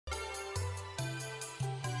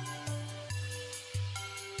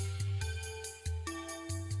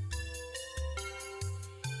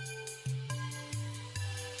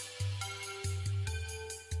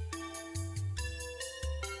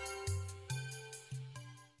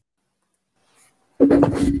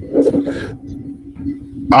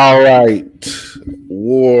All right,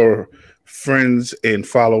 war friends and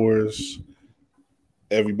followers,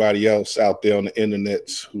 everybody else out there on the internet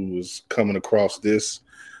who is coming across this,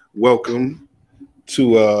 welcome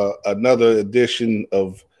to another edition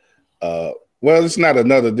of. Well, it's not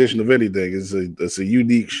another edition of anything. It's a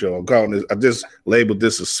unique show. I'm calling this. I just labeled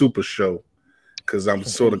this a super show because I'm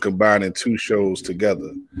sort of combining two shows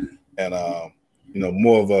together, and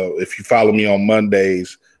more of a. If you follow me on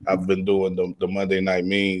Mondays, I've been doing the Monday Night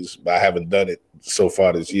Memes, but I haven't done it so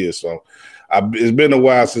far this year. So it's been a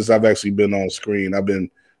while since I've actually been on screen. I've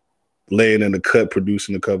been laying in the cut,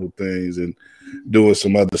 producing a couple things, and doing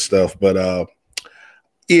some other stuff. But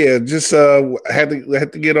yeah, just had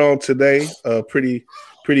to get on today. Pretty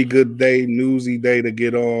good day, newsy day to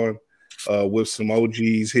get on with some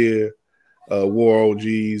OGs here, War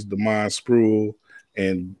OGs, Demond Spruill,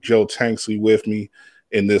 and Joe Tanksley with me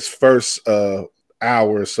in this first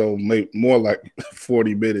hour or so, maybe more like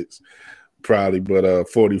 40 minutes probably, but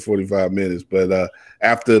 40, 45 minutes. But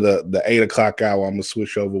after the 8 o'clock hour, I'm going to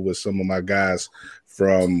switch over with some of my guys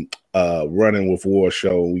from Running with War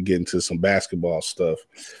show. We get into some basketball stuff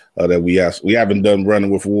that we haven't done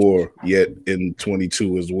Running with War yet in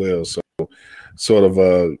 22 as well. So sort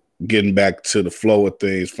of getting back to the flow of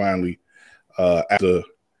things finally after,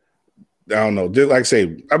 I don't know, just like I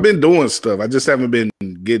say, I've been doing stuff. I just haven't been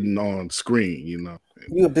getting on screen, you know.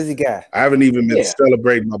 You're a busy guy. I haven't even been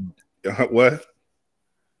celebrating my what?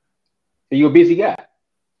 You're a busy guy.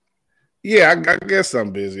 Yeah, I guess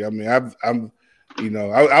I'm busy. I mean, I'm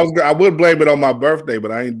I would blame it on my birthday,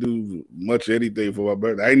 but I ain't do much of anything for my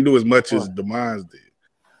birthday. I didn't do as much as Demond's did.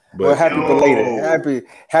 But, well,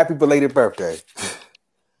 happy belated birthday.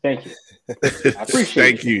 Thank you. I appreciate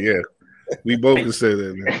Thank you. Yeah, we both can say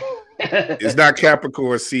that. Man. It's not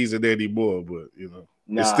Capricorn season anymore, but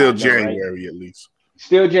it's still January at least.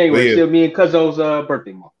 Still January. Still me and Cuzzo's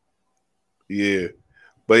birthday month. Yeah.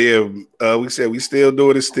 But yeah, we said we still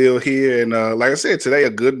doing it, still here. And like I said, today a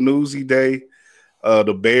good newsy day.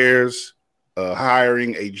 The Bears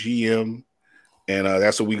hiring a GM, and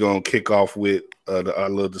that's what we're going to kick off with our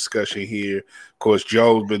little discussion here. Of course,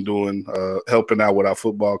 Joe's been doing helping out with our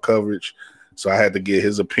football coverage, so I had to get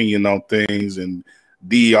his opinion on things. And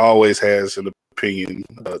D always has an opinion,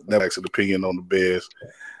 never has an opinion on the Bears.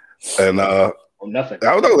 And nothing.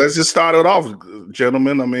 I don't know. Let's just start it off,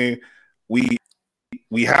 gentlemen. I mean, we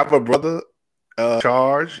have a brother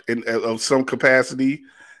charge of some capacity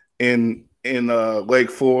in Lake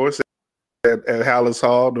Forest at Hallis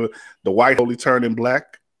Hall. The white holy turning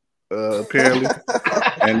black, apparently.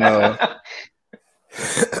 And I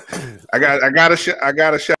got to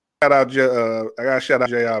shout out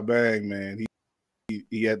J.R. Bang, man.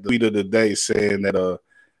 He had the tweet of the day saying that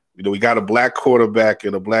we got a black quarterback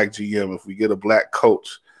and a black GM. If we get a black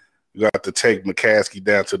coach, you got to take McCaskey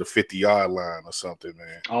down to the 50-yard line or something,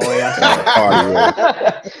 man. Oh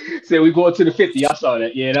yeah. So we going to the 50. I saw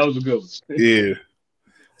that. Yeah, that was a good one. Yeah.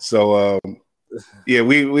 So yeah,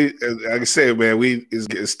 we like I said, man, we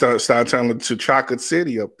start turning to Chocolate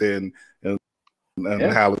City up there in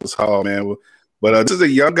Hallis Hall, man. But this is a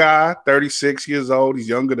young guy, 36 years old. He's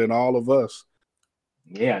younger than all of us.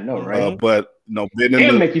 Yeah, I know, right? But been in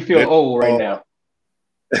it'll make you feel old right now.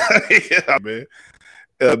 Yeah, man.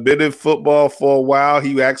 Been in football for a while.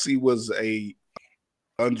 He actually was a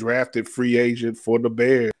undrafted free agent for the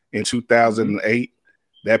Bears in 2008.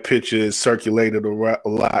 That picture is circulated a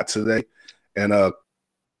lot today, and a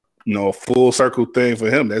full circle thing for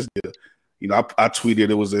him. That's I tweeted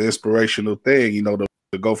it was an inspirational thing. To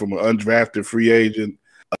go from an undrafted free agent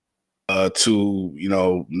to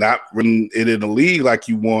not running it in the league like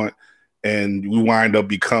you want, and we wind up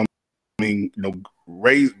becoming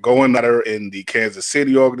going better in the Kansas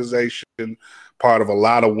City organization, part of a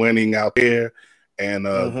lot of winning out there, and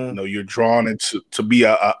you're drawn into to be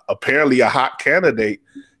apparently a hot candidate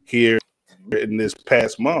here in this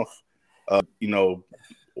past month.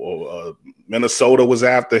 Minnesota was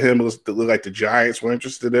after him. It looked like the Giants were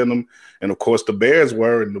interested in him, and of course the Bears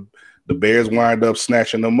were, and the Bears wind up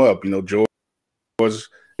snatching them up. George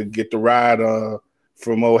get the ride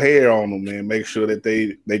from O'Hare on them, man. Make sure that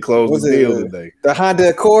they close the deal today. The Honda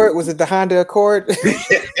Accord? Was it the Honda Accord?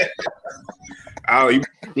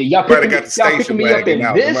 Y'all picking me up in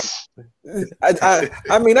this?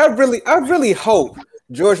 I mean, I really hope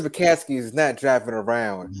George McCaskey is not driving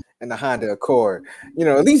around in the Honda Accord.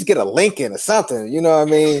 At least get a Lincoln or something. You know what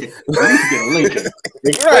I mean? At least get a Lincoln.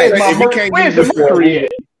 Right.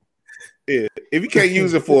 If you can't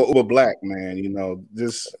use it for Uber Black, man,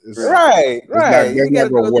 it's right. That's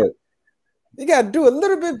not gonna work. You got to do a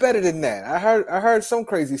little bit better than that. I heard some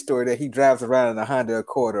crazy story that he drives around in a Honda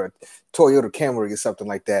Accord or a Toyota Camry or something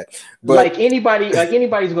like that. But like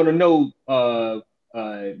anybody's gonna know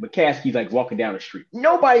McCaskey like walking down the street.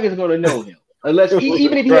 Nobody is gonna know him unless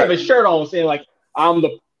even if he have a shirt on saying like I'm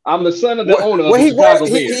the son of the owner of the Chicago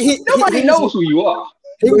Bears. Nobody knows who you are.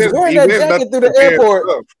 He was wearing that jacket through the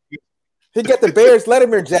airport. He got the Bears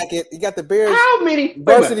Letterman jacket. He got the Bears. How many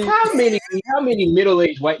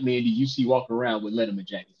middle-aged white men do you see walking around with Letterman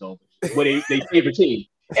jackets on? But they favorite team.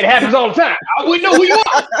 It happens all the time. I wouldn't know who you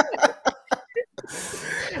are.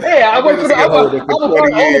 Hey, I'm a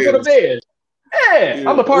part owner for the Bears. Yeah,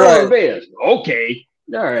 I'm a part owner of the Bears. Okay.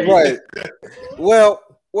 All right. Right. Well,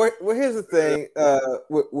 here's the thing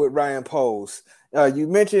with Ryan Poles. You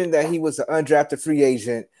mentioned that he was an undrafted free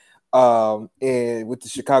agent and with the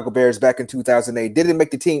Chicago Bears back in 2008. Didn't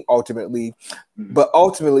make the team ultimately, but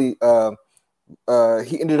ultimately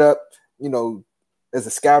he ended up, as a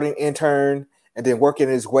scouting intern and then working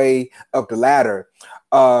his way up the ladder.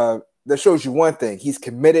 That shows you one thing: he's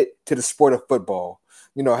committed to the sport of football.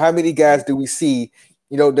 How many guys do we see?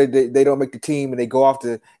 They don't make the team and they go off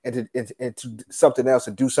to something else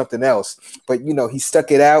and do something else. But, he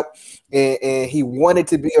stuck it out and he wanted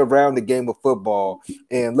to be around the game of football.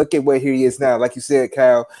 And look at where he is now. Like you said,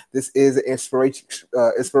 Kyle, this is an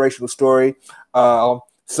inspirational story.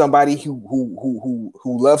 Somebody who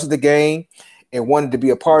loves the game and wanted to be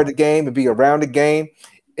a part of the game and be around the game.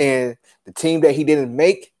 And the team that he didn't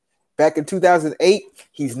make back in 2008,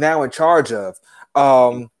 he's now in charge of.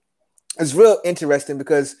 It's real interesting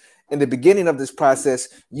because in the beginning of this process,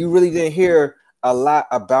 you really didn't hear a lot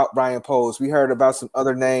about Ryan Poles. We heard about some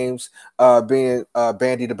other names being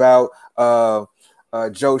bandied about.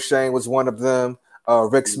 Joe Shane was one of them.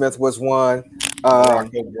 Rick Smith was one.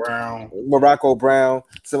 Morocco Brown,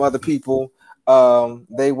 some other people.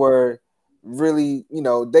 They were really,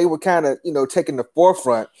 they were kind of, taking the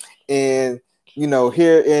forefront. And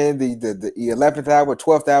here in the 11th hour,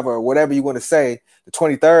 12th hour, or whatever you want to say, the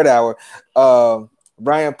 23rd hour,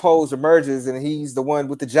 Ryan Poles emerges and he's the one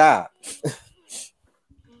with the job.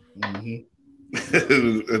 Mm-hmm.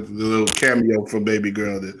 The little cameo from Baby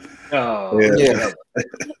Girl. Yeah.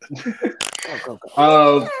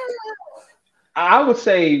 I would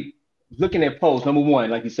say, looking at Poles, number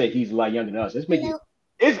one, like you said, he's a lot younger than us.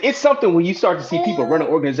 It's something when you start to see people running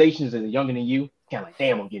organizations and younger than you. Kind of like,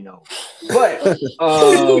 damn, I'm getting old. But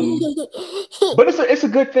it's a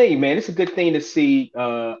good thing, man. It's a good thing to see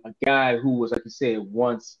a guy who was, like you said,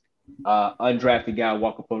 once undrafted guy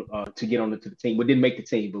walk up to get onto the team, but didn't make the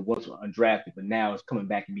team, but was undrafted, but now is coming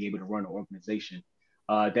back and be able to run an organization.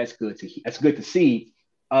 That's good to see.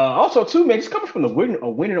 Also, too, man, it's coming from a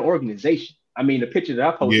winning organization. I mean, the picture that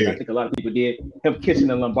I posted, I think a lot of people did, him kissing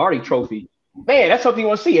the Lombardi Trophy. Man, that's something you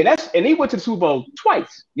want to see. And he went to the Super Bowl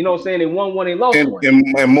twice. You know what I'm saying? They won one and lost one.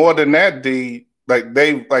 And more than that,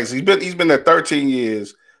 he's been there 13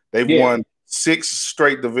 years. They've won 6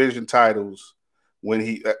 straight division titles when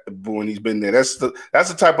he's been there. That's the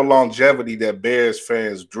type of longevity that Bears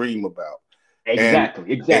fans dream about.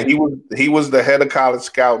 Exactly. And he was the head of college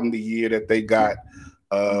scouting the year that they got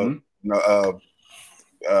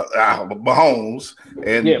Mahomes,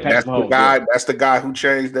 and that's the guy who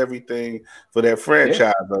changed everything for that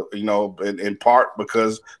franchise. In part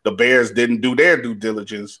because the Bears didn't do their due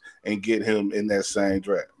diligence and get him in that same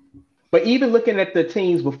draft. But even looking at the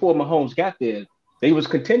teams before Mahomes got there, they was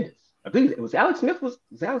contenders. I believe it was Alex Smith. Was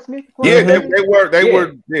Alex Smith? Yeah, they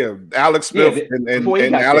were. Alex Smith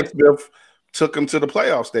and Alex Smith took him to the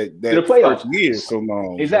playoffs that first year from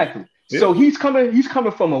Mahomes. Exactly. Yeah. So he's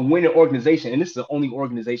coming from a winning organization, and this is the only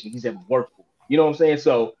organization he's ever worked for. You know what I'm saying?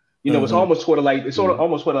 So, it's almost sort of like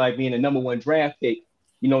being a number one draft pick.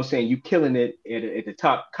 You know what I'm saying? You killing it at the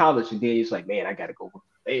top college, and then it's like, man, I gotta go with the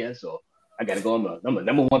Bears, or I gotta go. I'm a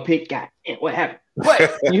number one pick. God damn, what happened?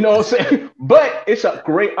 But you know what I'm saying? But it's a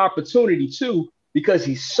great opportunity too, because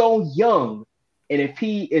he's so young, and if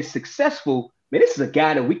he is successful, man, this is a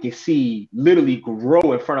guy that we can see literally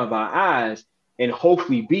grow in front of our eyes and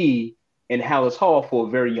hopefully be in Hallis Hall for a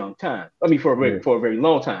very young time. I mean, for a very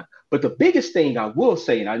long time. But the biggest thing I will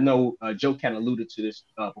say, and I know Joe kind of alluded to this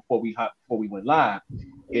before we went live,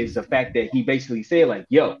 is the fact that he basically said, like,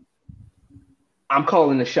 yo, I'm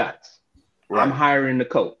calling the shots. Right. I'm hiring the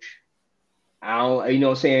coach. You know what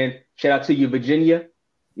I'm saying? Shout out to you, Virginia.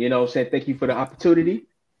 You know what I'm saying? Thank you for the opportunity.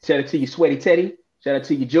 Shout out to you, Sweaty Teddy. Shout out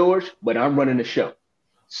to you, George. But I'm running the show.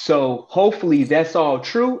 So hopefully that's all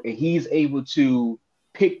true, and he's able to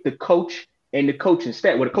pick the coach and the coaching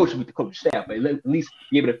staff. Well, the coach will be the coaching staff, but at least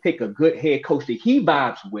be able to pick a good head coach that he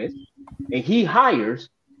vibes with and he hires,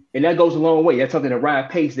 And that goes a long way. That's something that Ryan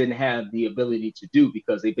Pace didn't have the ability to do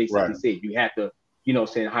because they basically said you have to,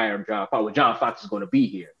 hire John Fox. Well, John Fox is going to be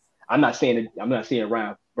here. I'm not saying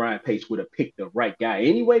Ryan Pace would have picked the right guy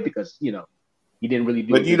anyway because he didn't really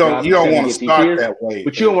do. But you don't want to start that way.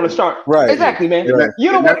 But you don't want to start right. Exactly, man. Yeah.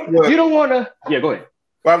 You don't want to. Yeah, go ahead.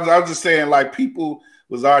 Well, I was just saying, like, people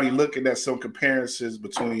was already looking at some comparisons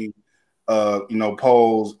between,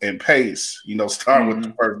 Poles and Pace. Starting with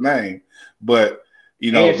the first name, but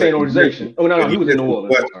and same organization. Oh no, he was in New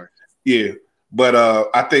Orleans. Yeah, but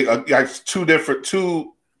I think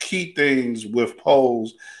two key things with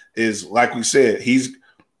Poles is, like we said, he's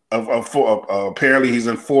apparently he's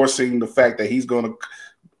enforcing the fact that he's going to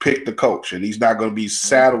pick the coach, and he's not going to be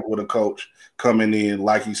saddled with a coach coming in,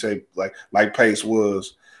 like he said, like Pace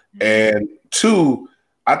was. And two,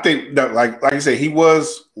 I think that like you said, he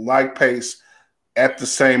was like Pace at the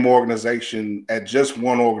same organization, at just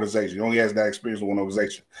one organization. He only has that experience with one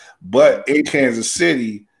organization. But in Kansas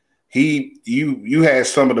City, you had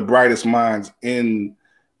some of the brightest minds in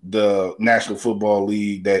the National Football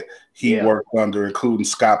League that he worked under, including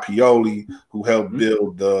Scott Pioli, who helped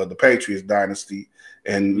build the Patriots dynasty,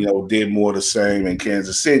 and did more of the same in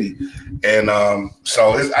Kansas City. And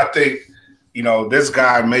so I think this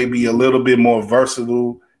guy may be a little bit more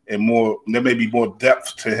versatile and there may be more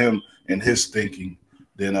depth to him in his thinking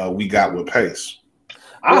than we got with Pace.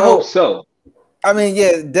 I hope so. I mean,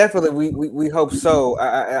 yeah, definitely. We hope so.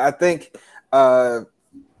 I think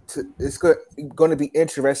it's going to be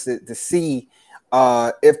interested to see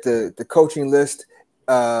if the coaching list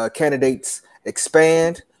candidates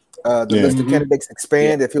expand. The list of candidates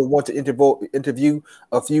expand. If he'll want to interview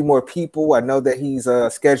a few more people. I know that he's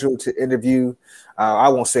scheduled to interview. I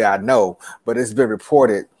won't say I know, but it's been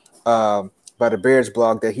reported by the Bears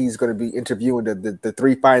blog that he's going to be interviewing the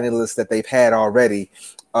three finalists that they've had already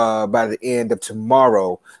by the end of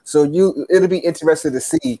tomorrow. So it'll be interesting to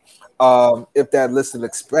see if that list will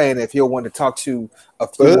expand. If he'll want to talk to a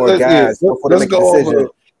few more guys before they make a decision.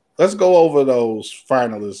 Let's go over those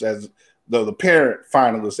finalists as the parent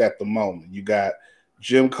finalists at the moment. You got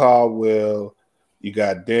Jim Caldwell, you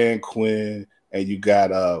got Dan Quinn, and you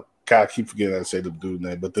got I keep forgetting how to say the dude's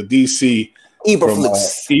name, but the DC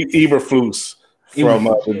Eberflus from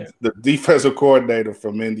the defensive coordinator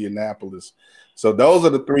from Indianapolis. So those are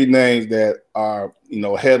the three names that are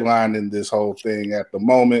headlining this whole thing at the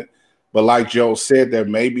moment. But like Joe said, there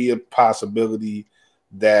may be a possibility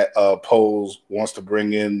that Poles wants to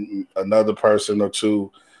bring in another person or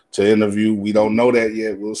two to interview. We don't know that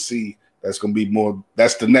yet. We'll see. That's going to be more.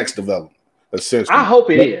 That's the next development. Essentially, I hope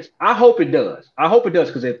it is. I hope it does.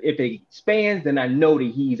 Because if it expands, then I know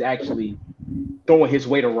that he's actually throwing his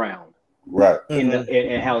weight around, right?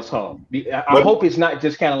 In House Hall. I hope it's not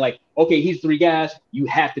just kind of like, okay, he's three guys, you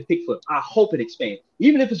have to pick for. I hope it expands,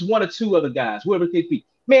 even if it's one or two other guys, whoever it could be.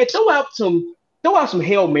 Man, throw out some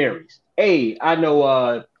Hail Marys. Hey, I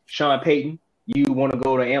know Sean Payton. You want to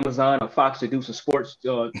go to Amazon or Fox to do some sports, be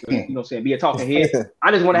a talking head.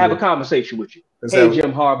 I just want to have a conversation with you. Hey,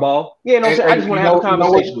 Jim Harbaugh. Yeah, I just want to have a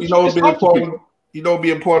conversation with you. What'd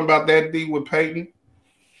be important about that, D, with Payton?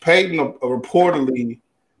 Payton reportedly,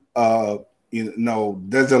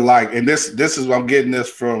 doesn't like, and this is, I'm getting this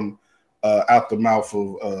from out the mouth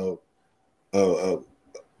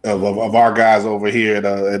of our guys over here at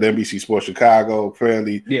NBC Sports Chicago.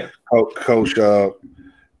 Apparently, Coach.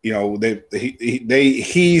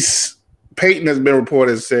 Payton has been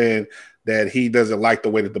reported saying that he doesn't like the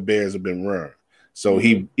way that the Bears have been run, so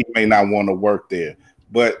he may not want to work there.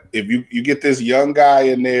 But if you get this young guy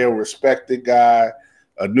in there, respected guy,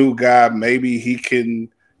 a new guy, maybe he can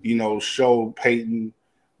show Payton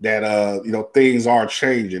that things are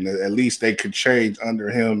changing. At least they could change under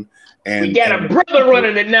him. And we got a brother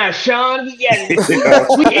running it now, Sean. We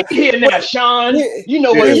in here now, Sean. You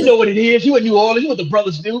know what it is. You in New Orleans. You what the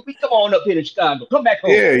brothers do. We come on up here to Chicago. Come back home.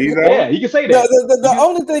 Yeah, you can say that.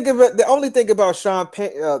 The only thing about Sean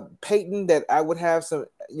Payton that I would have some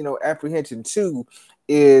apprehension to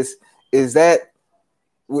is that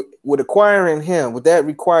with acquiring him, would that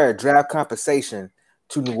require draft compensation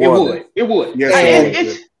to New Orleans? It would.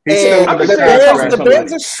 Yes, the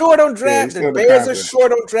Bears are short on draft. The Bears are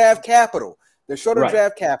short on draft capital. They're short on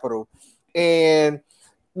draft capital, and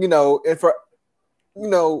for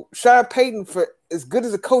Sean Payton, for as good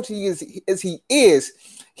as a coach he is,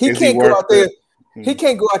 he can't go out there. He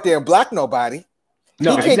can't go out there and block nobody.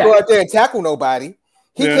 No, he can't go out there and tackle nobody.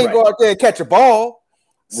 He can't go out there and catch a ball.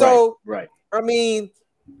 So, I mean,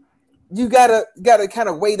 you gotta kind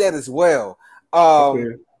of weigh that as well.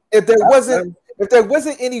 If there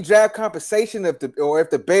wasn't any draft compensation, if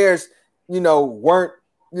the Bears, weren't,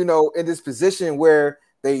 in this position where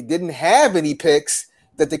they didn't have any picks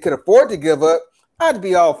that they could afford to give up, I'd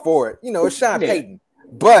be all for it. It's Sean Payton.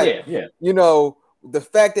 But the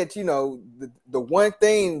fact that the one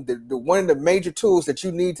thing, the one of the major tools that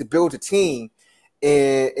you need to build a team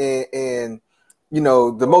and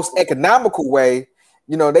the most economical way,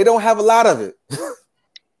 they don't have a lot of it.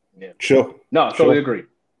 Sure. No, I totally agree.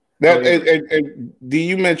 That and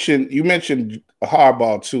you mentioned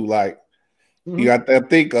Harbaugh too. Like, I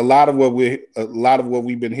think a lot of what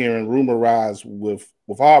we've been hearing rumorized with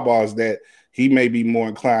Harbaugh is that he may be more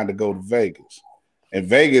inclined to go to Vegas, and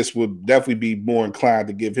Vegas would definitely be more inclined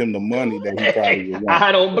to give him the money that he probably would want.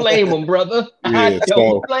 I don't blame him, brother. I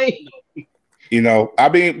don't blame him. I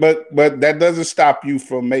mean, but that doesn't stop you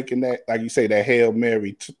from making that, like you say, that Hail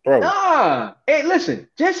Mary throw. Nah, hey, listen,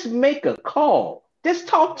 just make a call. Just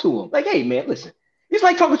talk to him. Like, hey, man, listen. It's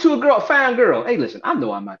like talking to a fine girl. Hey, listen, I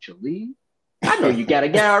know I'm not your lead. I know you got a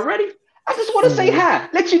guy already. I just want to say hi.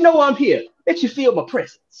 Let you know I'm here. Let you feel my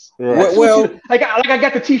presence. Right. Well, I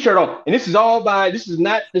got the T-shirt on, and this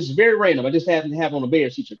is very random. I just happen to have on a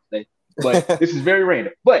Bears T-shirt today, but this is very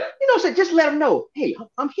random. But so just let them know, hey,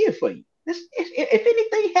 I'm here for you. If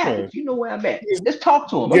anything happens, you know where I'm at. Just talk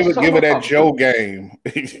to him. Give it that Joe game.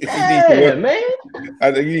 Yeah, man.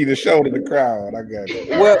 I think you need to show to the crowd. I got it.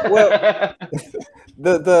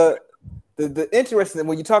 Well, the interesting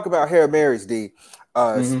when you talk about Hail Marys, D,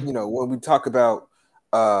 when we talk about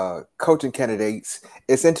coaching candidates,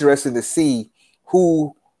 it's interesting to see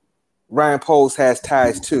who Ryan Poles has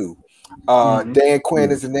ties to. Dan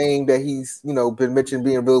Quinn is a name that he's been mentioned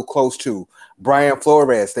being real close to. Brian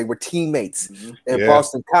Flores, they were teammates at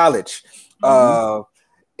Boston College. And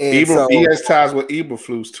he has ties with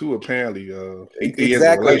Eberflus too. Apparently, he has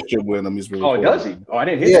a relationship with him. He's really does he? Oh, I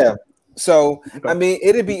didn't hear that. So I mean,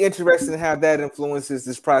 it'd be interesting how that influences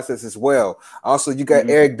this process as well. Also, you got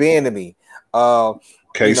Eric Bieniemy,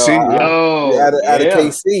 KC, out of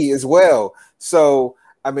KC as well. So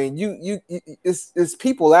I mean, it's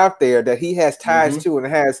people out there that he has ties to and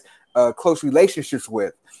has close relationships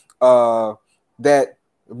with that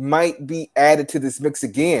might be added to this mix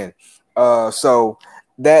again. So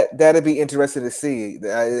that'd be interesting to see.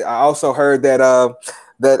 I also heard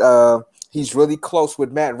that he's really close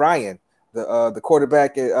with Matt Ryan, the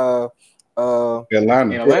quarterback at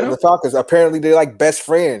Atlanta. The Falcons. Apparently, they're like best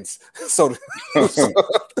friends. So what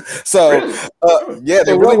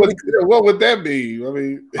would that be? I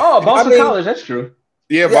mean, Boston College. That's true.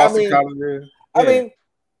 Yeah, Boston College. I mean,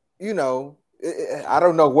 I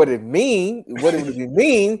don't know what it mean. What it would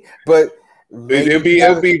mean, but it'll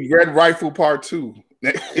be Red Rifle Part 2.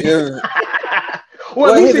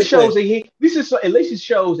 Well, at least it shows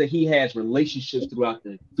that he has relationships throughout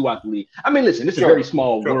the league. I mean, listen, this is a very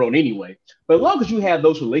small world anyway. But as long as you have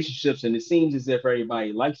those relationships, and it seems as if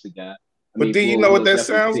everybody likes the guy. But do you know what that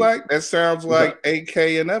sounds like? That sounds like AK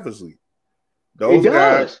and Eversley. Those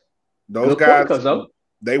guys,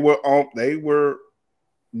 they were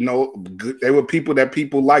people that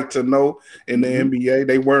people like to know in the NBA.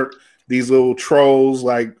 They weren't these little trolls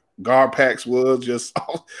like Garpax was just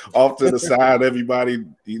off to the side. Everybody,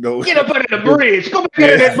 get up under the bridge. Go back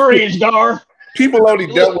under that bridge, Gar. People only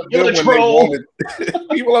dealt with them when they wanted.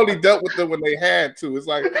 People only dealt with them when they had to. It's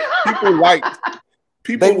like people liked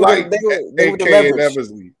AK and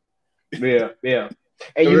Eversley. Yeah.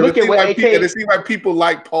 And you look at what AK. And it seems like people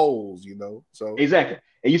like polls, So exactly.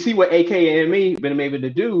 And you see what AK and me been able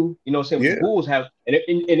to do. With the Bulls have, and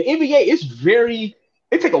in the NBA, it's very.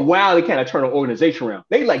 It take a while to kind of turn an organization around.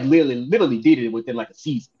 They literally did it within like a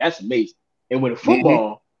season. That's amazing. And with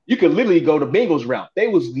football, you could literally go the Bengals route. They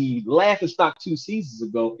was the laughingstock 2 seasons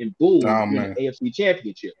ago, and boom, the AFC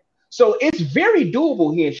Championship. So it's very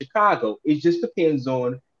doable here in Chicago. It just depends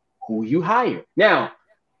on who you hire. Now,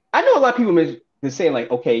 I know a lot of people been saying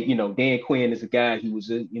like, okay, Dan Quinn is a guy. He was,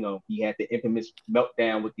 he had the infamous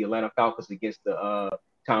meltdown with the Atlanta Falcons against the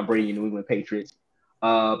Tom Brady and New England Patriots.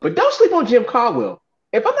 But don't sleep on Jim Caldwell.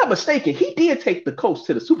 If I'm not mistaken, he did take the Colts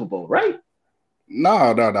to the Super Bowl, right?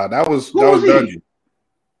 No. That was Dungy.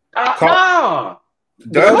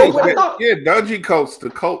 Dungy coached the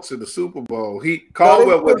Colts to the Super Bowl.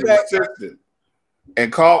 Caldwell was the assistant.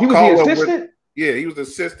 And he was the assistant? He was the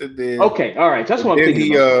assistant then. Okay, all right. That's what I'm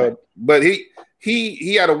thinking about. But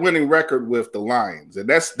he had a winning record with the Lions, and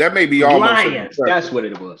that may be almost Lions. That's what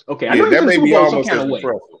it was. Okay, I know that may be almost some kind of way.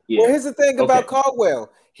 Well, here's the thing about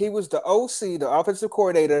Caldwell. He was the OC, the offensive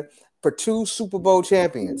coordinator for 2 Super Bowl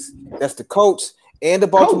champions. That's the Colts and the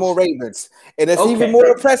Baltimore Ravens. And it's even more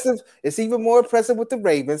impressive. It's even more impressive with the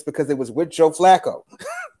Ravens because it was with Joe Flacco.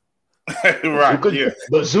 Right.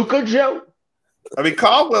 Bazooka Joe. I mean,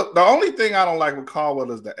 Caldwell. The only thing I don't like with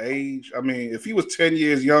Caldwell is the age. I mean, if he was 10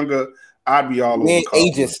 years younger, I'd be all over Caldwell.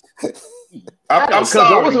 Ages. I'm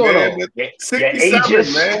sorry, what's going man. on?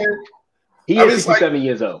 67, man. He is 67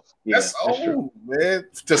 years old. Yeah, that's old, man.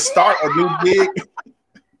 To start a new gig.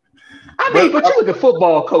 I mean, but you look at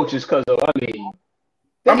football coaches, because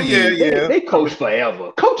they coach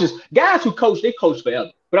forever. Guys who coach, they coach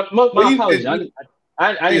forever. But my apologies.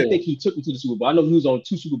 I didn't think he took me to the Super Bowl. I know he was on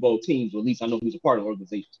 2 Super Bowl teams, or at least I know he was a part of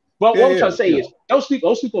organizations. But what I'm trying to say is, don't sleep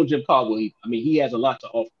on Jim Caldwell either. I mean, he has a lot to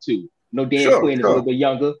offer too. Dan Quinn is a little bit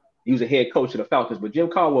younger. He was a head coach of the Falcons, but Jim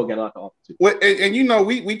Caldwell got a lot to offer too. Well, and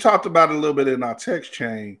we talked about it a little bit in our text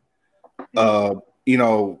chain. And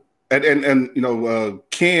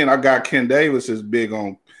Ken, our guy Ken Davis is big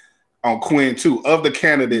on Quinn too. Of the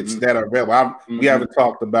candidates that are available, we haven't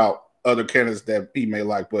talked about other candidates that he may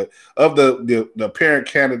like, but of the apparent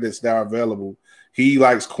candidates that are available, he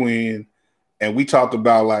likes Quinn. And we talked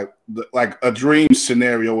about like a dream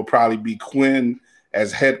scenario would probably be Quinn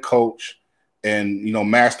as head coach and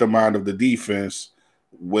mastermind of the defense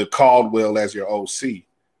with Caldwell as your OC.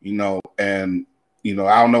 And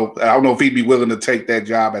I don't know if he'd be willing to take that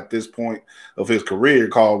job at this point of his career,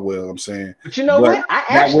 Caldwell. I'm saying, but what?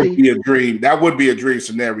 That would be a dream. That would be a dream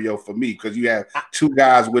scenario for me, because you have two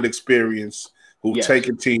guys with experience who've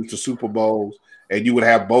taken teams to Super Bowls, and you would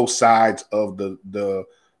have both sides of the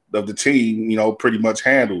team, pretty much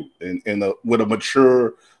handled with a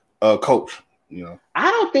mature coach.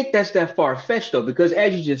 I don't think that's that far fetched though, because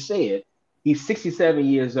as you just said, he's 67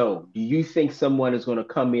 years old. Do you think someone is going to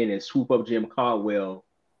come in and swoop up Jim Caldwell?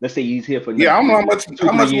 Let's say he's here for I don't know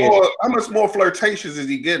how much more flirtations is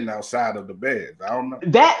he getting outside of the bed? I don't know.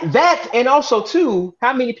 That and also too,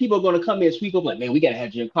 how many people are going to come in and sweep up like, man, we got to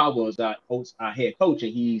have Jim Caldwell as our head coach,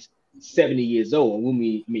 and he's 70 years old.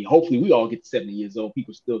 Hopefully we all get to 70 years old.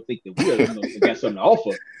 People still think that we got something to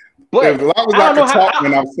offer. But as long as I can talk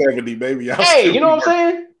when I'm 70, baby. Hey, you know what I'm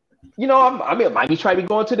saying? I might be trying to be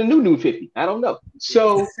going to the new 50. I don't know.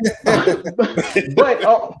 So, but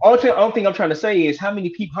all thing I'm trying to say is how many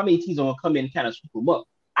teams are going to come in and kind of sweep them up?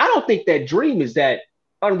 I don't think that dream is that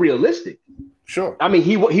unrealistic. Sure. I mean,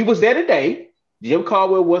 he was there today. Jim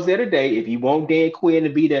Caldwell was there today. If you want Dan Quinn to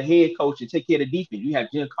be the head coach and take care of the defense, you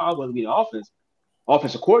have Jim Caldwell to be the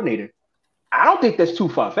offensive coordinator. I don't think that's too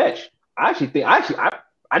far fetched. I didn't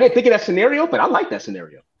think of that scenario, but I like that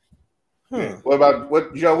scenario. What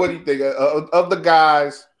about Joe? What do you think of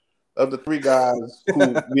the three guys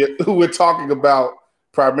who we're talking about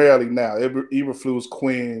primarily now? Eberflus,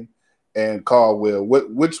 Quinn, and Caldwell.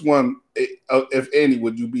 Which one, if any,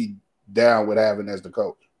 would you be down with having as the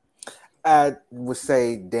coach? I would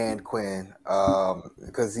say Dan Quinn,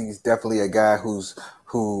 because he's definitely a guy who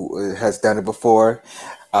has done it before.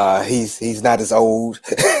 He's not as old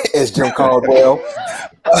as Jim Caldwell.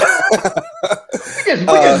 Just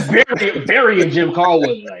burying Jim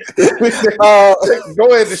Caldwell.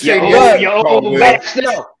 Go ahead and shake your old back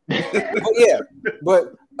still.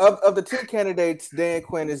 But of the two candidates, Dan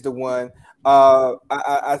Quinn is the one.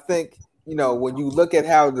 I think, when you look at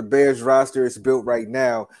how the Bears roster is built right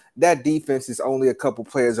now, that defense is only a couple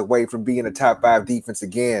players away from being a top 5 defense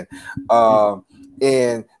again.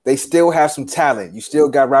 And they still have some talent. You still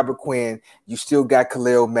got Robert Quinn. You still got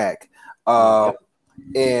Khalil Mack.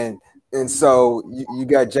 And so you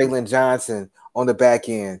got Jalen Johnson on the back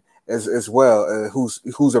end as well,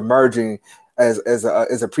 who's emerging as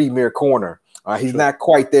a premier corner. He's not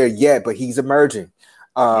quite there yet, but he's emerging.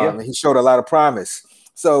 He showed a lot of promise.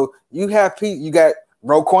 So you got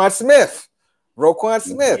Roquan Smith.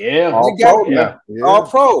 All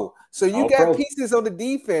pro. So you got pieces on the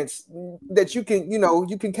defense that you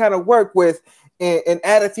can kind of work with and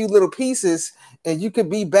add a few little pieces, and you could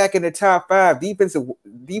be back in the top 5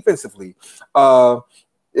 defensively.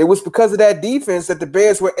 It was because of that defense that the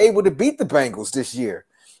Bears were able to beat the Bengals this year.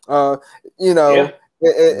 And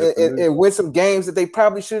win some games that they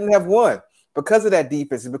probably shouldn't have won because of that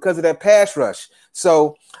defense and because of that pass rush.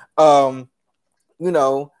 So, I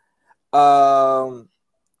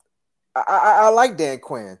like Dan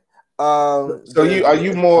Quinn. So are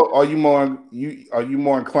you more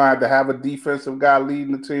inclined to have a defensive guy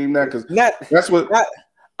leading the team now? Because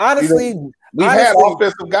honestly, we've had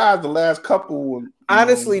offensive guys the last couple.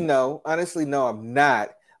 Honestly, no, I'm not.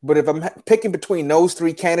 But if I'm picking between those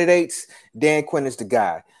 3 candidates, Dan Quinn is the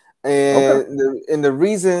guy. And the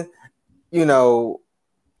reason,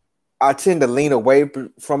 I tend to lean away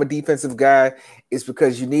from a defensive guy is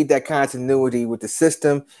because you need that continuity with the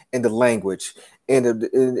system and the language. And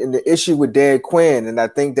the issue with Dan Quinn, and I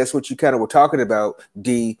think that's what you kind of were talking about,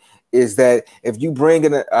 D, is that if you bring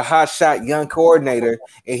in a hot shot young coordinator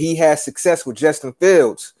and he has success with Justin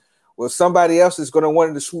Fields, well, somebody else is going to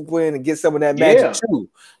want to swoop in and get some of that magic too.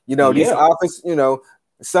 You know, these offense, you know,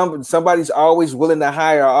 somebody's always willing to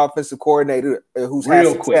hire an offensive coordinator who's had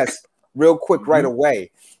success real quick right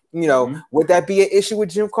away. You know, would that be an issue with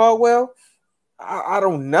Jim Caldwell? I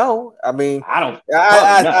don't know. I mean, but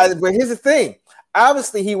here's the thing.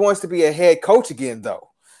 Obviously, he wants to be a head coach again, though.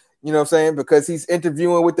 You know what I'm saying? Because he's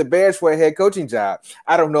interviewing with the Bears for a head coaching job.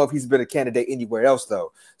 I don't know if he's been a candidate anywhere else,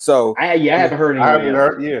 though. So I haven't heard anything.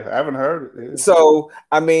 I haven't heard it. So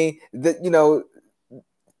I mean, that, you know,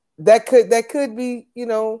 that could be, you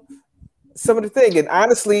know, some of the thing. And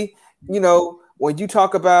honestly, you know, when you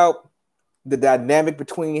talk about the dynamic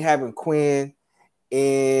between having Quinn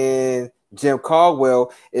and Jim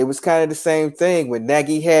Caldwell, it was kind of the same thing when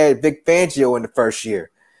Nagy had Vic Fangio in the first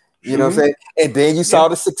year. You know what I'm saying? And then you saw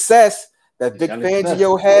the success that Vic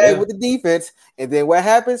Fangio had with the defense. And then what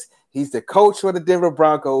happens? He's the coach for the Denver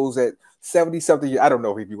Broncos at 70-something years. I don't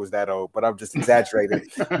know if he was that old, but I'm just exaggerating.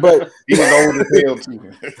 But he was old as hell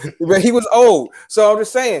too. But he was old. So I'm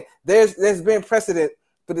just saying there's been precedent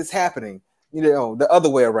for this happening, you know, the other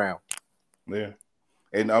way around. Yeah.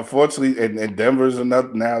 And unfortunately, and Denver's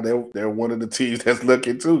another now they're one of the teams that's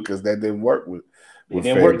looking too, because that didn't work with Vic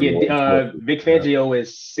Fangio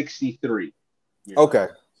is 63. Okay.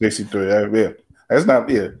 63. Yeah. That's not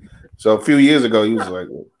So a few years ago he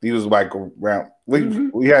was like around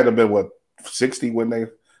we had to been 60 when they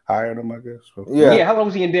hired him, I guess. So, yeah, how long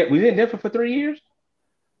was he in Denver? Was he in Denver for 3 years?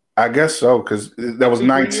 I guess so, because that was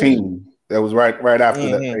 19. That was right after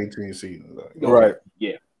the 18 season. Right.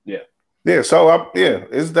 Yeah, so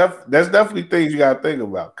there's definitely things you gotta think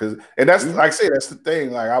about, and that's like I say, that's the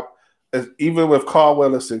thing. Like even with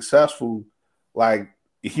Caldwell is successful, like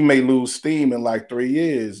he may lose steam in like 3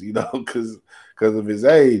 years, you know, because of his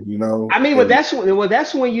age, you know. I mean, that's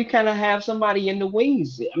when you kind of have somebody in the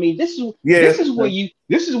wings. I mean, this is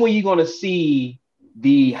when you're gonna see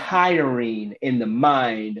the hiring in the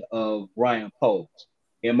mind of Ryan Poles.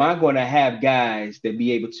 Am I going to have guys that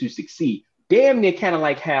be able to succeed? Damn near kind of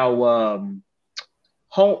like how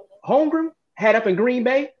Holmgren had up in Green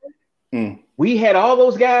Bay. We had all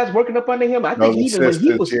those guys working up under him. I think even when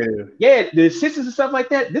he was the assistants and stuff like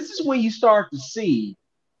that. This is when you start to see,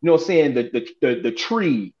 you know what I'm saying, the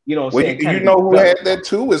tree, you know what I'm saying. You know who had that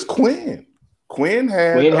too is Quinn. Quinn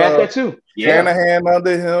had that too. Shanahan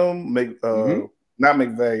under him, not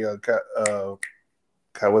McVay,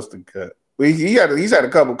 what's the cut? He's had a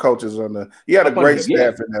couple coaches he had a great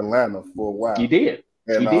staff in Atlanta for a while. He did.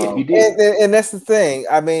 He did. And that's the thing.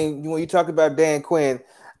 I mean, when you talk about Dan Quinn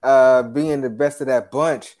being the best of that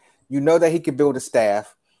bunch, you know that he can build a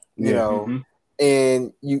staff, you know,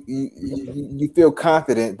 and you feel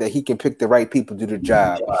confident that he can pick the right people to do the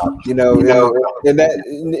job. You know, and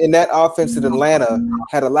that offense in Atlanta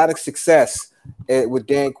had a lot of success with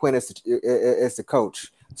Dan Quinn as the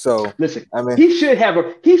coach. So listen, I mean, he should have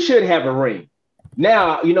a ring.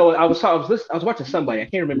 Now, you know, I was watching somebody, I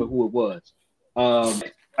can't remember who it was.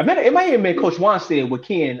 It might have been Coach Wanstead with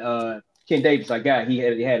Ken Davis. He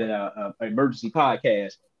had an emergency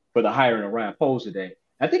podcast for the hiring of Ryan Poles today.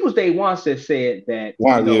 I think it was Dave Wanstead said that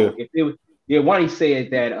Wani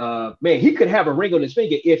said that man, he could have a ring on his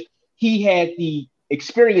finger if he had the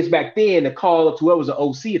experience back then to call up to whoever was the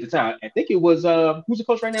OC at the time. I think it was who's the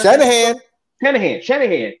coach right now?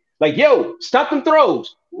 Shanahan. Like, yo, stop them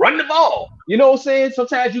throws, run the ball. You know what I'm saying?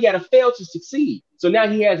 Sometimes you got to fail to succeed. So now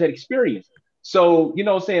he has that experience. So, you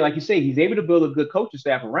know what I'm saying? Like you say, he's able to build a good coaching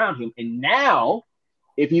staff around him. And now,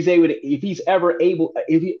 if he's ever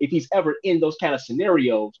in those kind of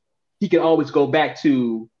scenarios, he can always go back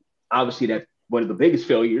to, obviously, that one of the biggest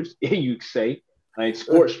failures, you could say, in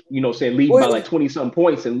sports, you know, saying leading by like 20-something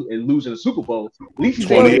points and losing the Super Bowl. At least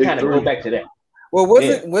he's able to kind of go back to that. Well,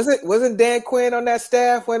 wasn't Dan Quinn on that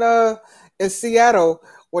staff when in Seattle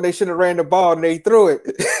when they should have ran the ball and they threw it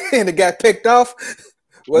and it got picked off?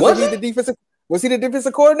 Was he the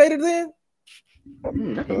defensive coordinator then? I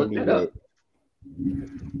can look that up.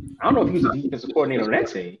 I don't know if he was a defensive coordinator on that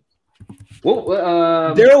team. Well,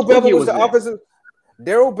 Daryl Bevel was the offensive.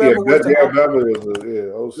 Daryl Bevel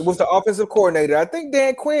was the offensive coordinator. I think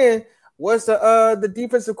Dan Quinn was the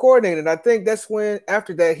defensive coordinator, and I think that's when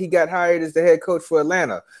after that he got hired as the head coach for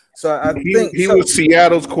Atlanta. So I think he was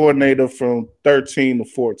Seattle's coordinator from 13 to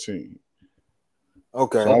 14.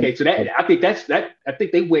 Okay. So that I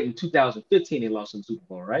think they went in 2015 and lost in the Super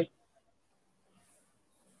Bowl, right?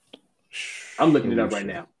 I'm looking it up right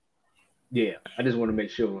now. Yeah, I just want to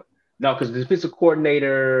make sure. No, because the defensive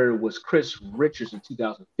coordinator was Chris Richards in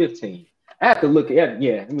 2015. I have to look at,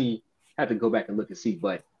 yeah, I mean, I have to go back and look and see.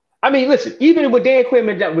 But, I mean, listen, even with Dan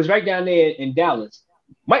Quinn that was right down there in Dallas,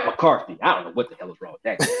 Mike McCarthy, I don't know what the hell is wrong with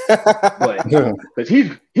that guy. But, because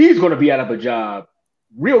he's going to be out of a job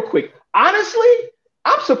real quick. Honestly,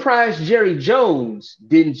 I'm surprised Jerry Jones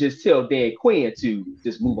didn't just tell Dan Quinn to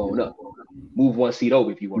just move on up. Move one seat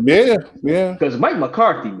over if you want. Yeah. Because Mike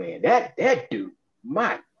McCarthy, man, that dude,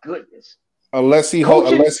 my goodness. Unless he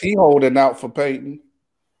holding out for Peyton,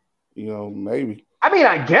 maybe. I mean,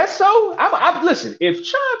 I guess so. I'm listen. If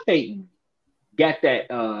Sean Payton got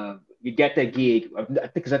that, you got that gig,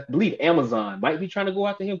 I believe Amazon might be trying to go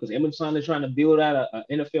after him because Amazon is trying to build out an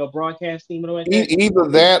NFL broadcast team. Either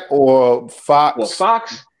that or Fox. Well,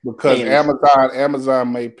 Fox, because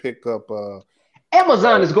Amazon may pick up.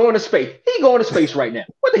 Amazon is going to space. He going to space right now.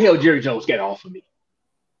 What the hell, Jerry Jones got to offer me?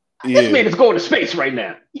 Yeah. This man is going to space right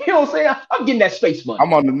now. You know what I'm saying? I'm getting that space money.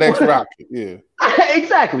 I'm on the next rocket. Yeah.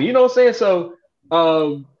 Exactly. You know what I'm saying? So,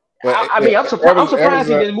 I'm surprised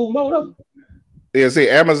he didn't move on up. Yeah, see,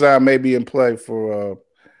 Amazon may be in play for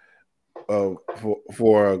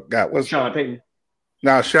what's Sean Payton?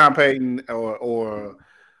 Now, Sean Payton or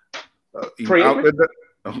Troy Aikman?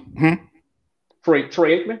 Troy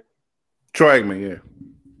Aikman? Troy Aikman,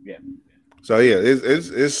 yeah. So yeah,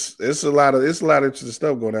 it's a lot of interesting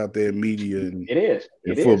stuff going out there in media and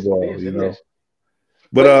football, But you know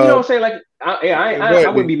what I'm saying? Like, I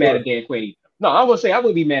wouldn't be mad at Dan Quinn either. No, I would say I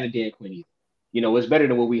wouldn't be mad at Dan Quinn either. It's better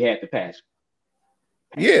than what we had the past.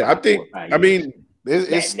 Yeah, I think. I mean,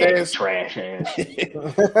 it stands trash ass.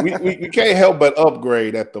 we can't help but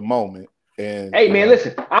upgrade at the moment. And hey, man,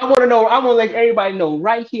 listen. I want to let everybody know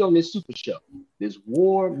right here on this Super Show, this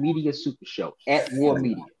War Media Super Show at War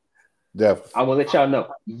Media. Definitely. I want to let y'all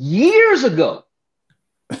know. Years ago,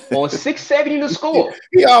 on 670 The Score,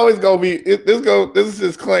 he always gonna be. This is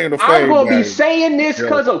his claim to fame. I'm gonna be saying this,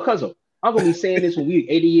 Cuzzo. I'm gonna be saying this when we're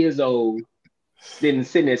 80 years old. Then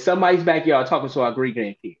sitting in somebody's backyard talking to our great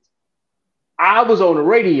grandkids. I was on the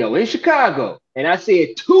radio in Chicago, and I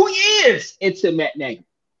said 2 years into Matt Nagy,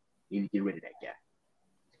 you need to get rid of that guy.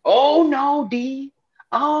 Oh no, D.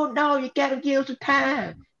 Oh no, you gotta give them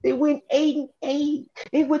time. They went 8-8.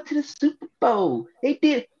 They went to the Super Bowl. They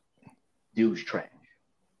did. Dude's trash.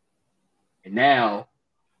 And now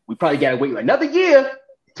we probably gotta wait another year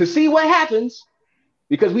to see what happens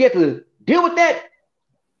because we have to deal with that.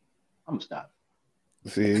 I'm gonna stop.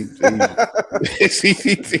 See,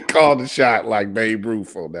 he called the shot like Babe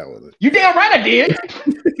Ruth on that one. You damn right I did.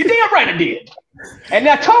 You damn right I did. And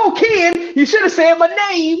I told Ken he should have said my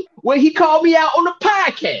name when he called me out on the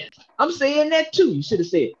podcast. I'm saying that too. You should have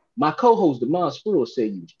said my co-host Demond Spruill said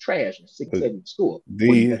you was trash and 6-7 score. What do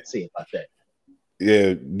you got to say about that?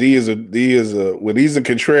 Yeah, D is a when he's a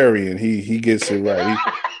contrarian, he gets it right.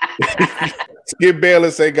 Skip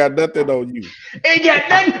Bayless ain't got nothing on you. Ain't got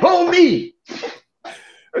nothing on me.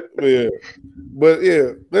 Yeah, but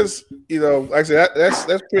yeah, let's like I said,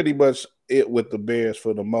 that's pretty much it with the Bears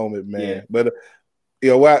for the moment, man. Yeah. But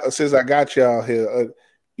since I got y'all here,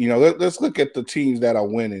 let's look at the teams that are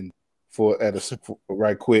winning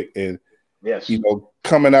right quick, and yes,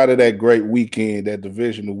 coming out of that great weekend, that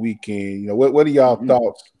divisional weekend, what are y'all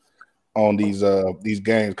thoughts on these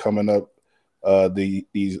games coming up? These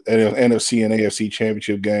NFC and AFC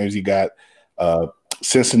championship games. You got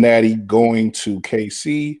Cincinnati going to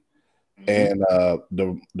KC, and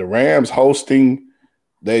the Rams hosting.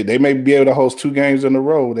 They may be able to host 2 games in a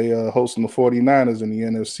row. They are hosting the 49ers in the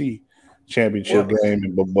NFC championship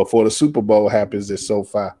game, but before the Super Bowl happens, it's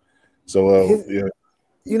SoFi. So yeah.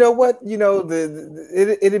 You know what?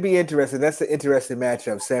 It'd be interesting. That's an interesting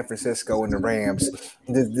matchup: San Francisco and the Rams,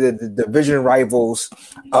 the division rivals.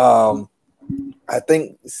 I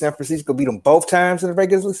think San Francisco beat them both times in the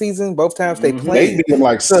regular season. Both times they played. They beat them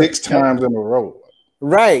like 6 times in a row.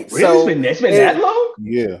 Right. Really? So it's been that long?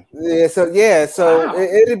 Yeah. So wow.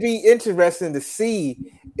 It'd be interesting to see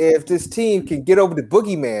if this team can get over the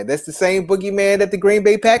boogeyman. That's the same boogeyman that the Green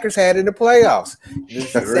Bay Packers had in the playoffs. The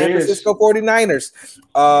San Francisco 49ers.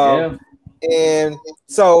 And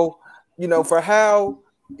so, for how,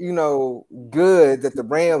 good that the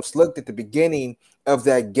Rams looked at the beginning of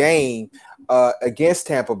that game against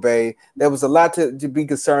Tampa Bay, there was a lot to be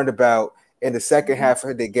concerned about in the second half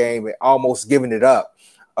of the game and almost giving it up.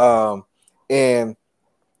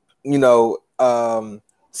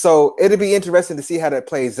 So it'll be interesting to see how that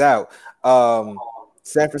plays out.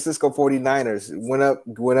 San Francisco 49ers went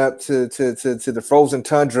up to the frozen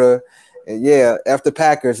tundra, and after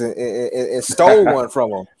Packers and stole one from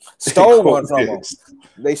them.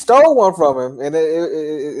 They stole one from him.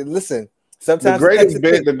 And listen, Sometimes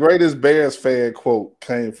the greatest Bears fan quote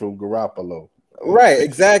came from Garoppolo. Right,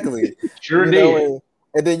 exactly. Sure did.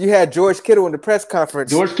 And then you had George Kittle in the press conference.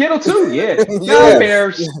 George Kittle too, yeah. Yeah.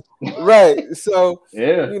 Bears. Right. So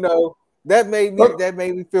yeah, that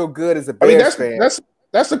made me feel good as a Bears fan.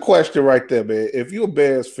 That's the question right there, man. If you're a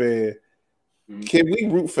Bears fan, can we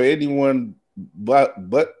root for anyone but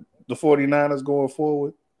the 49ers going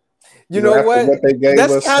forward? You know what? They gave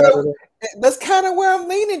us that's kind of where I'm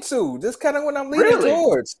leaning to. That's kind of what I'm leaning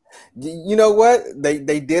towards. You know what?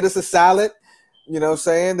 They did us a solid. You know what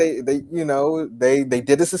I'm saying? They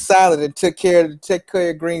did us a solid and took care of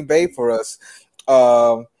Green Bay for us.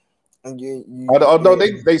 Although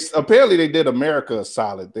they apparently they did America a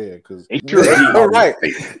solid there because right.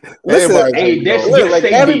 Listen,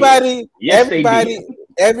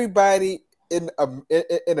 everybody in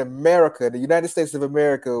America, the United States of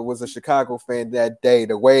America, was a Chicago fan that day.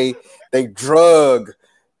 The way they drug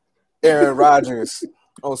Aaron Rodgers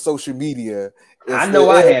on social media. I had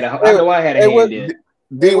a hand in.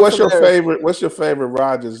 D, what's your favorite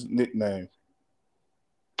Rodgers nickname?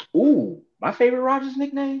 Ooh, my favorite Rodgers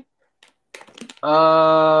nickname?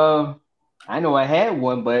 I know I had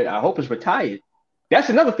one, but I hope it's retired. That's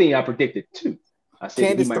another thing I predicted too. I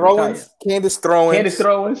said Candace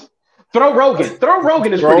Throwins. Throw Rogan. Throw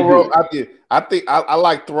Rogan is pretty good. I think I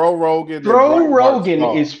like Throw Rogan. Throw Rogan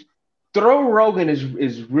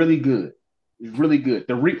is really good. It's really good.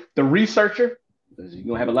 The researcher, because you're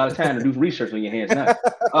gonna have a lot of time to do research on your hands now.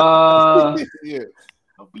 Yeah.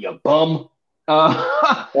 I'll be a bum.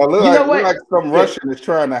 Like some Russian is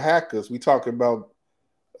trying to hack us. We talking about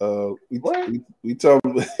we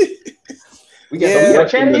talking we got some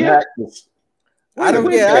chat here.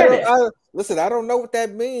 Listen, I don't know what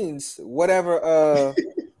that means. Whatever. I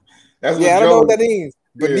don't know what that means.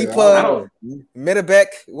 But Nipa, Menabek,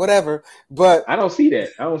 whatever. But I don't see that.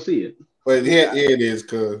 I don't see it. But yeah, it is,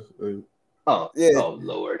 cuz. Oh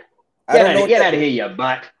Lord. Get out of here, you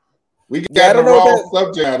butt. We got the wrong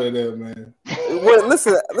subject out of there, man. Well,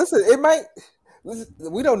 listen. It might.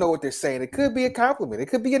 We don't know what they're saying. It could be a compliment. It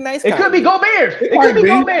could be a nice. It could be Go Bears. It could be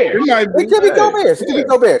Go Bears. It could be Go Bears. It could be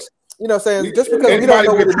Go Bears. You know what I'm saying? Just because we don't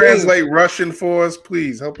know what it translate means, Russian for us,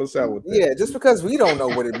 please help us out with that. Yeah, just because we don't know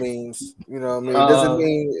what it means, you know what I mean, doesn't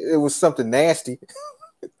mean it was something nasty.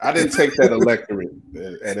 I didn't take that electorate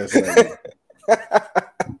at SIU.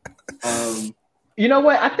 You know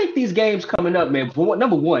what? I think these games coming up, man.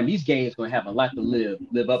 Number one, these games gonna have a lot to live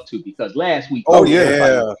up to because last week,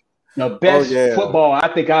 the best football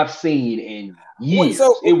I think I've seen in years.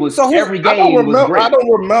 Every game was great. I don't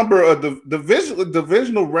remember the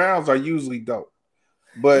divisional rounds are usually dope,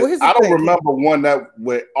 but I don't remember one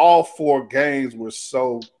where all four games were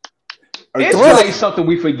so. It's probably something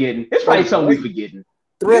we forgetting.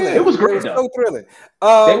 Thrilling. Yeah, it was great. So thrilling.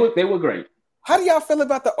 They were great. How do y'all feel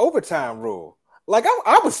about the overtime rule? Like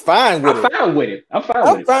I was fine with it. I'm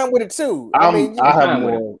fine with it too.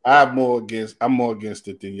 I'm more against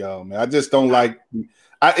it than y'all, man. I just don't like.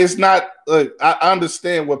 It's not. I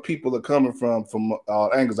understand where people are coming from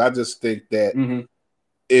all angles. I just think that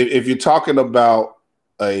if you're talking about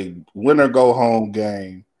a win or go home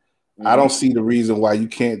game, I don't see the reason why you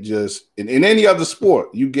can't just in any other sport.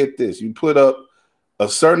 You get this. You put up a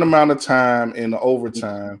certain amount of time in the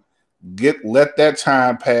overtime. Let that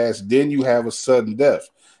time pass, then you have a sudden death.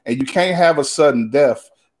 And you can't have a sudden death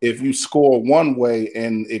if you score one way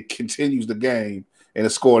and it continues the game and it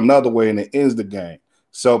score another way and it ends the game.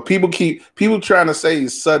 So people trying to say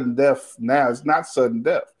it's sudden death now. It's not sudden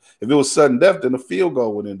death. If it was sudden death, then a field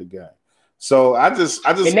goal would end the game. So I just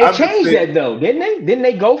and they changed that though, didn't they? Didn't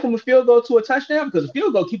they go from a field goal to a touchdown? Because a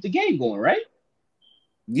field goal keep the game going, right?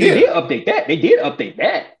 Yeah. They did update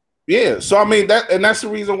that. Yeah, so I mean that's the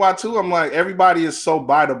reason why too. I'm like, everybody is so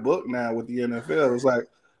by the book now with the NFL. It's like,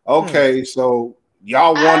 okay, so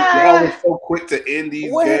y'all were so quick to end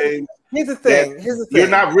these games. Here's the thing. You're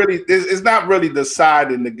not really. It's not really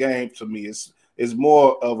deciding the game to me. It's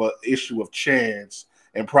more of an issue of chance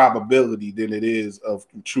and probability than it is of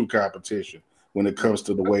true competition when it comes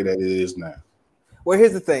to the way that it is now. Well,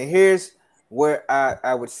 here's the thing. Here's where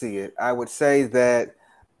I would see it. I would say that.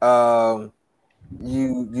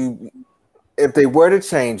 You if they were to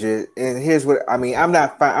change it, and here's what I mean, I'm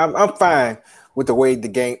not fine. I'm fine with the way the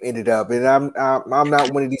game ended up, and I'm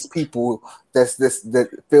not one of these people that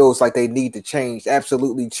feels like they need to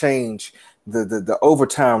absolutely change the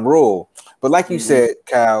overtime rule. But like you said,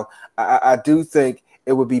 Kyle, I do think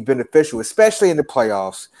it would be beneficial, especially in the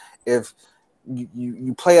playoffs, if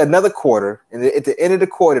you play another quarter, and at the end of the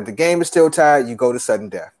quarter, if the game is still tied, you go to sudden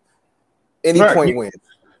death. Any point wins.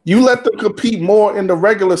 You let them compete more in the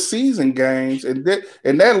regular season games, and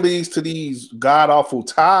that leads to these god awful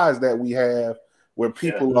ties that we have, where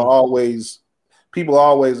people always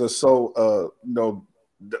are so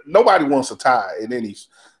nobody wants a tie in any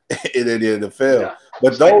in the NFL, Yeah.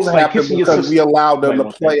 but those happen because we allow them to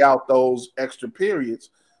play out those extra periods.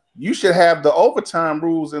 You should have the overtime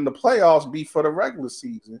rules in the playoffs be for the regular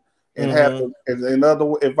season, and have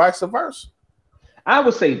and vice versa. I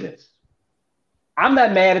would say this. I'm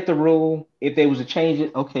not mad at the rule. If they was to change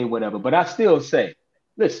it, okay, whatever. But I still say,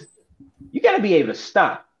 listen, you got to be able to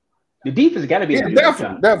stop. The defense got to be able to do their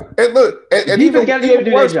job. Definitely. And look, and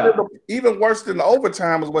even worse than the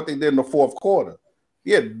overtime is what they did in the fourth quarter.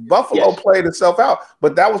 Yeah, Buffalo played itself out,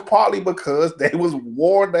 but that was partly because they was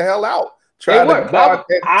worn the hell out trying to guard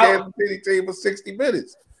that Kansas City team for 60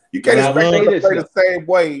 minutes. You can't expect them to play the same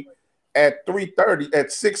way at 3:30, at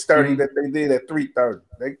 6:30 that they did at 3:30.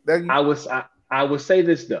 I would say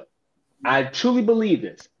this though. I truly believe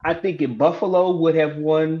this. I think if Buffalo would have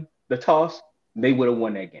won the toss, they would have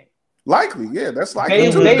won that game. Likely, yeah, that's likely.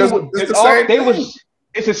 It's the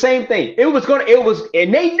same thing.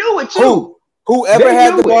 And they knew it too. Whoever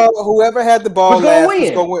had the ball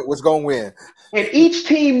last was going to win. And each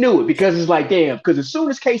team knew it because it's like, damn, because as soon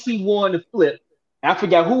as KC won the flip, I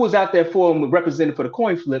forgot who was out there for him represented for the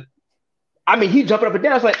coin flip. I mean, he jumping up and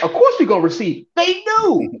down. It's like, of course we're gonna receive. They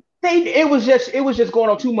knew. It was just going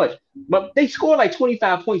on too much. But they scored like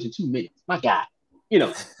 25 points in 2 minutes. My God.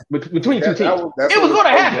 Between two teams. It was going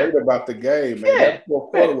to happen. Great about the game, man. That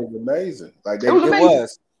fourth quarter was amazing. Like it was amazing.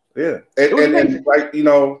 Yeah. And like,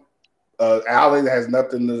 Allen has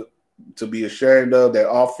nothing to be ashamed of. That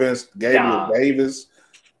offense, Gabriel Davis,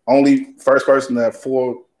 only first person to have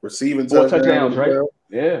 4 receiving touchdowns, right?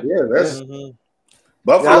 Yeah, that's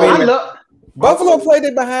Buffalo. Buffalo played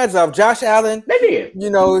their behinds off. Josh Allen, they did.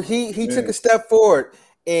 He took a step forward,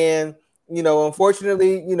 and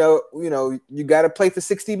unfortunately, you got to play for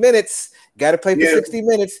 60 minutes. Got to play for 60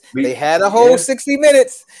 minutes. They had a whole 60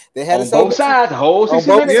 minutes. They had on both sides, the whole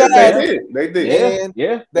 60 minutes. They did.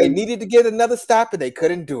 And they needed to get another stop, and they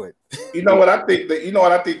couldn't do it. You know what I think?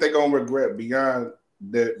 They're gonna regret beyond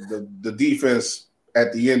the defense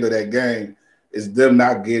at the end of that game is them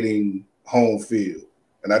not getting home field.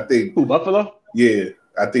 And I think Buffalo? Yeah.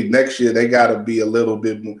 I think next year they gotta be a little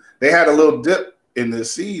bit more. They had a little dip in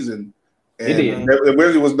this season. And there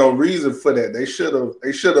really was no reason for that. They should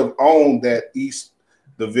have owned that East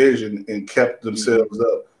division and kept themselves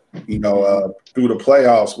up, through the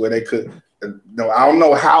playoffs where they could. I don't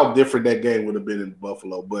know how different that game would have been in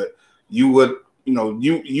Buffalo, but you would,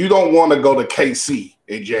 you don't want to go to KC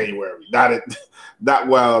in January. Not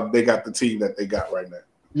while they got the team that they got right now.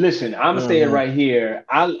 Listen, I'm staying right here.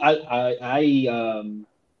 I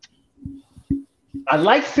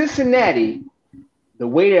like Cincinnati. The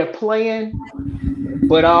way they're playing,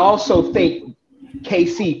 but I also think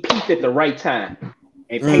KC peaked at the right time,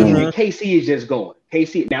 and KC is just going.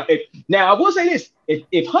 KC now I will say this: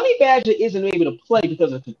 if Honey Badger isn't able to play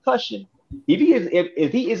because of concussion, if he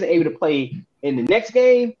isn't able to play in the next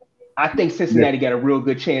game, I think Cincinnati got a real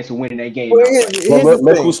good chance of winning that game.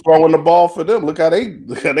 Look who's throwing the ball for them. Look how they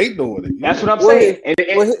doing it. That's what I'm saying.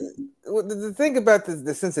 The thing about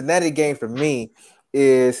the Cincinnati game for me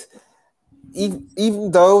is,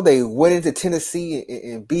 even though they went into Tennessee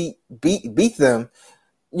and beat them,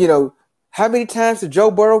 how many times did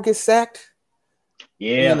Joe Burrow get sacked?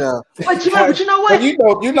 Yeah, but you know what? You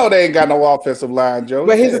know they ain't got no offensive line, Joe.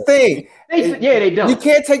 But here's the thing: they don't. You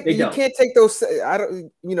can't take those.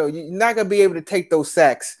 You're not gonna be able to take those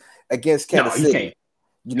sacks against Kansas City.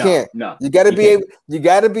 You can't. No, you got to be able. You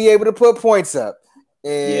got to be able to put points up,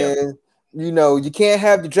 and you can't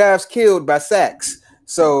have the drives killed by sacks.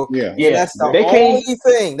 So that's the only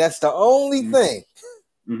thing. That's the only thing.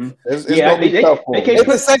 Mm-hmm. It's the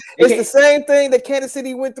same thing that Kansas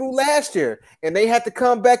City went through last year, and they had to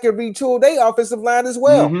come back and retool their offensive line as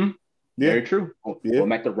well. Mm-hmm. Yeah. Very true. Going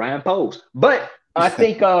back to Ryan Poles, but I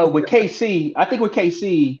think with KC,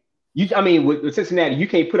 with Cincinnati, you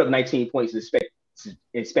can't put up 19 points and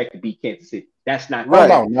expect to beat Kansas City. That's not right.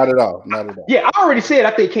 No, not at all. Yeah, I already said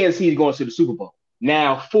I think Kansas City is going to the Super Bowl.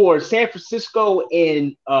 Now, for San Francisco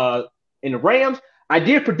and the Rams, I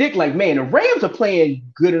did predict, the Rams are playing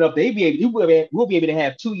good enough. We'll be able to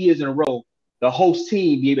have 2 years in a row the host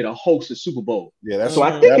team be able to host the Super Bowl. Yeah, so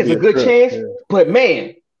I think it's a good chance. Yeah. But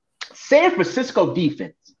man, San Francisco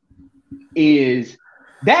defense is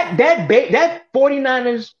that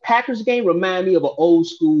 49ers Packers game remind me of an old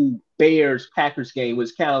school Bears Packers game.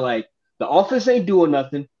 Was kind of like the offense ain't doing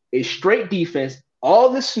nothing. It's straight defense. All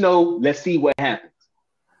the snow. Let's see what happens.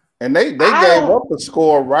 And they gave up the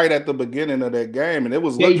score right at the beginning of that game, and it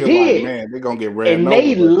was looking like, man, they're gonna get ran over. And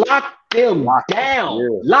they locked them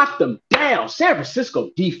down. Locked them down. San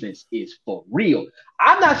Francisco defense is for real.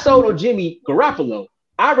 I'm not sold on Jimmy Garoppolo.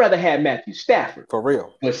 I'd rather have Matthew Stafford. For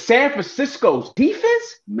real. But San Francisco's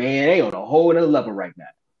defense, man, they on a whole other level right now.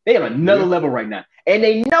 They on another level right now. And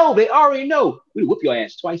they already know, we whoop your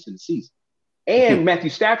ass twice in the season. And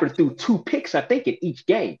Matthew Stafford threw 2 picks, I think, in each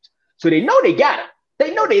game. So they know they got him.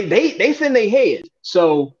 They know they send their heads.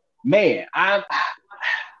 So, man,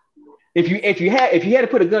 if you had to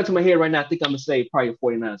put a gun to my head right now, I think I'm gonna say probably the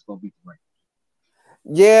 49ers gonna beat the Rams.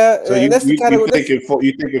 Yeah, so you thinking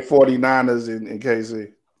 49ers in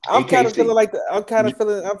KC? I'm kind of feeling like I'm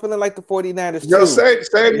feeling like the 49ers too. Yo,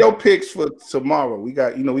 save your picks for tomorrow. We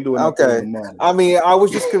got, we doing tomorrow. I mean, I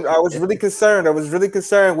was really concerned. I was really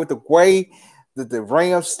concerned with the way that the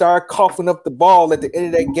Rams start coughing up the ball at the end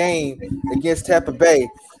of that game against Tampa Bay.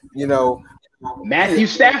 Matthew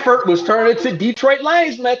Stafford was turning to Detroit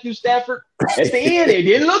Lions. Matthew Stafford at the end, it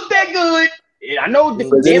didn't look that good. I know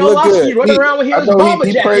Dan Orlovsky running around with his bomber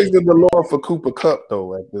jacket. He praised the Lord for Cooper Kupp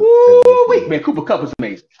though. Man, Cooper Kupp was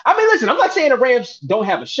amazing. I mean, listen, I'm not saying the Rams don't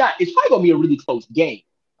have a shot. It's probably gonna be a really close game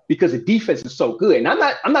because the defense is so good. And I'm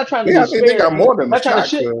not trying to. Yeah, I think they got more than a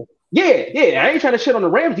shot. Yeah. I ain't trying to shit on the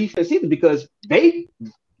Rams defense either because they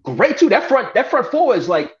great too. That front four is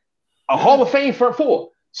like a Hall of Fame front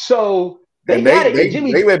four. So they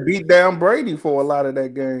would beat down Brady for a lot of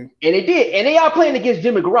that game. And they did. And they are playing against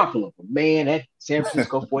Jimmy Garoppolo. But man, that San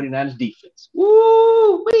Francisco 49ers defense.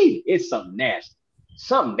 Woo-wee. It's something nasty.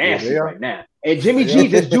 Something nasty right now. And Jimmy G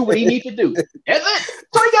just do what he needs to do. That's it. That's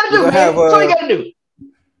all you gotta do, man. That's all you gotta do.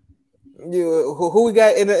 Who we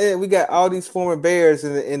got we got all these former Bears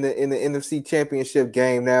in the NFC Championship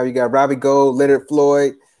game now. You got Robbie Gould, Leonard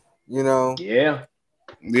Floyd, Yeah.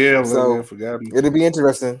 So forgot me. It'll be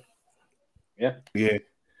interesting. Yeah.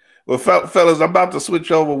 Well, fellas, I'm about to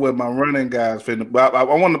switch over with my running guys. But I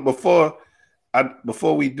want to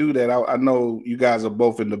before we do that, I know you guys are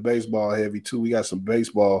both in the baseball heavy too. We got some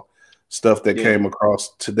baseball stuff that came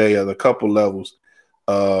across today at a couple levels.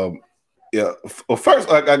 Yeah. Well, first,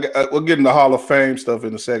 we'll get into Hall of Fame stuff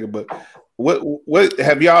in a second. But what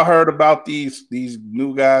have y'all heard about these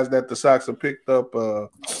new guys that the Sox have picked up?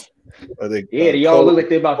 They all look like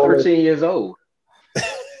they're about 13 years old.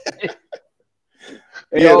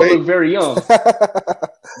 They all look very young.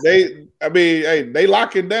 They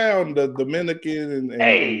locking down the Dominican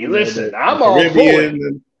and listen, I'm all for it.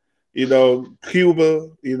 And, Cuba,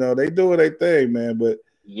 they doing their thing, man. But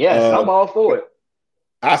yes, I'm all for it.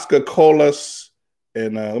 Oscar Colas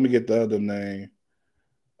and let me get the other name.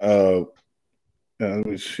 Let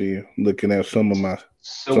me see. I'm looking at some of my.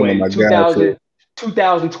 So in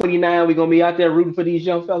 2029, we're gonna be out there rooting for these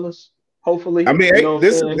young fellas. Hopefully, I mean,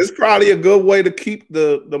 this is probably a good way to keep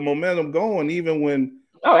the momentum going, even when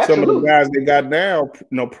some of the guys they got now,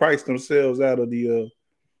 price themselves out of the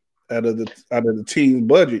team's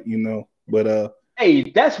budget, But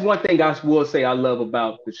hey, that's one thing I will say I love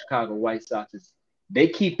about the Chicago White Sox is they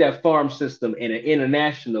keep that farm system and an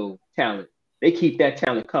international talent. They keep that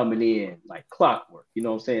talent coming in like clockwork. You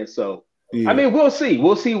know what I'm saying? So I mean, we'll see.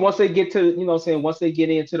 We'll see once they get to once they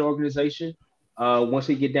get into the organization. Once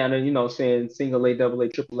they get down to, single A, double A,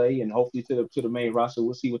 triple A, and hopefully to the main roster,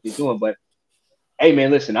 we'll see what they're doing. But hey, man,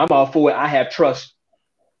 listen, I'm all for it. I have trust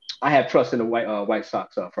in the White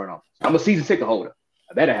Sox front office. I'm a season ticket holder.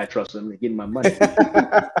 I better have trust in them getting my money.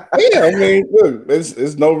 Yeah, I mean, look,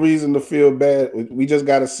 there's no reason to feel bad. We just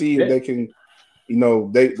got to see if they can,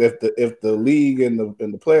 if the league and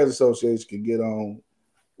the Players Association can get on.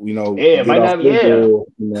 Well, I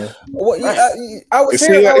would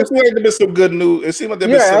say it seemed like there been some good news. It seemed like there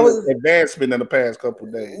been some advancement in the past couple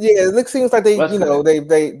of days. Yeah, it seems like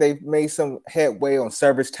they made some headway on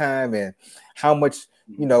service time and how much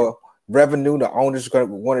revenue the owners are going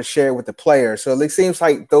to want to share with the players. So it seems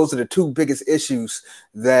like those are the two biggest issues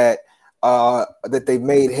that they've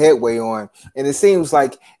made headway on, and it seems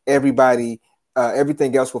like everything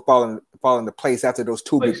else will fall into place after those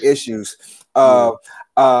two big issues.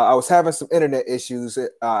 I was having some internet issues.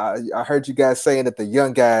 I heard you guys saying that the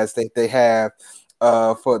young guys they have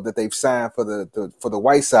that they've signed for the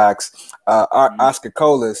White Sox, Oscar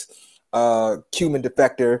Colas, Cuban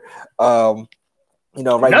defector, right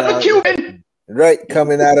another now, Cuban, right,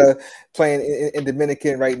 coming out of playing in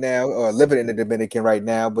Dominican right now, or living in the Dominican right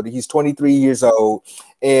now, but he's 23 years old,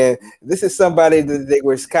 and this is somebody that they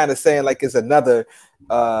were kind of saying like is another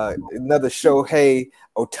Shohei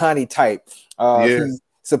Ohtani type.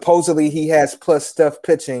 Supposedly he has plus stuff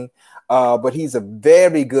pitching. but he's a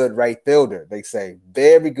very good right fielder. They say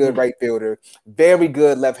very good right fielder, very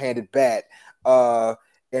good left-handed bat,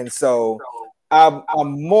 and so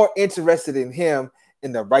I'm more interested in him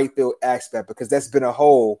in the right field aspect because that's been a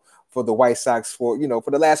hole for the White Sox for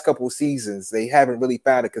the last couple of seasons. They haven't really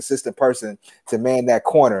found a consistent person to man that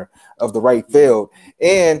corner of the right field,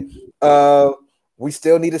 and we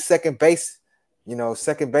still need a second baseman.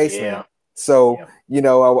 Yeah. So,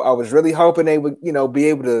 I was really hoping they would, be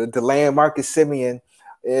able to land Marcus Semien,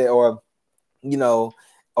 or he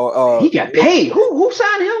got paid. Who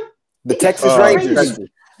signed him? The Texas Rangers.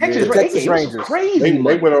 Texas Rangers. Crazy. They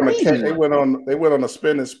went on a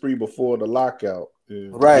spending spree before the lockout. Yeah.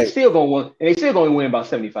 Right. They still gonna win, and they still gonna win about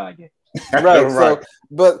 75 games. Right. So,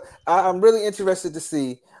 but I'm really interested to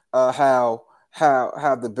see how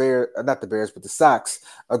the Sox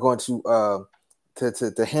are going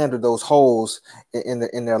to handle those holes in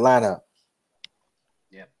their lineup.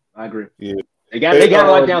 Yeah, I agree. Yeah, they got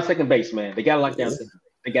to lock down second base, man. They got to lock down second base.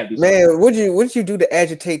 They got to do something. Man, what did you do to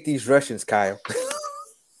agitate these Russians, Kyle?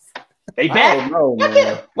 They back. Why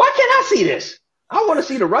can't I see this? I want to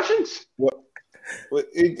see the Russians. What?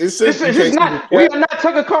 We are not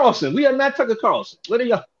Tucker Carlson. What are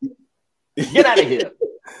y'all? Get out of here.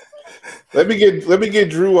 Let me get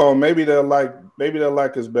Drew on. Maybe they'll like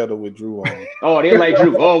us better with Drew on. Oh, they like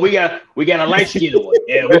Drew. Oh, we got a light skin one.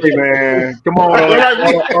 Yeah, hey, man, come on,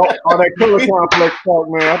 all that color complex talk,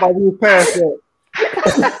 man. I thought we was past that.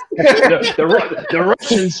 the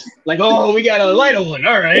Russians like, oh, we got a lighter one.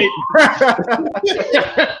 All right.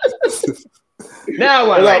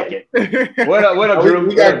 Now I like it. What up, Drew?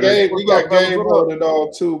 We got Gabe on it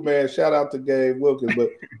all too, man. Shout out to Gabe Wilkins. But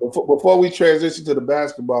before we transition to the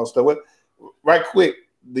basketball stuff, right quick,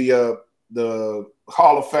 the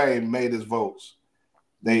Hall of Fame made his votes.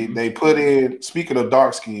 They put in, speaking of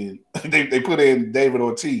dark skin, they put in David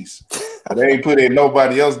Ortiz. They ain't put in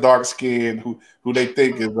nobody else dark skin who they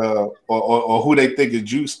think is or who they think is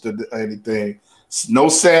juiced to anything. No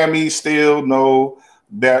Sammy Steele, no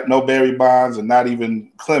Barry Bonds, and not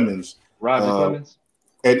even Clemens. Roger Clemens.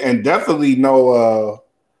 And definitely no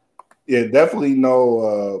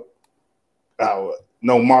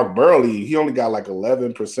Mark Burley. He only got like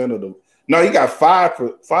 11% of the. No, he got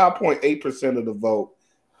 5.8% of the vote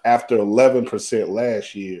after 11%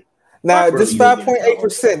 last year. Now, this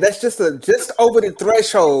 5.8%, that's just over the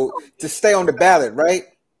threshold to stay on the ballot, right?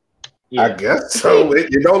 Yeah. I guess so.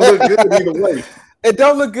 It don't look good either way. It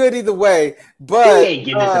don't look good either way, but he ain't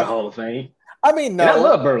getting into the Hall of Fame. I mean, no. And I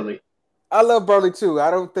love Burley. I love Burley too. I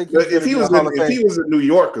don't think if he was in New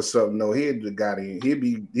York or something, no, he'd have got in.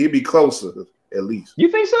 He'd be closer at least. You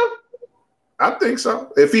think so? I think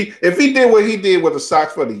so. If he did what he did with the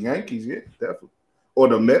Sox for the Yankees, yeah, definitely. Or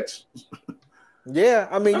the Mets. Yeah,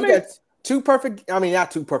 I mean, you got two perfect. I mean,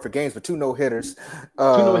 not two perfect games, but two no hitters.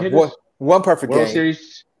 One perfect World game.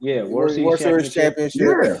 Series, yeah, World Series championship.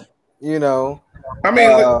 Yeah. You know, I mean,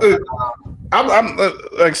 I'm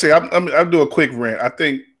like I say, I'm doing a quick rant. I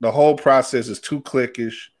think the whole process is too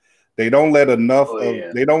cliquish. They don't let enough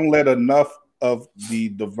of the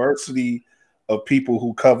diversity of people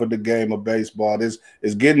who cover the game of baseball.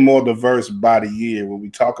 It's getting more diverse by the year. When we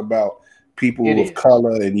talk about people of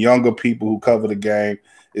color and younger people who cover the game,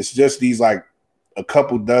 it's just these like a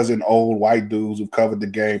couple dozen old white dudes who've covered the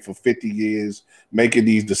game for 50 years making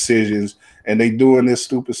these decisions, and they doing this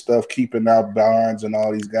stupid stuff, keeping out Barnes and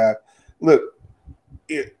all these guys. Look,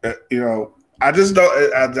 I just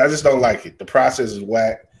don't like it. The process is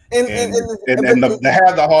whack. And to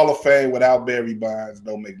have the Hall of Fame without Barry Bonds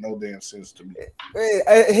don't make no damn sense to me.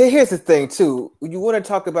 Here's the thing, too. You want to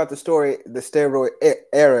talk about the steroid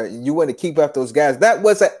era. You want to keep up those guys. That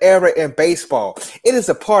was an era in baseball. It is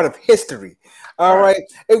a part of history. All right.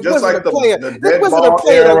 It just wasn't like a player. It wasn't a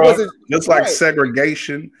player that wasn't just like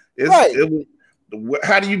segregation.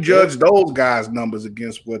 How do you judge those guys' numbers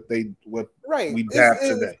against what we have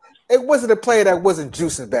today? It wasn't a player that wasn't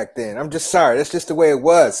juicing back then. I'm just sorry. That's just the way it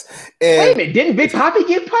was. And wait a minute, didn't Big Papi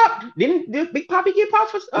get popped? Didn't Big Papi get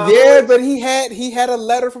popped? Yeah, but he had a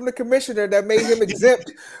letter from the commissioner that made him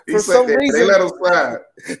exempt for some reason. They let him slide.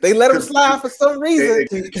 They let him slide for some reason.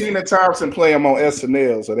 Kenan Thompson play him on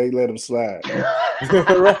SNL, so they let him slide.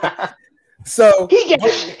 Right. So he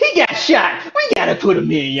got shot. We gotta put him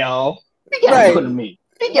in, y'all. We gotta put him in.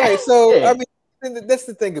 I mean, that's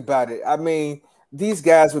the thing about it. I mean, these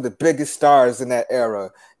guys were the biggest stars in that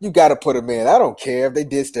era. You got to put them in. I don't care if they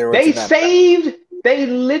did steroids. They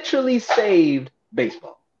literally saved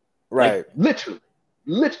baseball. Right. Like, literally.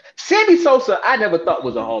 Sammy Sosa, I never thought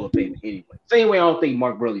was a Hall of Famer anyway. Same way I don't think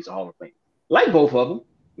Mark Burley's a Hall of Famer. Like both of them.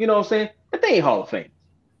 You know what I'm saying? But they ain't Hall of Fame.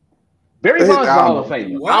 Barry Bonds is a Hall of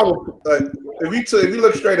Famer. If you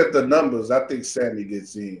look straight at the numbers, I think Sammy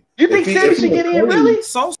gets in. You think Sammy should get in? Really?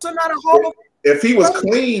 Sosa not a Hall of Famer. If he was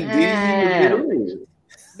clean, he would get in.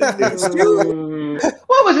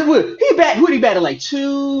 What was it? He batted like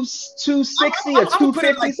 260 or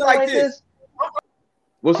 250, something like this?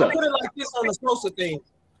 What's up? Put it like this on the Sosa thing.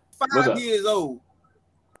 5 years old.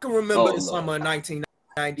 I can remember the summer of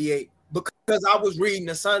 1998 because I was reading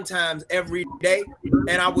the Sun Times every day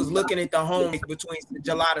and I was looking at the home between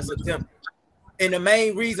July to September. And the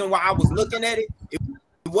main reason why I was looking at it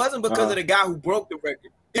wasn't because of the guy who broke the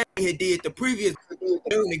record. He did the previous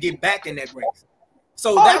to get back in that race.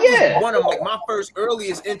 So that was one of my first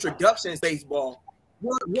earliest introductions to baseball.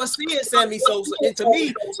 Was seeing Sammy Sosa. And to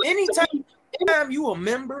me, anytime you a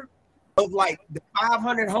member of like the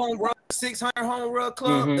 500 home run, 600 home run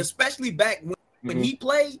club, especially back when he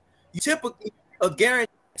played, you typically a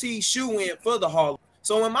guaranteed shoe-in for the Hall.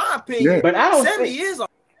 So in my opinion, but I don't Sammy is a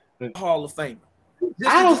Hall of Famer.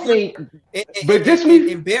 I don't think, but just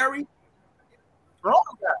me and Barry.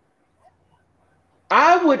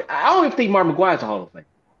 I don't even think Mark McGwire's a Hall of Fame.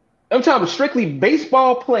 I'm talking strictly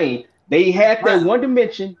baseball playing. They had that one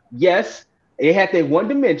dimension. Yes, they had that one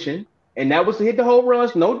dimension, and that was to hit the home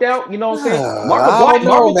runs, no doubt. You know what I'm saying? Mark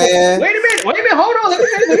McGwire, man. Wait a minute. Hold on. Let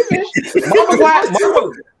me finish. Mark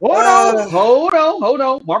McGwire. Hold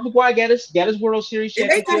on. Mark McGwire got his World Series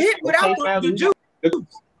championship. They could hit without the juice.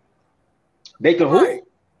 They could who?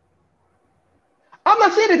 I'm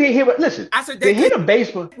not saying that they hit. Listen, I said they hit a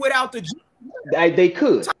baseball without the juice. They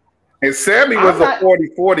could. And Sammy was a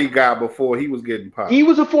 40-40 guy before he was getting popped. He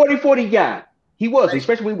was a 40-40 guy. He was,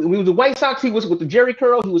 especially when he was the White Sox. He was with the Jerry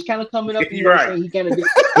curl. He was kind of coming up. You know what I'm saying? He kind of did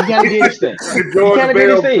his thing.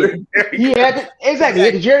 He had exactly. He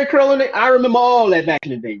had the Jerry curl in it. I remember all that back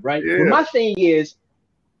in the day, right? Yeah. But my thing is,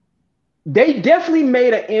 they definitely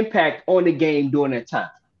made an impact on the game during that time.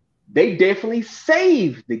 They definitely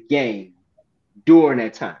saved the game during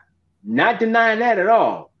that time. Not denying that at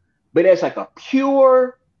all. But as like a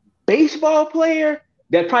pure baseball player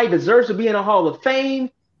that probably deserves to be in a Hall of Fame,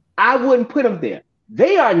 I wouldn't put him there.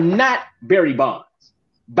 They are not Barry Bonds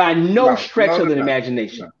by no stretch of the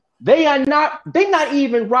imagination. No. They're not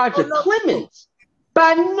even Roger Clemens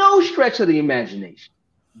by no stretch of the imagination.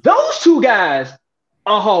 Those two guys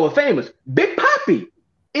are Hall of Famers. Big Papi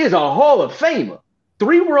is a Hall of Famer.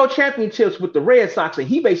 3 world championships with the Red Sox, and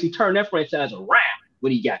he basically turned that franchise around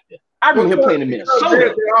when he got there. I remember him playing in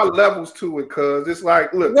Minnesota. There are levels to it, cuz it's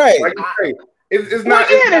like, look, like you say, it's not.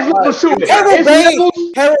 There's levels to it.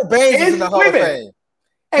 Harold Baines is in the Hall of Fame.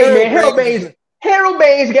 Hey, man, Harold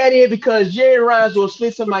Baines got in because Jerry Reinsdorf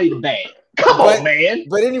slid somebody to bag. Come on, man.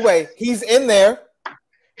 But anyway, he's in there.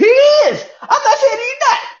 He is. I'm not saying he's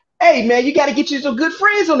not. Hey, man, you got to get you some good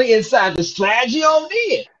friends on the inside to slide you on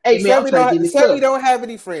in. Hey, man, Sammy don't have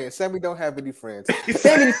any friends. Sammy don't have any friends.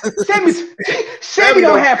 Sammy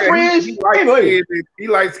don't have friends. He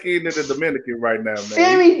likes skiing in the Dominican right now, man.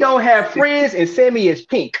 Sammy don't have friends, and Sammy is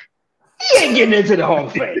pink. He ain't getting into the Hall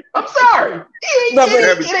of Fame. I'm sorry.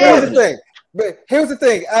 Here's the thing. But here's the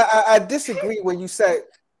thing. I disagree when you say.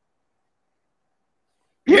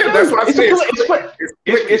 Yeah, that's what I said.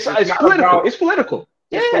 It's political. It's political.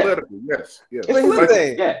 It's political. Yes. It's political.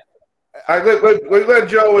 Yeah. All right, let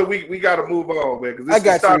Joe, and we got to move on, man. I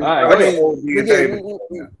got you.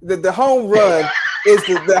 The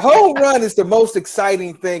home run is the most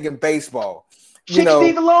exciting thing in baseball. You know,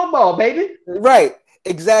 the long ball, baby. Right.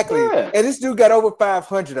 Exactly. Yeah. And this dude got over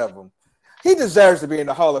 500 of them. He deserves to be in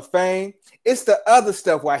the Hall of Fame. It's the other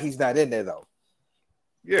stuff why he's not in there, though.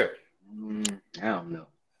 Yeah. I don't know.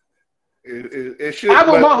 It should. I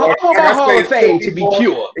want my Hall of Fame to be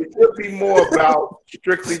pure. It should be more about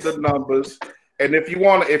strictly the numbers. And if you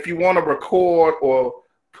want to record or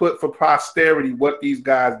put for posterity what these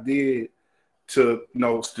guys did to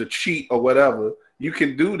cheat or whatever, you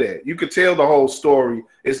can do that. You can tell the whole story.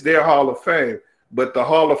 It's their Hall of Fame, but the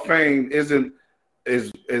Hall of Fame isn't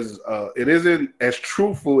as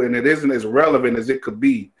truthful and it isn't as relevant as it could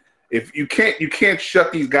be. If you can't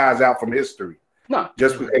shut these guys out from history. No,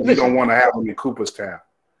 just because you don't want to have them in Cooperstown.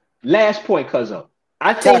 Last point, Cuzzo.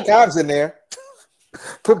 I think Cobb's in there.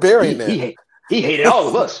 Put Barry in there. He hated all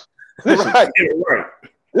of us. Listen, right.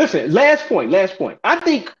 Listen. Last point. I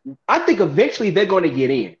think eventually they're going to get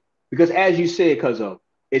in because, as you said, Cuzzo,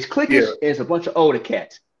 it's clickers and it's a bunch of older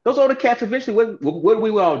cats. Those older cats eventually, what do we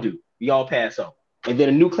all do? We all pass on. And then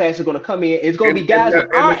a new class is going to come in. It's going to be guys of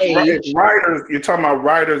our age. Writers, you're talking about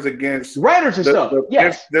writers against writers and stuff.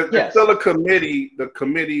 Yes. There's still a committee. The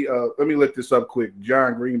committee. Let me look this up quick.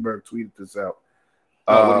 John Greenberg tweeted this out.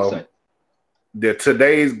 What did he say? The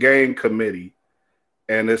Today's Game Committee,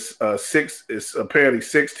 and it's six. It's apparently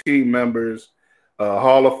 16 members,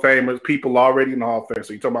 Hall of Famers, people already in the Hall of Fame.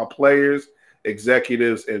 So you're talking about players,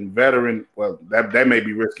 executives, and veteran. Well, that may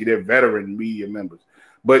be risky. They're veteran media members,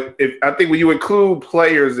 but I think when you include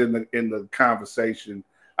players in the conversation,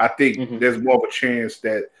 I think there's more of a chance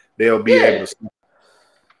that they'll be able to.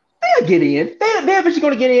 They'll get in. They're eventually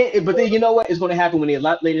going to get in, but then you know what? It's going to happen when they're a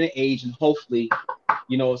lot later in age, and hopefully,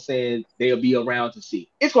 you know what I'm saying, they'll be around to see.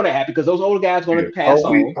 It's going to happen because those older guys are going to pass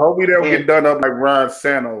on. Hopefully they'll get done up like Ron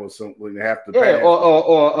Santo or something when they have to pass.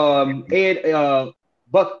 Or Ed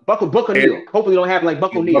Buck O'Neal. Hopefully, don't happen like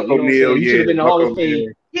Buck O'Neal. You know what I'm saying? He should have been in the Hall of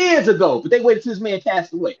Fame years ago, but they waited till this man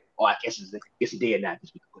passed away. Oh, I guess it's dead now.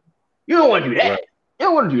 You don't want to do that. Right. You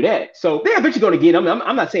don't want to do that. So they're eventually going to get them.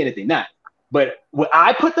 I'm not saying that they're not. But would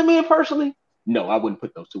I put them in personally? No, I wouldn't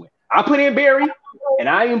put those two in. I put in Barry, and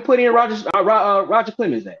I even put in Roger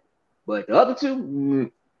Clemens in. But the other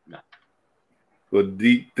two, no. Well,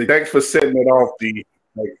 thanks for setting it off, D.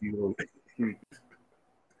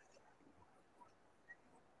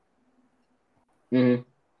 Mm-hmm.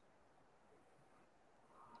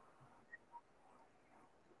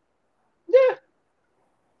 Yeah.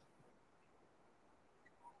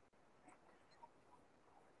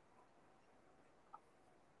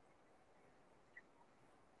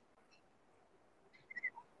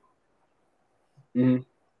 Mm-hmm.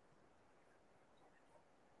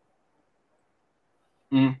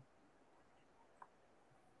 Mm-hmm.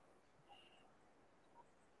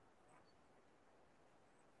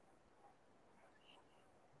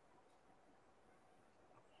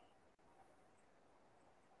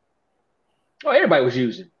 Oh, everybody was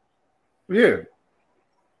using. Yeah.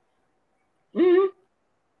 Mm-hmm.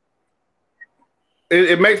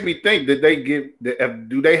 It makes me think that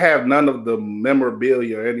do they have none of the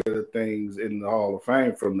memorabilia or any of the things in the Hall of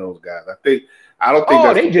Fame from those guys? I don't think.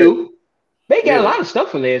 Oh, they do. They got a lot of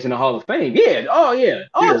stuff from theirs in the Hall of Fame. Yeah. Oh, yeah.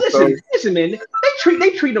 Oh, yeah, listen, man.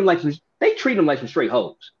 They treat them like some straight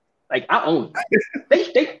hoes. Like I own them.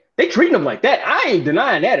 They treat them like that. I ain't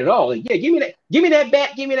denying that at all. Like, yeah, give me that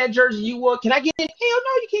bat, give me that jersey you wore. Can I get in? Hell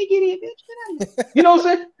no, you can't get in, bitch. Get out of here. You know what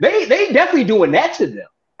I'm saying? They definitely doing that to them.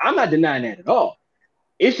 I'm not denying that at all.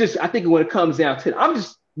 It's just I think when it comes down to, I'm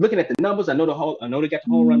just looking at the numbers. I know they got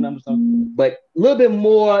the home run numbers, but a little bit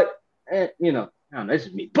more. You know, I don't know. It's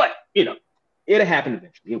just me, but you know, it'll happen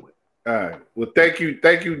eventually. It will. All right. Well, thank you,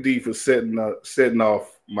 D, for setting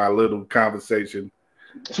off my little conversation.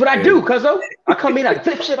 That's what I do, cuzzo. I come in, I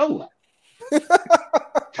flip shit over.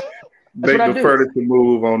 Make the furniture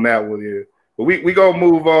move on that one here. But we gonna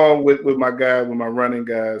move on with my guys, with my running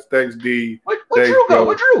guys. Thanks, D. What Drew go?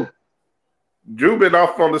 What Drew? Drew been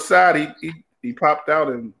off on the side. He popped out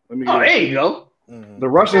and let me. Oh, there you go. The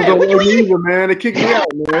Russians don't want me either, man. They kicked me out,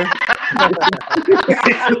 man.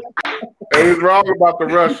 They was wrong about the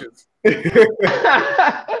Russians.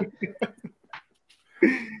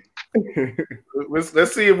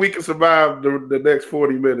 Let's see if we can survive the next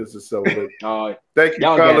 40 minutes or so. Thank you,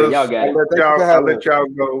 fellas. I'll let y'all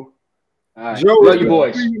go. Right. Joe, love you,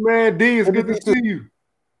 boys. You, man. D, it's good to see you.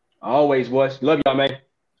 Always, boys. Love y'all, man.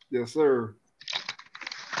 Yes, sir.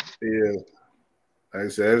 Yeah, like I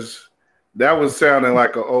said, that was sounding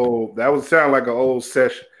like an old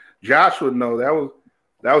session. Josh would know that was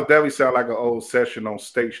definitely sound like an old session on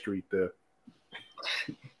State Street there.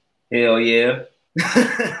 Hell yeah.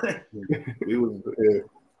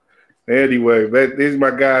 Anyway, these are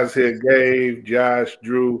my guys here: Gabe, Josh,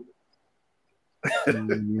 Drew.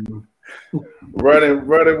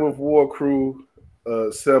 running with War Crew,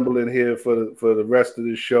 assembling here for the rest of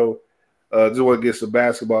the show. Just want to get some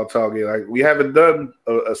basketball talk in. Like we haven't done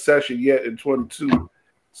a session yet in 22,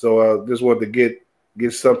 so just wanted to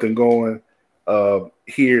get something going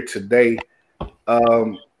here today. I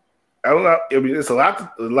don't know. I mean, it's a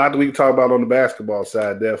lot that we can talk about on the basketball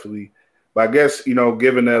side, definitely. But I guess,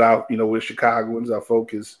 given that we're Chicagoans, our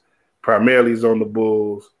focus primarily is on the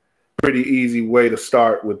Bulls. Pretty easy way to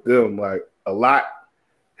start with them. Like a lot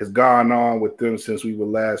has gone on with them since we were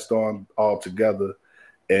last on all together.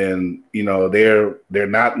 And, they're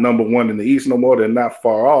not number one in the East no more. They're not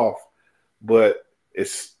far off, but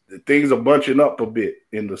things are bunching up a bit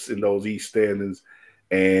in those East standings.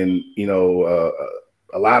 And,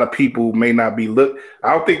 a lot of people may not be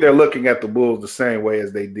I don't think they're looking at the Bulls the same way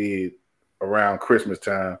as they did around Christmas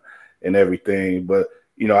time and everything. But,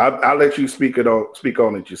 I'll let you speak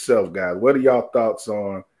on it yourself, guys. What are y'all thoughts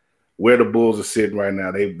on where the Bulls are sitting right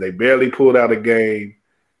now? They barely pulled out a game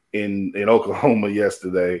in Oklahoma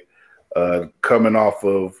yesterday, coming off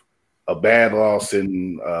of a bad loss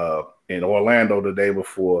in Orlando the day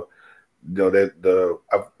before. I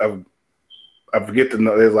forget to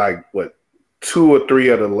know. There's like what 2 or 3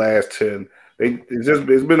 of the last 10.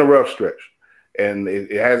 It's been a rough stretch, and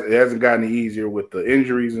it hasn't gotten any easier with the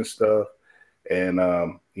injuries and stuff. And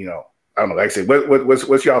you know, I don't know. Like I said,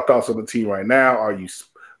 what's y'all thoughts on the team right now?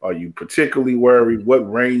 Are you particularly worried?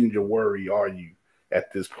 What range of worry are you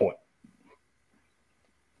at this point?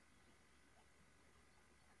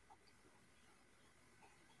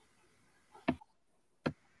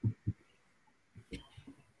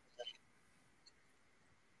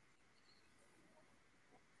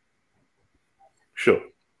 Sure.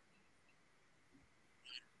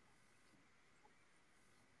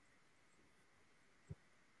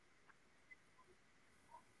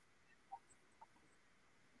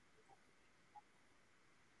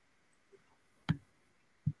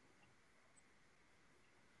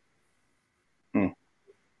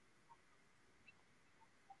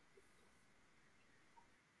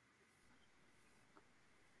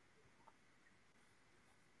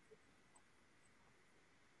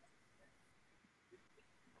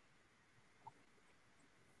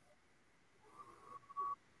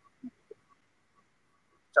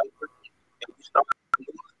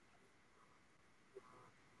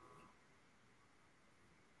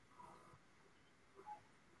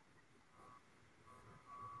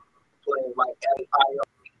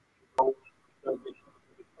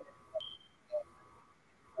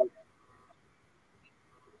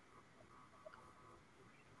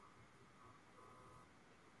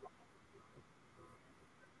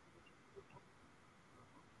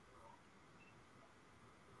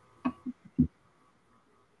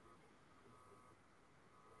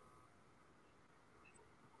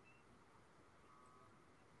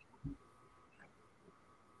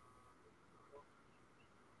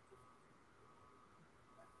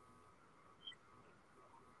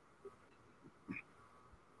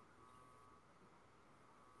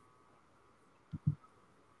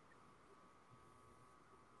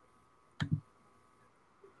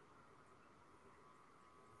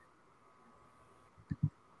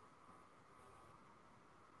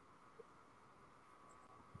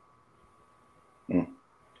 Hmm.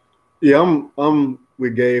 Yeah, I'm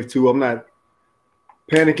with Gabe too. I'm not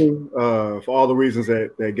panicking for all the reasons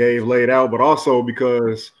that Gabe laid out, but also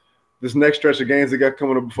because this next stretch of games that got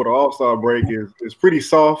coming up before the All-Star break is pretty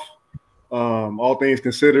soft. All things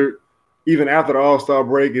considered, even after the All-Star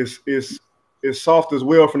break is soft as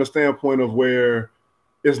well from the standpoint of where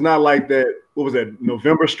it's not like that. What was that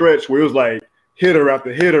November stretch where it was like hitter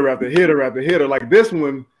after hitter after hitter after hitter? Like this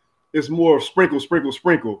one, it's more of sprinkle, sprinkle,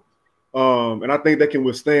 sprinkle. And I think they can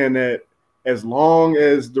withstand that as long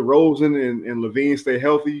as DeRozan and LaVine stay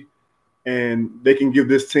healthy, and they can give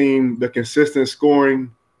this team the consistent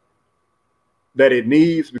scoring that it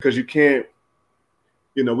needs, because you can't,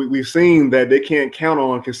 you know, we've seen that they can't count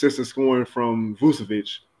on consistent scoring from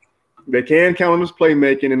Vucevic. They can count on his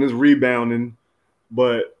playmaking and his rebounding,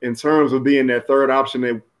 but in terms of being that third option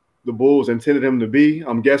that the Bulls intended him to be,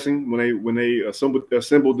 I'm guessing when they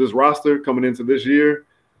assembled this roster coming into this year,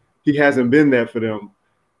 he hasn't been that for them.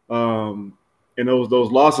 And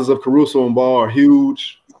those losses of Caruso and Ball are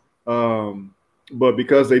huge. But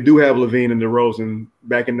because they do have LaVine and DeRozan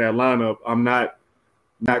back in that lineup, I'm not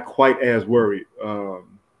quite as worried.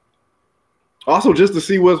 Also, just to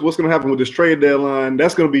see what's going to happen with this trade deadline,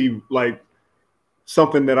 that's going to be like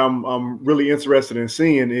something that I'm really interested in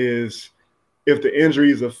seeing, is if the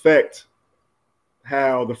injuries affect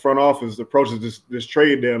how the front office approaches this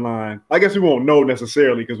trade deadline. I guess we won't know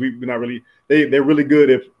necessarily because we're not really they're really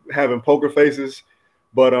good at having poker faces,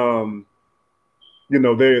 but you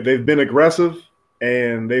know, they've been aggressive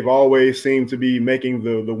and they've always seemed to be making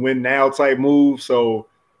the win now type move. So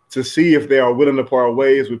to see if they are willing to part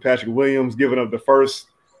ways with Patrick Williams, giving up their first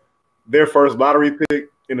lottery pick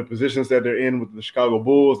in the positions that they're in with the Chicago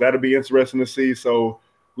Bulls, that'll be interesting to see. So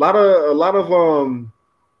a lot of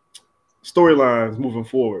storylines moving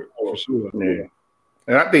forward for sure. Yeah,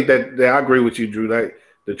 and I think that I agree with you, Drew. Like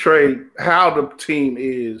the trade, how the team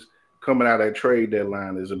is coming out of that trade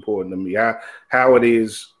deadline is important to me. How it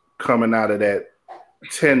is coming out of that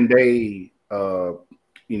 10-day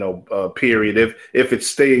period. If it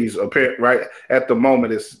stays right at the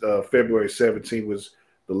moment, it's February 17th was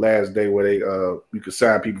the last day where they you could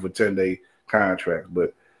sign people for 10-day contracts.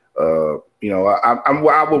 But I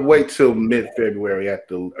would wait till mid-February at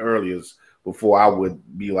the earliest before I would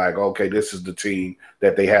be like, okay, this is the team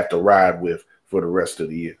that they have to ride with for the rest of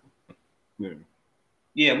the year.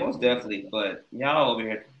 Yeah, most definitely. But y'all over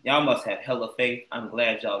here, y'all must have hella faith. I'm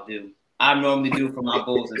glad y'all do. I normally do for my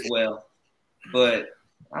Bulls as well, but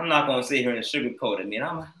I'm not gonna sit here and sugarcoat it. I mean,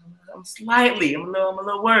 I'm a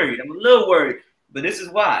little worried. But this is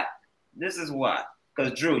why. Because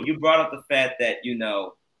Because Drew, you brought up the fact that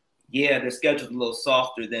yeah, their schedule's a little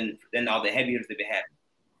softer than all the heavy hitters they've been having.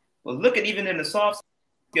 Well, look at even in the soft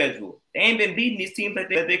schedule, they ain't been beating these teams that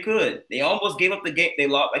they could. They almost gave up the game. They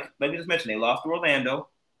lost, like we just mentioned, they lost to Orlando.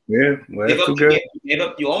 Yeah, well, that's too good.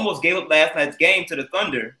 You almost gave up last night's game to the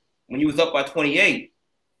Thunder when you was up by 28.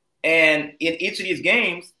 And in each of these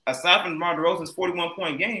games, aside from DeMar DeRozan's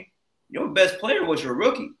 41-point game, your best player was your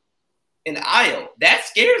rookie in Ayo. That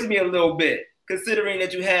scares me a little bit, considering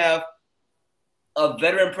that you have a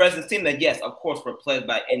veteran presence team that, yes, of course, we're plagued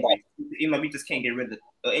by injury. Even though we just can't get rid of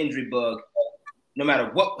the injury bug, no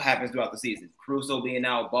matter what happens throughout the season. Caruso being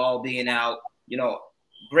out, Ball being out,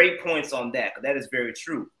 great points on that, because that is very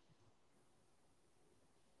true.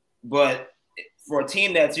 But for a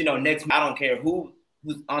team that's, next, I don't care who's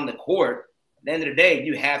on the court, at the end of the day,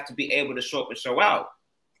 you have to be able to show up and show out.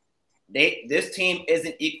 This team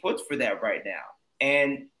isn't equipped for that right now.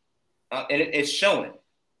 And it's showing.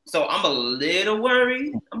 So I'm a little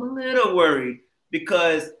worried.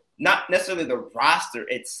 Because not necessarily the roster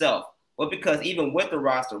itself, but because even with the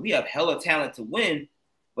roster, we have hella talent to win,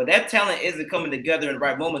 but that talent isn't coming together in the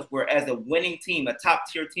right moments, where as a winning team, a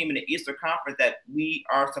top-tier team in the Eastern Conference that we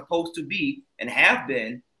are supposed to be and have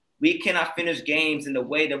been, we cannot finish games in the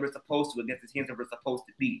way that we're supposed to against the teams that we're supposed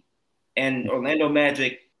to be. And Orlando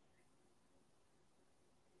Magic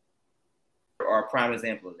are a prime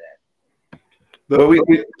example of that.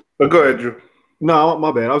 Go ahead, Drew. No,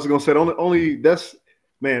 my bad. I was going to say only that's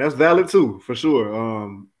valid too, for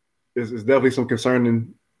sure. It's definitely some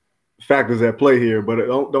concerning factors at play here. But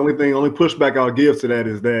the only pushback I'll give to that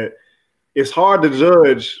is that it's hard to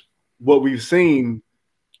judge what we've seen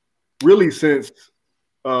really since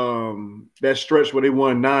that stretch where they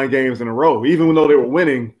won 9 games in a row. Even though they were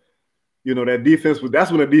winning, that defense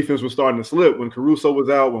that's when the defense was starting to slip, when Caruso was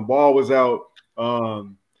out, when Ball was out,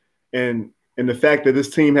 and the fact that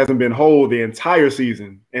this team hasn't been whole the entire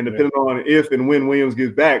season, and depending on if and when Williams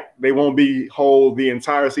gets back, they won't be whole the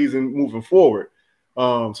entire season moving forward.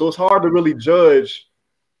 So it's hard to really judge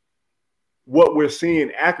what we're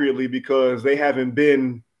seeing accurately because they haven't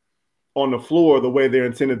been on the floor the way they're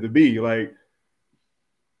intended to be. Like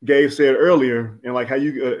Gabe said earlier, and like how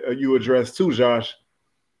you addressed too, Josh,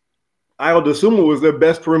 Ayo Dosunmu was their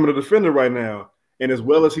best perimeter defender right now. And as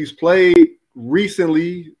well as he's played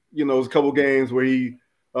recently, there's a couple games where he,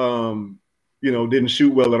 didn't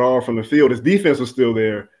shoot well at all from the field. His defense was still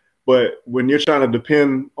there. But when you're trying to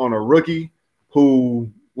depend on a rookie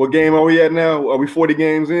who, what game are we at now? Are we 40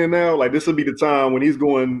 games in now? Like, this will be the time when he's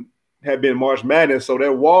had been March Madness. So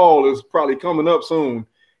that wall is probably coming up soon,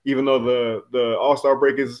 even though the All-Star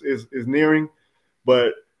break is nearing.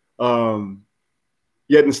 But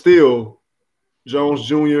yet and still, Jones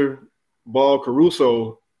Jr., Ball,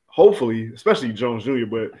 Caruso, hopefully, especially Jones Jr.,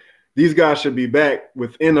 but these guys should be back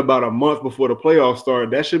within about a month before the playoffs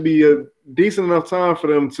start. That should be a decent enough time for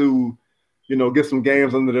them to, get some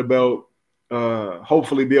games under their belt,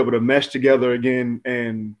 hopefully be able to mesh together again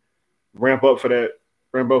and ramp up for the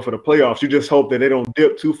playoffs. You just hope that they don't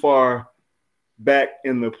dip too far back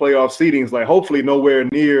in the playoff seedings, like hopefully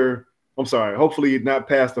not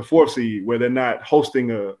past the 4th seed where they're not hosting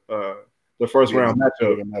the first round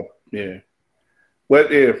matchup. Yeah.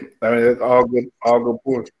 What if? I mean, it's all good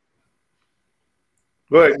points.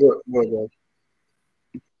 Go ahead.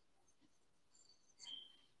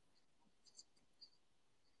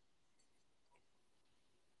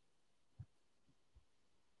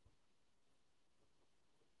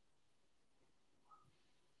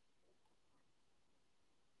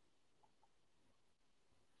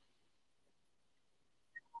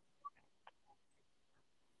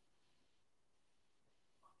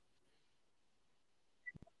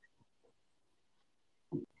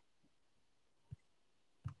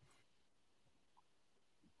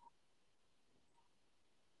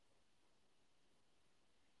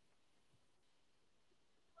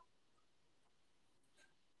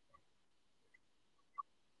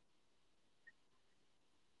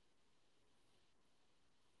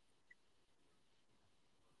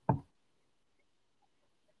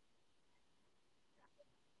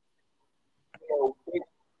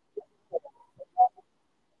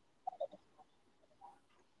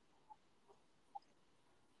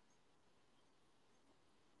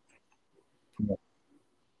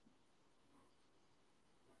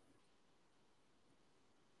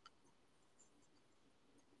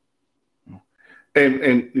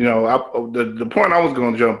 And the point I was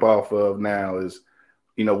going to jump off of now is,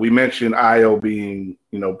 we mentioned Ayo being,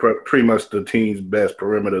 pretty much the team's best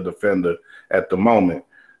perimeter defender at the moment.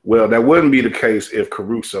 Well, that wouldn't be the case if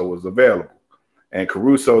Caruso was available. And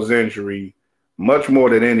Caruso's injury, much more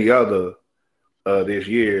than any other, this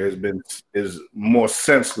year is more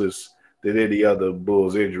senseless than any other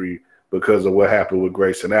Bulls injury because of what happened with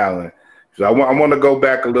Grayson Allen. So I want to go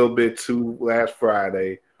back a little bit to last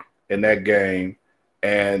Friday in that game,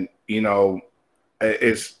 and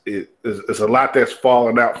it's a lot that's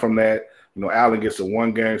fallen out from that. Allen gets a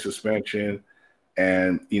 1-game suspension,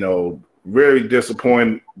 and really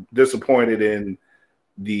disappointed in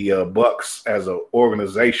the Bucks as an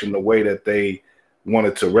organization, the way that they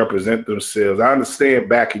wanted to represent themselves. I understand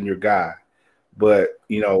backing your guy, but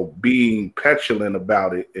being petulant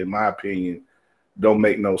about it, in my opinion, don't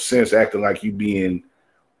make no sense. Acting like you being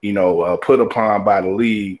put upon by the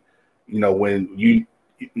league, when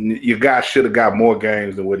your guy should have got more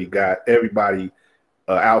games than what he got. Everybody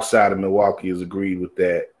outside of Milwaukee has agreed with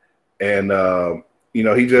that, and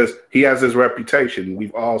he has his reputation.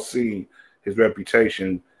 We've all seen his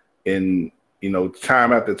reputation in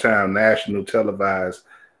time after time, national televised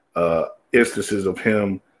instances of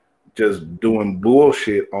him just doing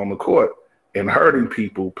bullshit on the court and hurting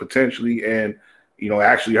people potentially, and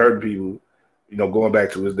actually hurting people, going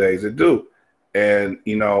back to his days at Duke. And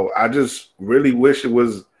I just really wish it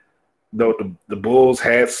was the Bulls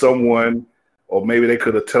had someone, or maybe they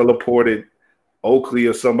could have teleported Oakley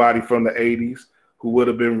or somebody from the 80s who would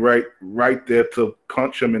have been right there to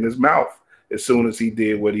punch him in his mouth as soon as he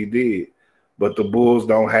did what he did. But the Bulls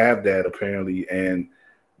don't have that apparently, and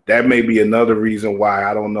that may be another reason why.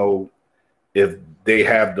 I don't know if they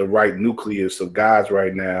have the right nucleus of guys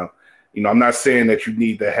right now. I'm not saying that you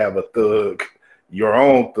need to have a thug, your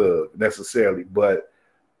own thug necessarily, but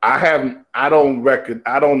I can't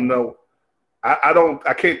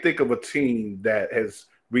think of a team that has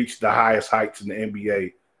reached the highest heights in the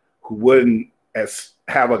NBA who wouldn't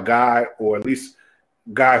have a guy, or at least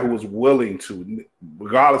guy who was willing to,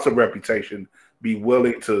 regardless of reputation, be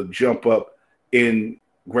willing to jump up in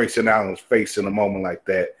Grayson Allen's face in a moment like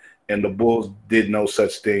that. And the Bulls did no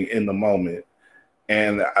such thing in the moment.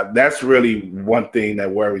 And that's really one thing that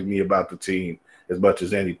worries me about the team as much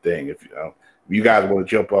as anything. If you guys want to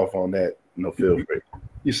jump off on that, feel free.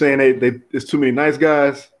 You saying there's too many nice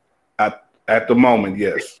guys? At the moment,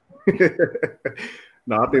 yes.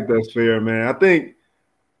 No, I think that's fair, man. I think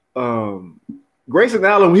Grayson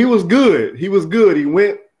Allen, he was good. He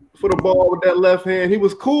went for the ball with that left hand. He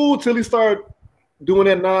was cool till he started doing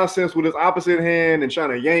that nonsense with his opposite hand and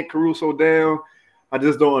trying to yank Caruso down. I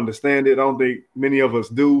just don't understand it. I don't think many of us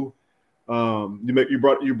do. You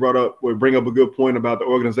brought up bring up a good point about the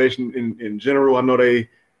organization in general. I know they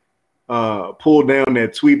pulled down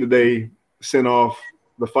that tweet that they sent off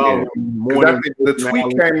the following morning. The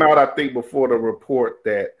tweet came out, I think, before the report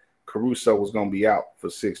that Caruso was going to be out for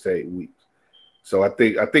 6 to 8 weeks. So I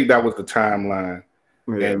think that was the timeline.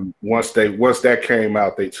 Yeah. And once that came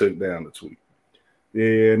out, they took down the tweet.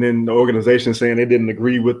 Yeah, and then the organization saying they didn't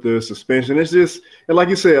agree with the suspension. It's just, and like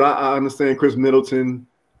you said, I understand Chris Middleton,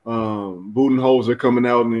 Budenholzer coming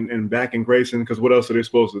out and backing Grayson, because what else are they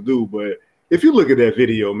supposed to do? But if you look at that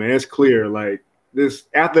video, man, it's clear. Like this,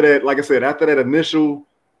 after that, like I said, after that initial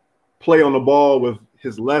play on the ball with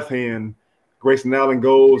his left hand, Grayson Allen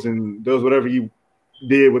goes and does whatever he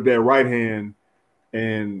did with that right hand,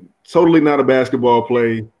 and totally not a basketball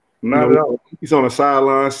play. Not at all. He's on the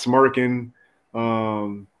sideline smirking.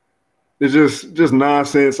 It's just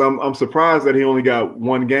nonsense. I'm surprised that he only got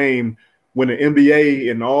 1 game when the NBA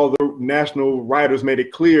and all the national writers made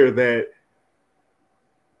it clear that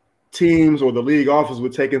teams or the league office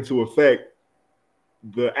would take into effect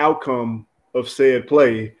the outcome of said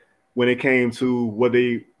play when it came to what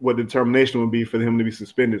the determination would be for him to be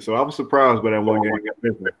suspended. So I was surprised by that 1 game.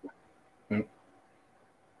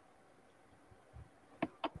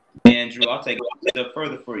 Andrew, I'll take it a step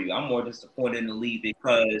further for you. I'm more disappointed in the league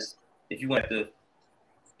because if you went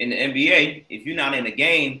in the NBA, if you're not in the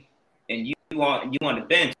game and you on the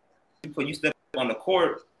bench, you step on the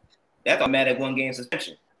court, that's automatic 1 game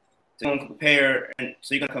suspension. So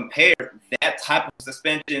you're gonna compare that type of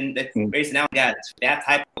suspension that Grayson Allen got to that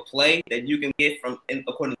type of play that you can get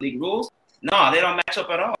according to league rules. No, they don't match up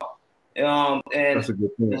at all. And that's a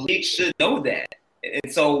good point. The league should know that.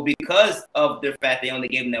 And so because of the fact they only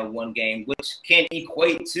gave him that 1 game, which can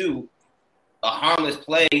equate to a harmless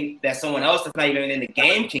play that someone else that's not even in the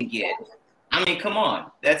game can get. I mean, come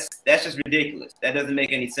on. That's just ridiculous. That doesn't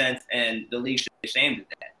make any sense, and the league should be ashamed of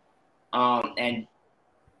that. And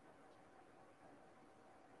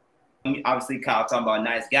obviously Kyle talking about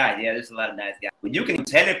nice guys. Yeah, there's a lot of nice guys. But you can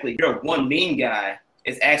technically, your 1 mean guy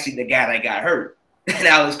is actually the guy that got hurt. And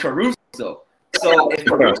that was Caruso. So if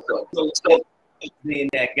Caruso being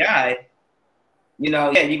that guy, you're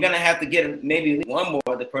gonna have to get maybe one more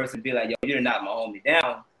other person to be like, yo, you're not my homie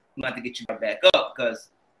down. not to get you back up, because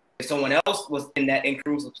if someone else was in that in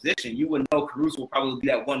Caruso's position, you would know Caruso will probably be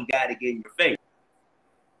that one guy to get in your face.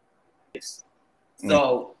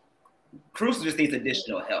 So Caruso just needs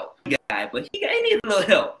additional help, but he needs a little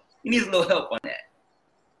help. He needs a little help on that.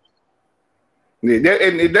 Yeah,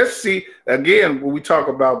 and let's see again when we talk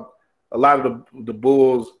about a lot of the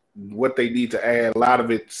Bulls, what they need to add. A lot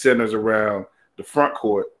of it centers around the front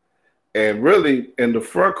court, and really in the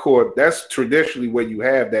front court, that's traditionally where you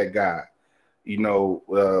have that guy.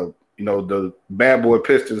 The Bad Boy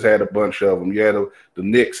Pistons had a bunch of them. You had the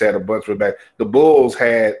Knicks had a bunch of back. The Bulls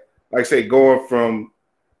had, like I say, going from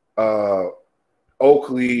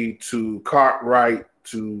Oakley to Cartwright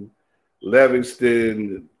to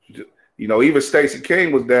Livingston. Even Stacey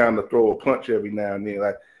King was down to throw a punch every now and then.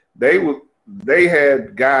 Like they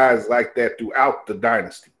had guys like that throughout the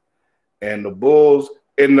dynasty, and the Bulls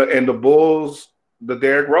the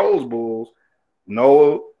Derrick Rose Bulls.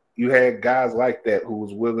 You had guys like that who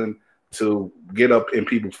was willing to get up in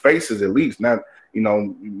people's faces at least. Not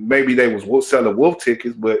maybe they was selling wolf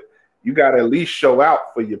tickets, but you got to at least show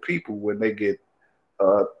out for your people when they get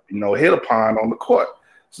hit upon on the court.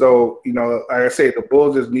 So, like I said, the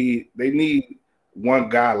Bulls just need one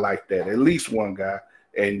guy like that, at least one guy.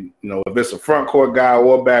 And, if it's a front court guy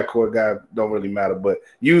or a back court guy, don't really matter. But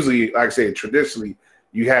usually, like I said, traditionally,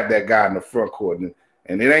 you have that guy in the front court. And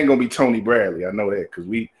it ain't going to be Tony Bradley. I know that because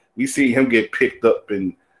we see him get picked up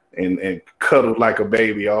and cuddled like a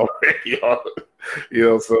baby already.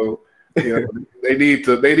 So they need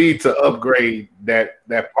to upgrade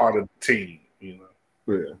that part of the team, Yeah.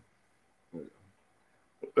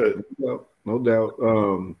 No doubt.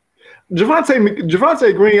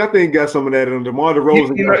 Javonte Green, I think, got some of that in DeMar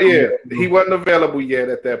DeRozan. He wasn't available yet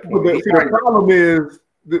at that point. The problem is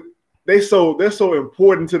they're so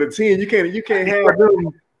important to the team. You can't have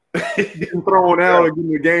them getting thrown out or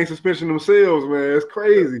getting a game suspension themselves, man. It's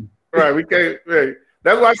crazy. Right, we can't. Right.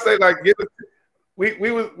 That's why I say I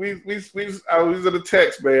was in the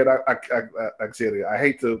text, man. I said I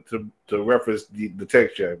hate to reference the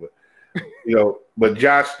text chat, but but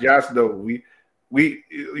Josh, no, we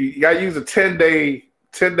got to use a 10-day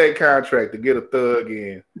contract to get a thug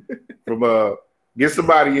in from get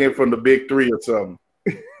somebody in from the big three or something.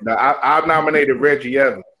 Now I nominated Reggie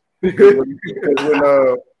Evans when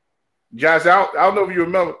Josh, I don't know if you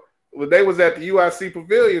remember when they was at the UIC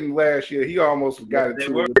Pavilion last year. He almost got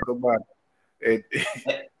into it with somebody. And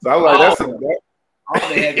so I was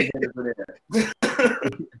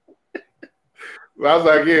I was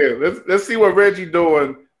like, yeah, let's see what Reggie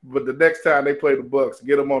doing. But the next time they play the Bucks,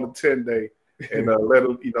 get him on a 10-day and let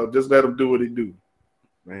him, just let him do what he do.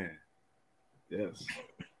 Man, yes,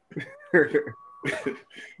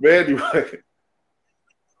 man.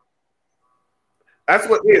 That's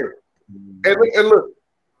what is. And look,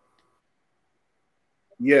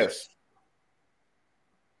 yes.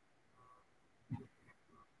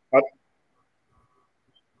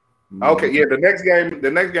 Okay, yeah. The next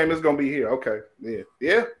game is gonna be here. Okay, yeah.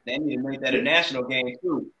 They need to make that a national game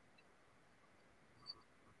too.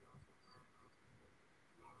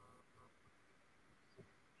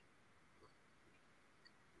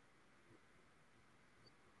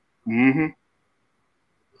 Mm-hmm.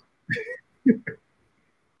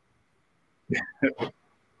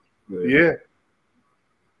 Yeah.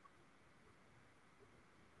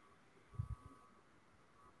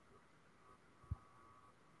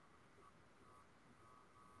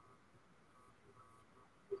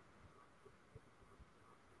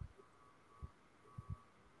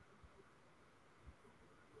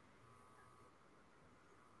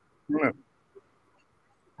 Yeah.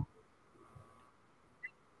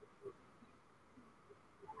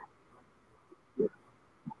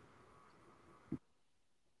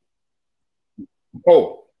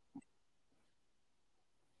 Oh.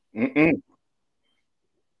 Mm-mm.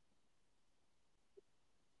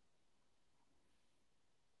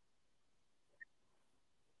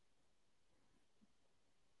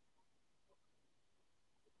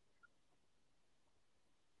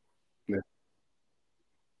 Yeah.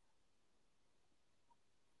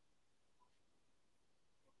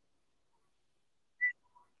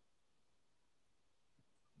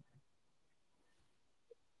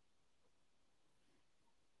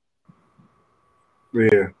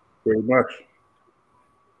 yeah, Pretty much.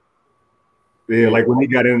 yeah. Like when he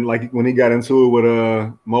got into it with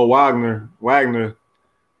Mo Wagner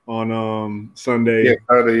on Sunday. Yeah,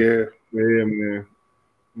 other year. Yeah, man.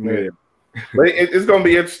 Yeah. But it's going to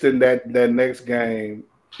be interesting that next game,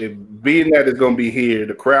 being that it's going to be here,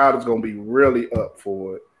 the crowd is going to be really up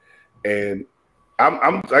for it. And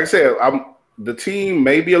I'm like I said, the team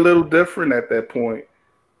may be a little different at that point,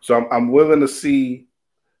 So I'm willing to see,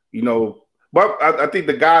 but I think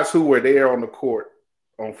the guys who were there on the court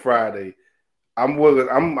on Friday, I'm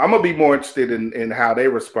gonna be more interested in how they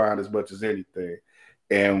respond as much as anything,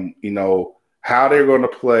 and how they're going to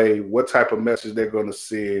play, what type of message they're going to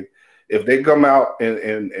send. If they come out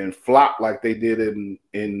and flop like they did in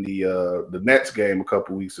the Nets game a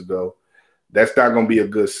couple weeks ago, that's not going to be a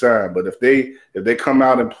good sign. But if they come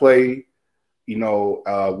out and play,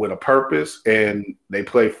 with a purpose and they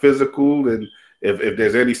play physical, and if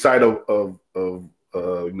there's any sight of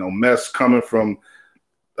mess coming from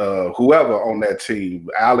whoever on that team,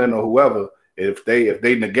 Allen or whoever, if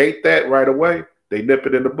they negate that right away, they nip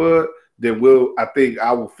it in the bud, then I think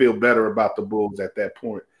I will feel better about the Bulls at that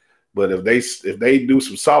point. But if they do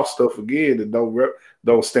some soft stuff again and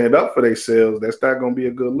don't stand up for themselves, that's not going to be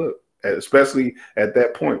a good look, especially at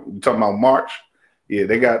that point. We're talking about March. Yeah,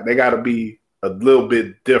 they got to be a little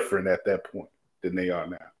bit different at that point than they are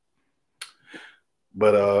now.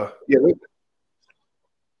 But yeah,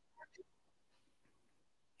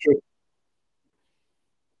 sure.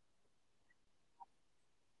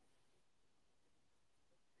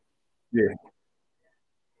 Yeah.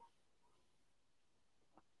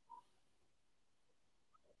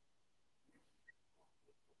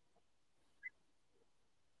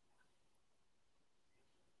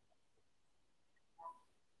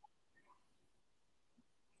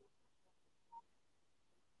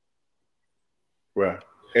 Right,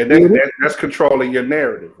 and that's controlling your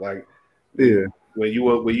narrative. Like, Yeah. when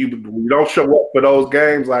you don't show up for those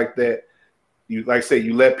games like that, you like say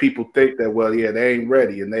you let people think that, well, yeah, they ain't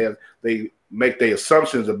ready, and they make their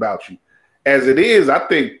assumptions about you. As it is, I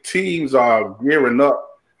think teams are gearing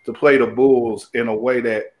up to play the Bulls in a way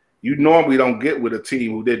that you normally don't get with a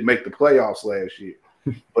team who didn't make the playoffs last year.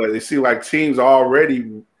 But it seems like teams are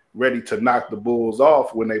already ready to knock the Bulls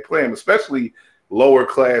off when they play them, especially lower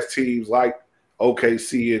class teams like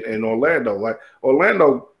OKC and Orlando. Like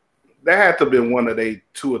Orlando, that had to have been one of their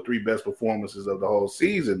 2 or 3 best performances of the whole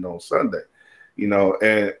season on Sunday.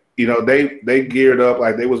 And they geared up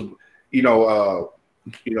like they was,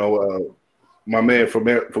 my man from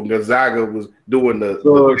Gonzaga was doing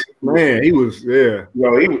man, he was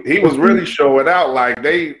he was really showing out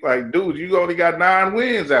dude, you only got 9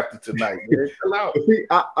 wins after tonight, man. Chill out. See,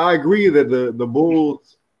 I agree that the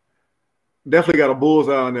Bulls definitely got a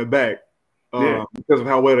bullseye on their back. Because of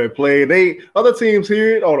how well they play. Other teams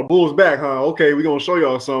here, the Bulls back, huh? Okay, we're gonna show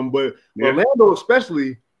y'all something. But Orlando,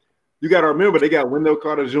 especially, you got to remember they got Wendell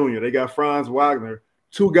Carter Jr., they got Franz Wagner,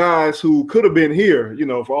 2 guys who could have been here,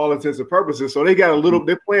 for all intents and purposes. So they got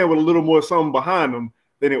they're playing with a little more something behind them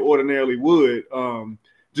than they ordinarily would.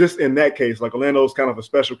 Just in that case, like Orlando's kind of a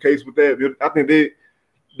special case with that. I think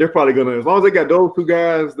they're probably gonna, as long as they got those 2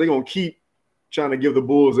 guys, they're gonna keep trying to give the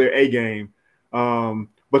Bulls their A game.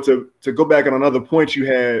 But to go back on another point you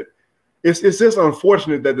had, it's just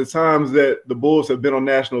unfortunate that the times that the Bulls have been on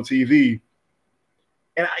national TV,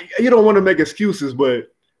 and you don't want to make excuses,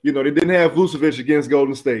 but they didn't have Vucevic against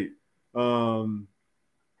Golden State.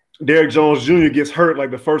 Derrick Jones Jr. gets hurt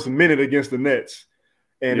like the first minute against the Nets,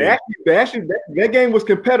 and that game was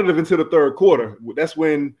competitive until the third quarter. That's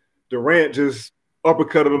when Durant just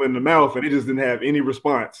uppercutted him in the mouth, and he just didn't have any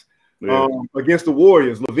response. Yeah. Against the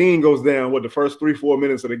Warriors, Levine goes down the first 3-4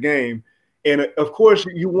 minutes of the game, and of course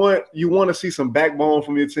you want to see some backbone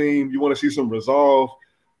from your team. You want to see some resolve,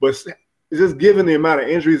 but just given the amount of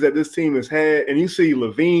injuries that this team has had, and you see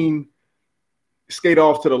Levine skate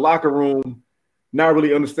off to the locker room, not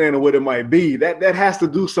really understanding what it might be, that has to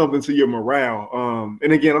do something to your morale.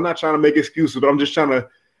 And again, I'm not trying to make excuses, but I'm just trying to.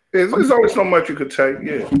 There's only so much you could take.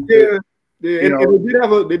 Yeah, and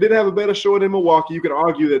they did have a better showing in Milwaukee. You could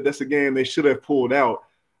argue that that's a game they should have pulled out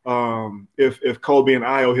if Kobe and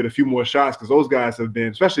Ayo hit a few more shots, because those guys have been,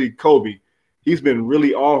 especially Kobe, he's been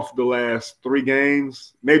really off the last 3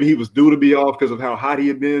 games. Maybe he was due to be off because of how hot he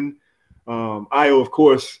had been. Ayo, of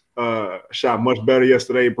course, shot much better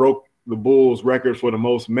yesterday, broke the Bulls record for the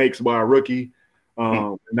most makes by a rookie,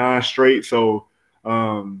 9 straight. So,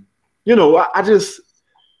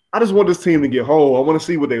 I just want this team to get whole. I want to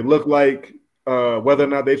see what they look like, whether or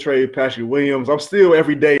not they trade Patrick Williams. I'm still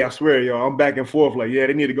every day, I swear, y'all, I'm back and forth like, yeah,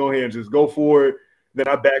 they need to go ahead and just go for it. Then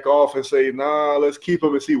I back off and say, nah, let's keep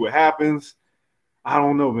him and see what happens. I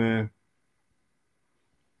don't know, man.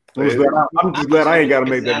 I'm just glad I ain't got to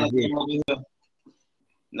make that decision.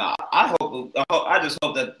 Nah, I just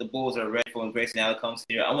hope that the Bulls are ready for when Grayson Allen comes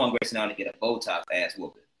here. I want Grayson Allen to get a Botox ass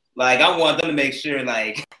whooping. Like, I want them to make sure,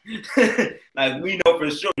 like we know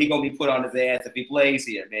for sure he's going to be put on his ass if he plays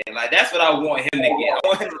here, man. Like, that's what I want him to get. I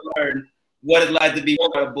want him to learn what it's like to be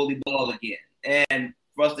part of bully ball again. And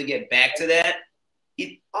for us to get back to that,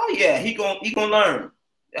 Yeah, he gonna learn.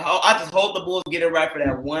 I just hope the Bulls get it right for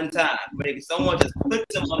that one time. But if someone just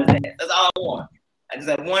puts him on his ass, that's all I want. I just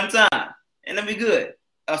that one time, and it'll be good.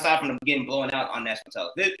 Aside from them getting blown out on national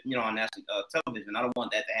television, on national television, I don't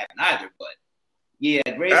want that to happen either. But yeah,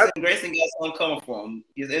 Grayson got something coming for him.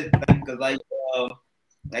 Because like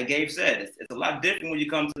Gabe said, it's a lot different when you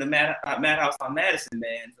come to the Madhouse on Madison,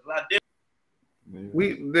 man. It's a lot different.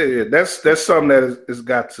 That's something that is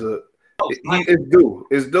got to. It's due.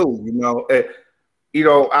 It's due.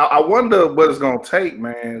 I wonder what it's gonna take,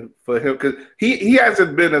 man, for him, because he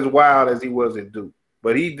hasn't been as wild as he was at Duke,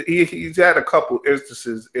 but he's had a couple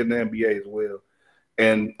instances in the NBA as well.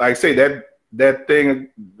 And like I say, that thing,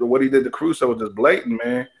 what he did to Caruso was just blatant,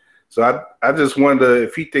 man. So I just wonder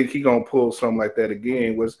if he think he gonna pull something like that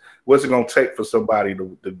again. What's it gonna take for somebody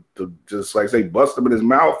to just like say bust him in his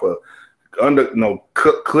mouth or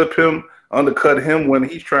clip him, undercut him when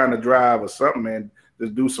he's trying to drive or something, man.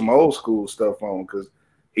 Just do some old school stuff on, because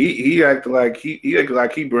he acted like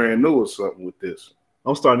he brand new or something with this.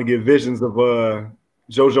 I'm starting to get visions of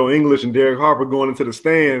JoJo English and Derek Harper going into the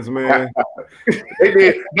stands, man. They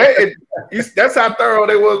did. That's how thorough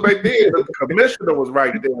they was back then. The commissioner was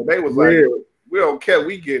right there. They was like, we don't care.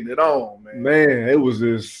 We getting it on, man. Man, it was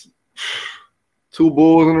just two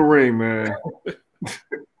bulls in the ring, man.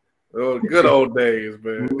 Oh, good old days,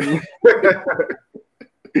 man.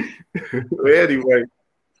 Anyway.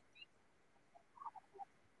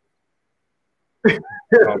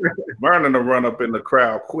 Vernon to run up in the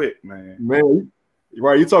crowd quick, man. Man,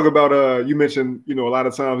 right. You talk about you mentioned, a lot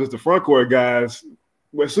of times it's the front court guys.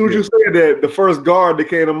 But as soon as you said that, the first guard that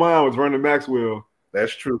came to mind was Vernon Maxwell.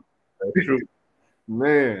 That's true. That's true.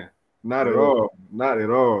 Man, not at all. Not at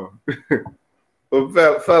all.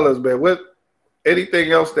 Well, fellas, man,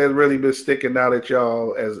 anything else that's really been sticking out at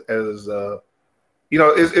y'all as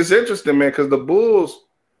it's interesting, man, because the Bulls,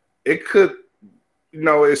 it could,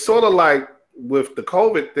 it's sort of like with the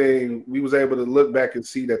COVID thing, we was able to look back and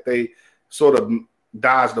see that they sort of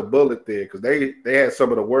dodged the bullet there, because they had some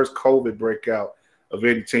of the worst COVID breakout of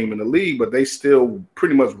any team in the league, but they still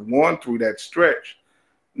pretty much won through that stretch.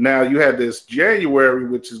 Now you had this January,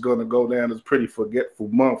 which is going to go down as a pretty forgetful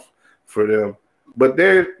month for them, but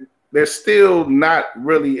they're still not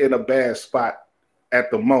really in a bad spot at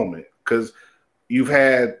the moment, because you've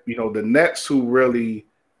had, the Nets, who really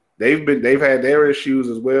they've had their issues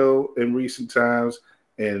as well in recent times,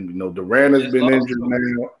 and Durant has been injured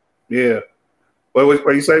now. Yeah,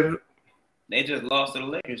 what you say? They just lost to the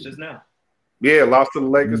Lakers just now. Yeah, lost to the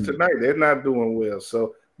Lakers tonight. They're not doing well,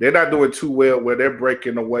 so they're not doing too well where they're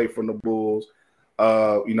breaking away from the Bulls.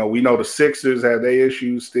 We know the Sixers have their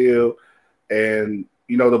issues still, and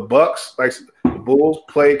the Bucks, like the Bulls,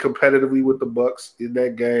 played competitively with the Bucks in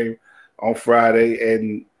that game on Friday,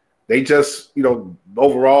 and they just,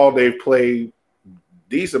 overall they've played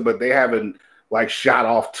decent, but they haven't shot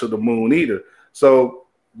off to the moon either. So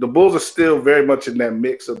the Bulls are still very much in that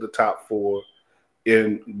mix of the top four.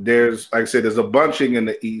 And there's, like I said, there's a bunching in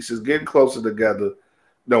the East. It's getting closer together.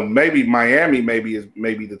 Maybe Miami is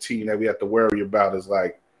the team that we have to worry about is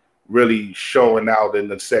really showing out in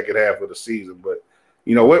the second half of the season. But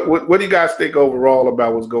what do you guys think overall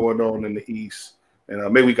about what's going on in the East?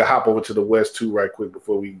 And maybe we could hop over to the West too right quick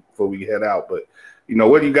before we head out. But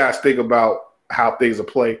what do you guys think about how things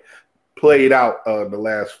are played out the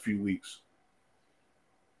last few weeks?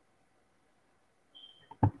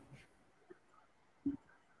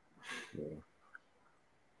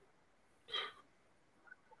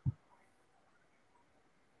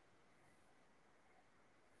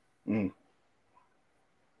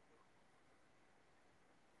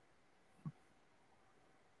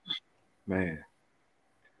 Man.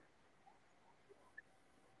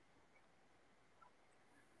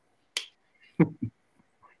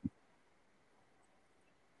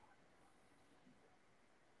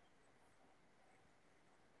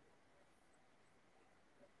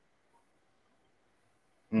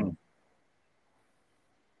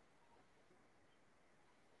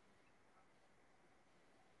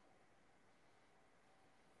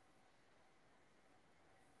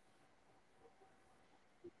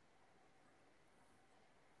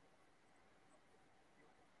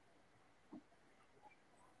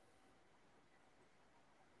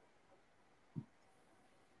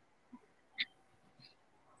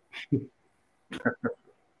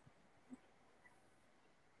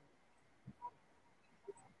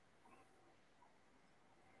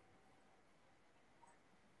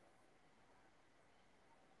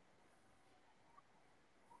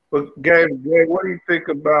 But Gabe, what do you think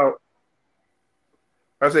about?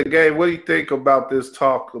 I said, Gabe, what do you think about this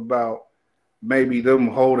talk about maybe them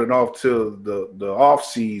holding off till the off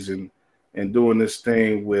season and doing this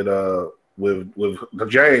thing with the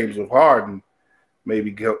James with Harden,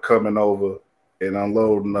 maybe coming over and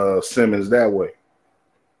unloading Simmons that way.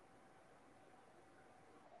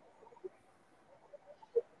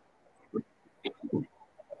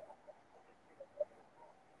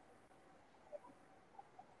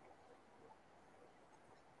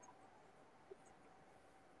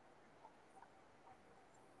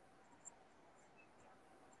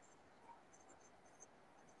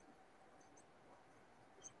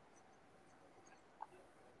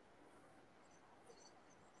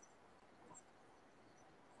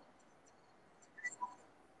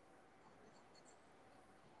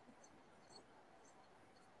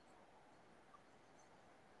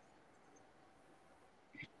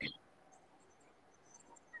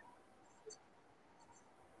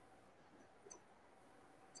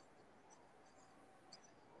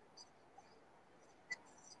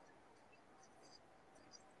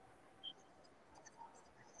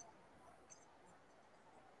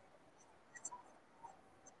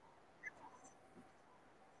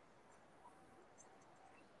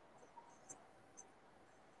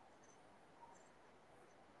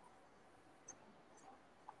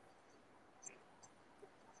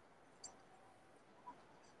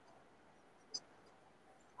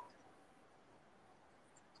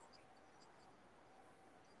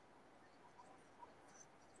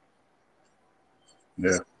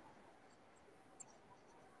 Yeah.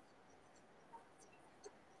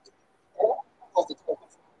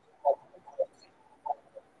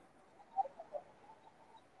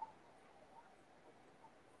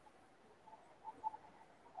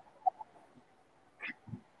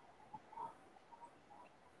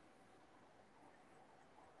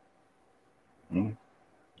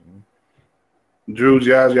 Drew,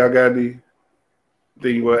 Josh, y'all got anything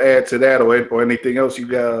you want to add to that, or anything else you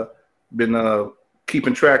got been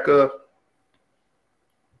keeping track of?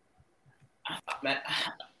 Man,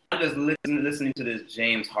 I'm just listening to this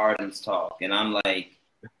James Harden's talk, and I'm like,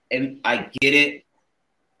 and I get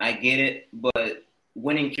it, but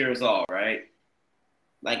winning cures all, right?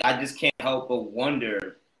 Like, I just can't help but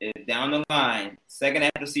wonder if down the line, second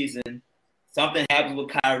half of the season, something happens with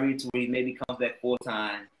Kyrie to where he maybe comes back full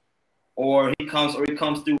time, or he comes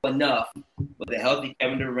through enough with a healthy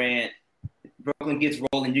Kevin Durant. Brooklyn gets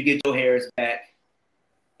rolling, you get Joe Harris back,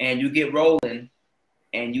 and you get rolling,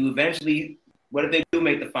 and you eventually, what if they do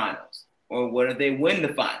make the finals? Or what if they win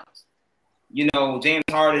the finals? You know, James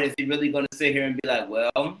Harden, is he really going to sit here and be like,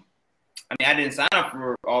 well, I mean, I didn't sign up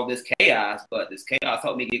for all this chaos, but this chaos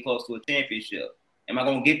helped me get close to a championship. Am I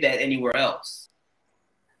going to get that anywhere else?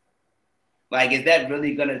 Like, is that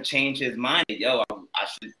really going to change his mind? Yo, I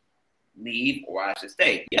should leave or I should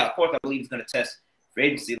stay. Yeah, of course, I believe he's going to test free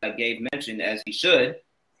agency, like Gabe mentioned, as he should.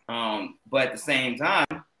 But at the same time,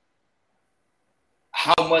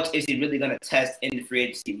 how much is he really going to test in the free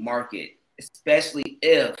agency market, especially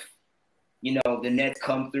if, you know, the Nets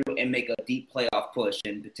come through and make a deep playoff push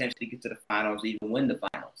and potentially get to the finals, even win the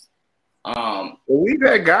finals? Well, we've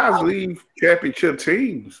had guys leave championship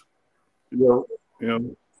teams. You know.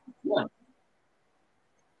 Yeah.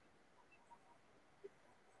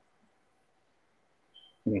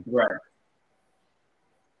 Right.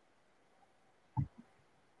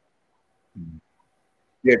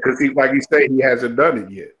 Yeah, because he, like you say, he hasn't done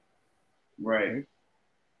it yet. Right.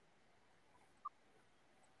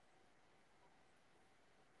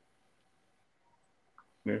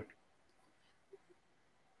 Yeah.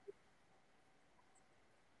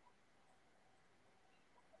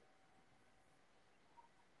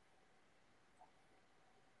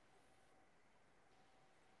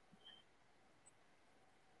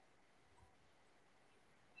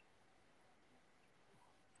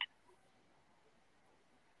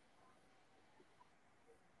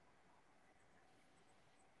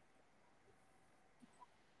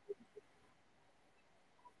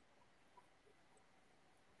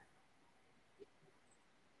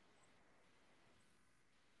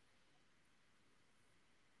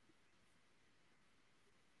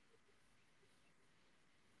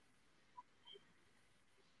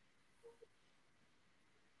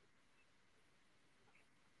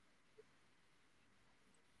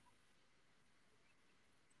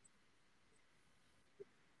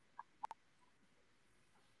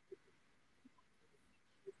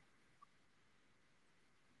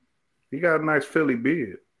 He got a nice Philly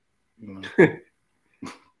beard. You know.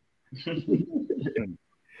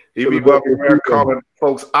 He be walking around calling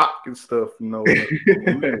folks Ock and stuff, you know.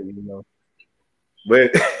 You know.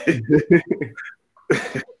 But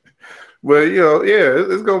But yeah,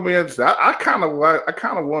 it's gonna be interesting. I kind of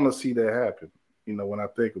want to see that happen. When I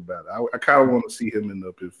think about it, I kind of want to see him end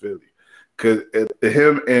up in Philly because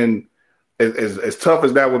him and as tough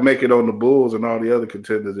as that would make it on the Bulls and all the other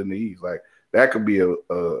contenders in the East, like that could be a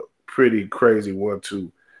pretty crazy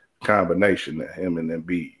 1-2 combination. That him and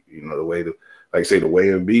Embiid, the way the way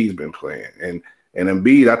Embiid's been playing, and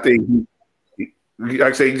Embiid, I think like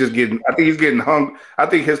I say, he's getting hungry. I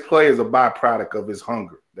think his play is a byproduct of his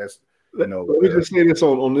hunger. That's Let me just say this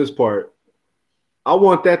on this part. I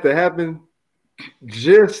want that to happen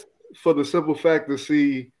just for the simple fact to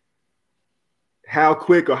see how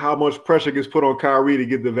quick or how much pressure gets put on Kyrie to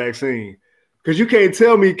get the vaccine. Because you can't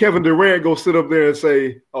tell me Kevin Durant go sit up there and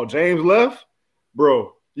say, "Oh, James left,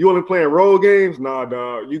 bro. You only playing road games? Nah,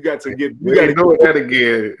 dog. You got to get. You got to do that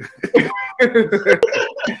again."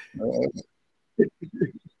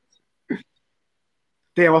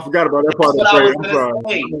 Damn, I forgot about that part of the play. I'm sorry.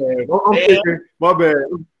 I'm thinking, my bad.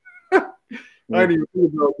 I didn't even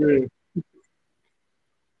think about that.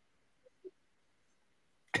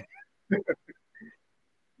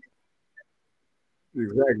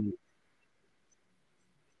 Exactly.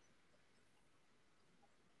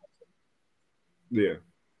 Yeah.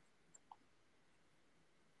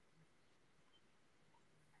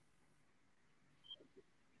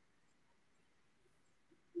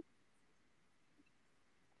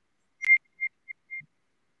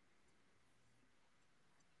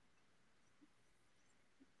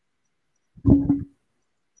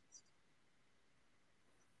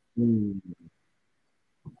 Mm.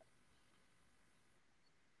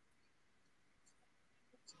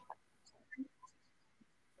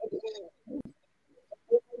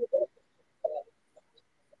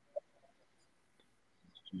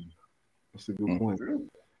 That's a good point.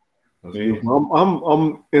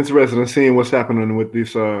 I'm interested in seeing what's happening with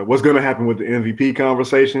this. What's going to happen with the MVP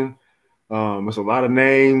conversation? There's a lot of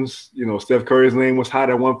names. Steph Curry's name was hot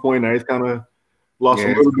at one point. Now he's kind of lost a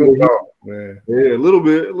little bit. Yeah, a little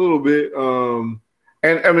bit.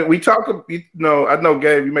 And I mean, we talk. I know,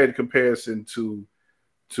 Gabe, you made a comparison to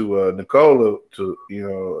Nikola to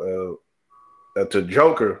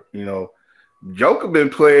Joker. Joker been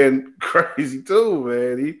playing crazy too,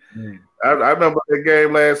 man. I remember that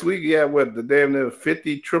game last week. He had the damn near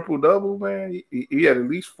 50 triple double, man. He had at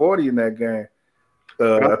least 40 in that game.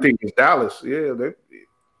 I think it's Dallas. Yeah,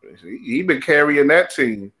 he been carrying that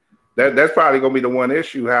team. That's probably gonna be the one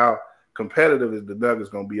issue. How competitive is the Nuggets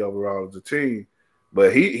gonna be overall as a team?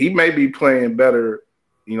 But he may be playing better,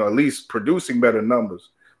 at least producing better numbers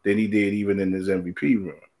than he did even in his MVP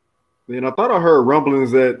run. And I thought I heard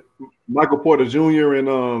rumblings that Michael Porter Jr.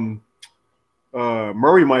 and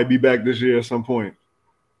Murray might be back this year at some point.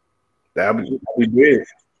 That'd be big.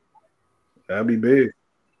 That'd be big.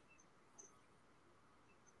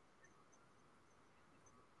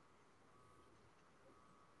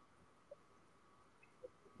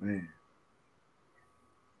 Man.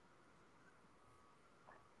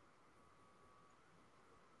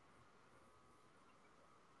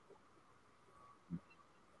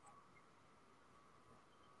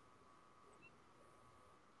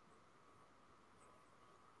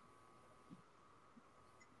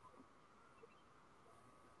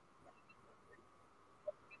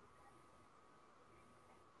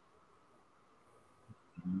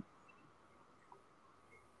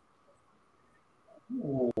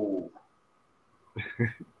 Ooh.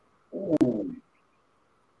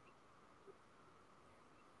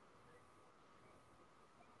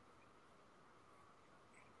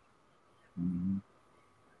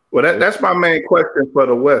 Well, that's my main question for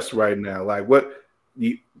the West right now. Like, what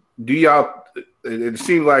do y'all? It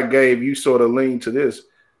seems like, Gabe, you sort of lean to this.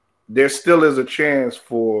 There still is a chance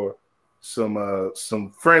for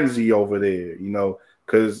some frenzy over there,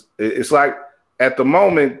 because it's like at the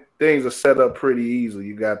moment things are set up pretty easily.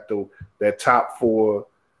 You got that top four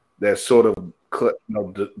that sort of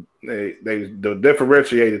they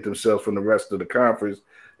differentiated themselves from the rest of the conference.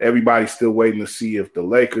 Everybody's still waiting to see if the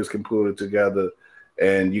Lakers can pull it together.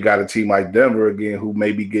 And you got a team like Denver again, who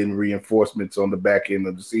may be getting reinforcements on the back end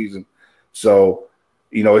of the season. So,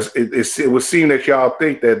 it would seem that y'all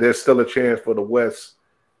think that there's still a chance for the West.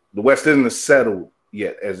 The West isn't as settled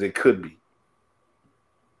yet as it could be.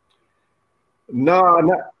 No,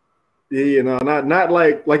 not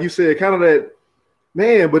like you said, kind of that,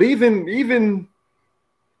 man. But even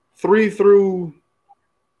 3 through,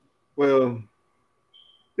 well.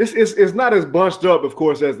 It's not as bunched up, of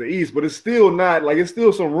course, as the East, but it's still not it's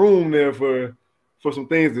still some room there for some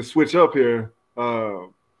things to switch up here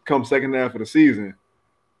come second half of the season.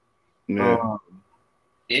 Yeah.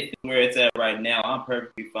 If where it's at right now, I'm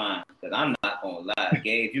perfectly fine. Because I'm not going to lie.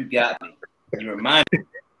 Gabe, you got me. You remind me.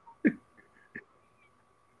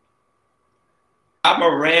 I'm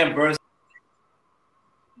a Ram versus.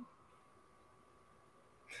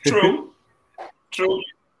 True.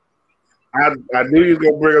 I knew you was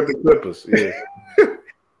going to bring up the Clippers. Yeah.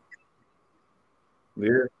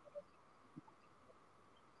 Yeah.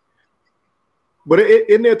 But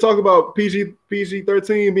isn't there talk about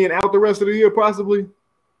PG-13 being out the rest of the year, possibly?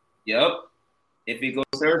 Yep. If he goes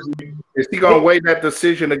Thursday. Is he going to weigh that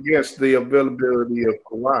decision against the availability of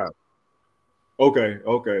Kawhi? Okay.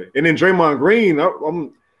 And then Draymond Green, I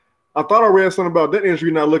thought I read something about that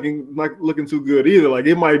injury not looking too good either. Like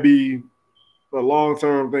it might be a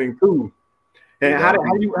long-term thing too. And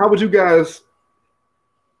how would you guys?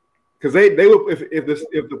 Because they would if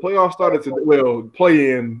the playoffs started to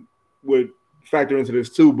play in would factor into this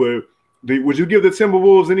too. But would you give the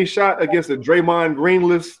Timberwolves any shot against the Draymond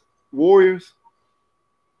Greenless Warriors?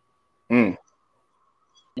 Nah.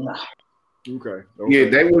 Okay. Yeah,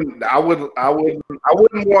 they wouldn't. I wouldn't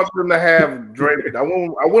want them to have Dray. I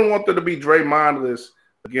wouldn't want them to be Draymondless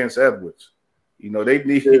against Edwards. You know, they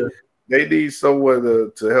need someone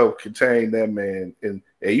to help contain that man, and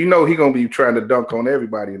you know he's gonna be trying to dunk on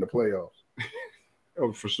everybody in the playoffs.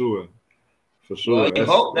 Oh, for sure. Well, you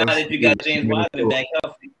hope not if you got James Wiseman back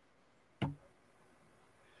healthy.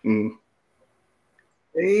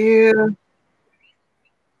 Yeah.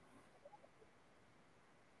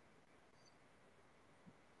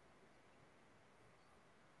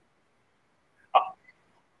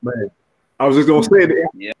 Man, I was just gonna say that.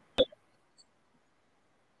 Yeah.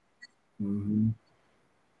 Mm-hmm.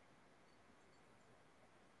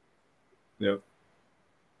 Yep.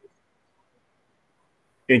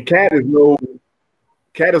 And Cat is no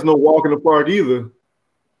walk in the park either.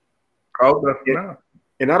 Oh, no.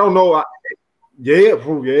 And I don't know. It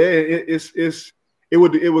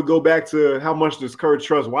would go back to how much does Kurt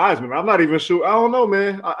trust Wiseman. I'm not even sure. I don't know,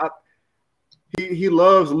 man. He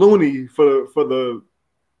loves Looney for the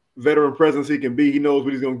veteran presence he can be. He knows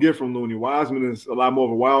what he's going to get from Looney. Wiseman is a lot more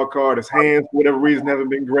of a wild card. His hands, for whatever reason, haven't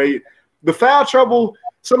been great. The foul trouble,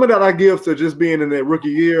 some of that I give to just being in that rookie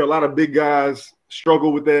year. A lot of big guys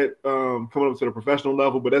struggle with that coming up to the professional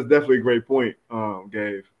level, but that's definitely a great point,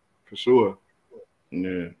 Gabe, for sure.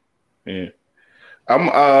 Yeah. I'm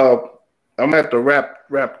gonna have to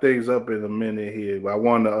wrap things up in a minute here, but I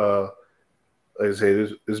want to like I say,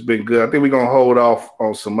 it's been good. I think we're gonna hold off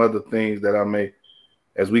on some other things that I may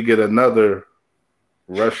as we get another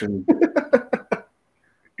Russian.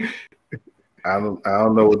 I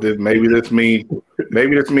don't know what this. Maybe this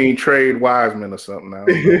mean trade Wiseman or something. I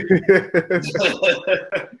don't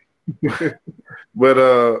know. But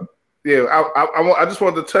yeah, I just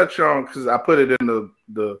wanted to touch on because I put it in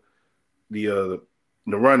the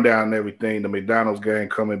rundown and everything. The McDonald's game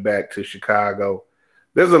coming back to Chicago.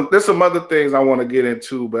 There's some other things I want to get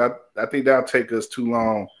into, but I think that'll take us too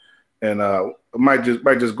long, and I might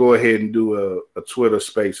just go ahead and do a Twitter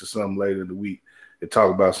space or something later in the week and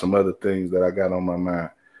talk about some other things that I got on my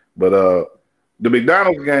mind. But the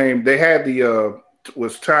McDonald's game, they had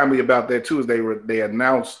was timely about that too. Is they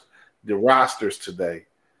announced the rosters today,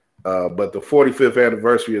 but the 45th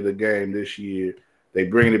anniversary of the game this year, they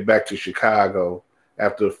bring it back to Chicago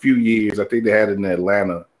after a few years. I think they had it in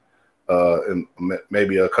Atlanta. And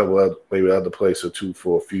maybe a couple other places or two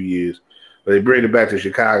for a few years, but they bring it back to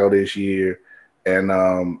Chicago this year, and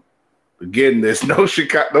again, there's no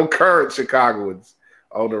current Chicagoans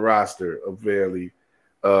on the roster. Apparently,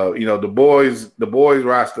 the boys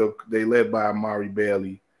roster, they led by Amari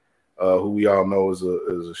Bailey, who we all know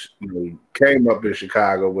came up in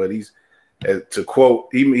Chicago, but he's to quote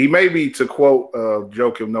he may be to quote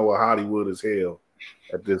Joakim Noah Hollywood as hell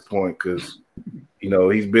at this point because.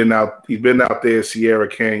 He's been out there Sierra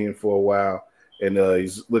Canyon for a while, and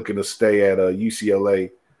he's looking to stay at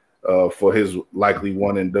UCLA for his likely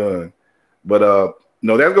one and done. But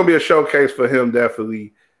that's gonna be a showcase for him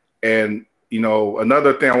definitely. And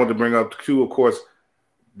another thing I want to bring up too, of course,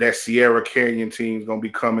 that Sierra Canyon team is gonna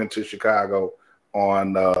be coming to Chicago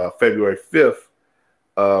on February 5th.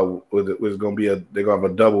 They're gonna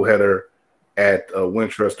have a doubleheader at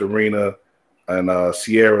Wintrust Arena, and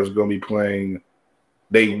Sierra's gonna be playing.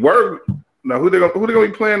 Who they're gonna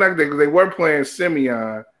be playing like that? Because they were playing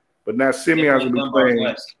Simeon, but now Simeon's gonna be playing.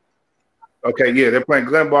 West. Okay, yeah, they're playing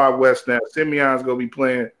Glenbard West now. Simeon's gonna be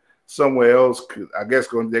playing somewhere else. I guess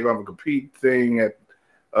they're gonna have a compete thing at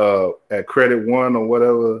Credit One or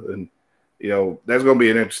whatever, and that's gonna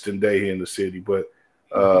be an interesting day here in the city. But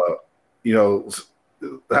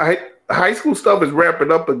high school stuff is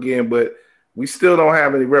ramping up again, but we still don't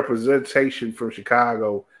have any representation from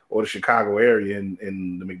Chicago or the Chicago area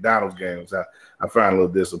in the McDonald's games. I find a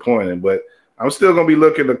little disappointing, but I'm still going to be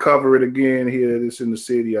looking to cover it again here. This in the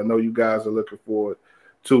city. I know you guys are looking forward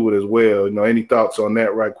to it as well. You know, any thoughts on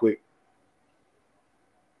that right quick?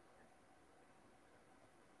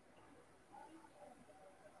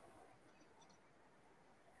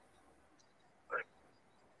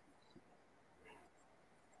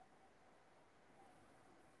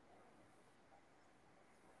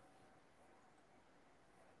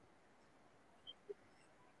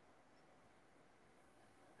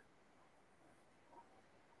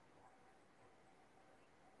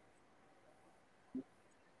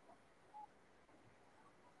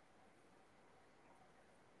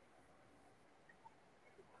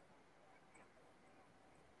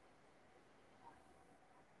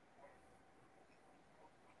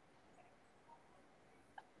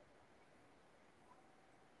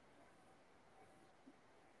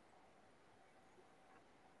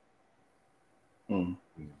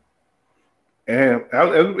 And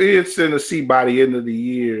it's in to see by the end of the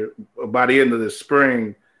year, by the end of the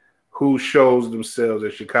spring, who shows themselves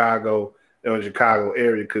in Chicago or the Chicago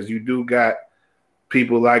area, because you do got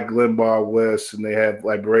people like Glenbar West, and they have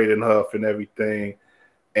like Braden Huff and everything,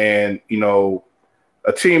 and you know,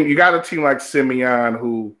 you got a team like Simeon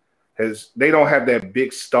who they don't have that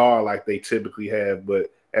big star like they typically have, but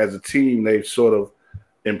as a team they've sort of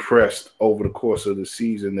impressed over the course of the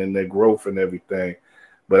season and their growth and everything.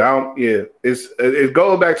 But it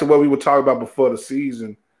goes back to what we were talking about before the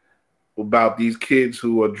season about these kids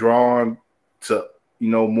who are drawn to, you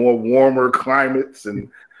know, more warmer climates and,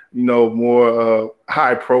 you know, more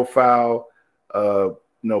high profile,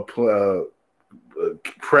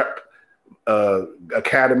 prep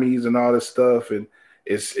academies and all this stuff. And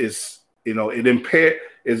it's you know, it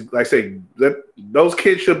is like I say, those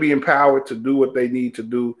kids should be empowered to do what they need to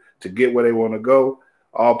do to get where they want to go.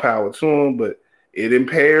 All power to them, but it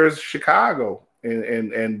impairs Chicago and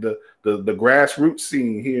the grassroots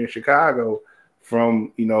scene here in Chicago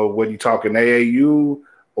from, you know, when you're talking AAU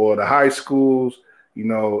or the high schools, you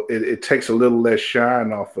know, it takes a little less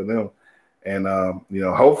shine off of them. And, you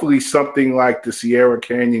know, hopefully something like the Sierra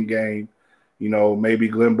Canyon game, you know, maybe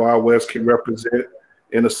Glenbar West can represent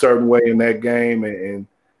in a certain way in that game and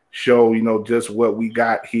show, you know, just what we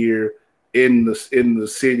got here in the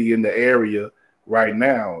city, in the area right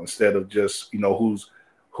now, instead of just, you know,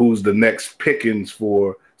 who's the next pickings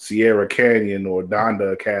for Sierra Canyon or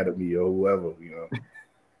Donda Academy or whoever, you know.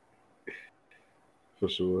 For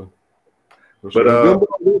sure. But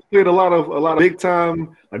Glenbar played a lot of big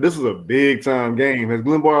time. Like, this is a big time game. Has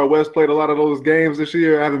Glenbar West played a lot of those games this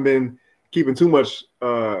year? I haven't been keeping too much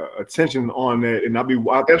attention on that, and I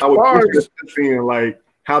would be seeing like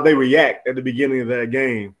how they react at the beginning of that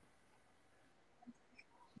game.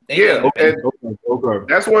 Yeah, okay.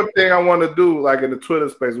 That's one thing I want to do, like in the Twitter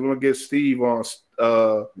space. We're gonna get Steve on.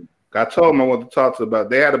 I told him I want to talk to about.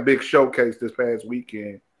 They had a big showcase this past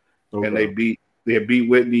weekend, and they beat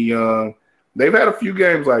Whitney Young. They've had a few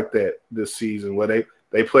games like that this season where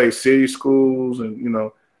they play city schools, and you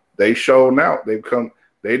know they showed out. They've come.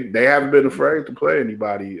 They haven't been afraid to play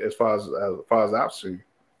anybody as far as I've seen.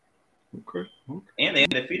 Okay. And they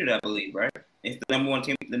undefeated, I believe, right? It's the number one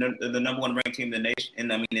team, the number one ranked team in the nation,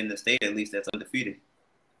 and I mean in the state at least, that's undefeated.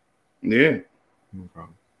 Yeah. No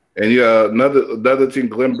problem. And another team,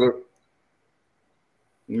 Glenbrook.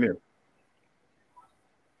 Yeah.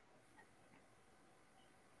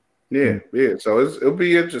 Yeah. So it'll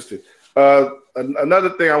be interesting.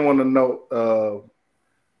 Another thing I want to know,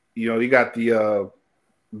 you know, you got the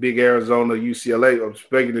big Arizona UCLA. I'm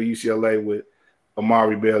speaking of UCLA with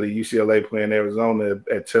Amari Bailey, UCLA playing Arizona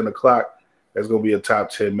at 10 o'clock. That's going to be a top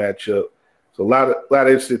 10 matchup. So a lot of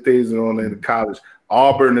interesting things going on in the college.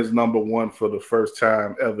 Auburn is number one for the first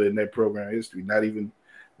time ever in their program history. Not even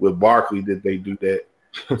with Barkley did they do that.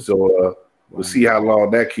 So we'll see how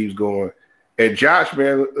long that keeps going. And Josh,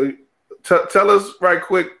 man, tell us right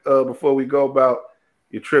quick before we go about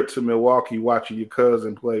your trip to Milwaukee, watching your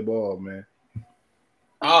cousin play ball, man.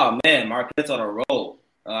 Oh man, Marquette's on a roll.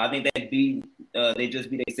 I think they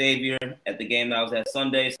just beat Xavier at the game that was at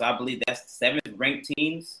Sunday. So I believe that's 7th ranked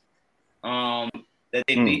teams that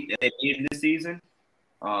they beat this season.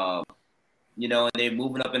 You know, and they're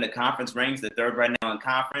moving up in the conference ranks. They're third right now in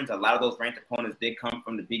conference. A lot of those ranked opponents did come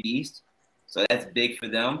from the Big East, so that's big for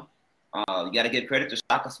them. You got to give credit to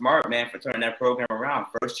Shaka Smart, man, for turning that program around.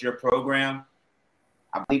 First-year program.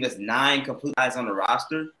 I believe it's 9 complete guys on the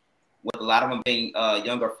roster, with a lot of them being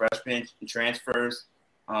younger freshmen and transfers.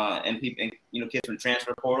 And people, you know, kids from the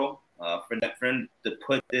transfer portal, for them to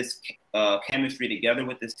put this chemistry together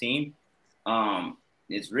with this team,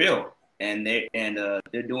 It's real, and they're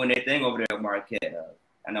doing their thing over there at Marquette.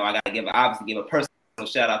 I know I got to give a personal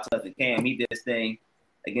shout out to Lester Cam. He did his thing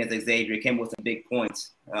against Xavier, came with some big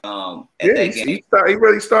points. At that game. He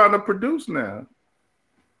really starting to produce now.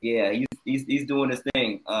 Yeah, he's doing his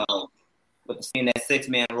thing. With seeing that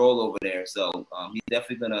 6-man role over there, so he's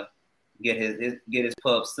definitely gonna get his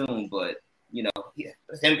pub soon. But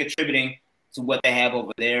him contributing to what they have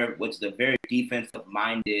over there, which is a very defensive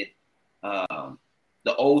minded,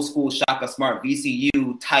 the old school Shaka Smart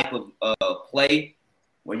VCU type of play,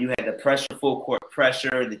 where you had the pressure, full court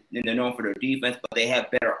pressure. They're known for their defense, but they have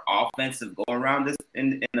better offensive going around this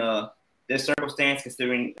in this circumstance,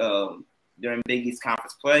 considering during Big East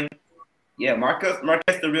Conference play. Yeah,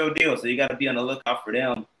 Marquette's the real deal, so you got to be on the lookout for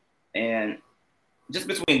them. And just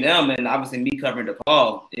between them and obviously me covering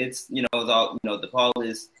DePaul, it's DePaul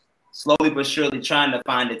is slowly but surely trying to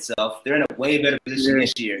find itself. They're in a way better position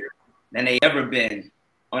this year than they ever been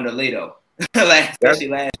under Leto. That's true,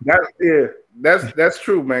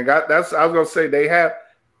 man. I was gonna say they had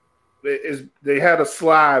a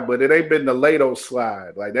slide, but it ain't been the Leto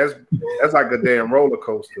slide. Like that's like a damn roller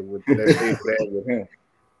coaster with that they've had with him.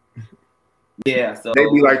 Yeah, so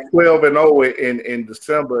they'd be like 12-0 in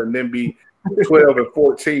December, and then be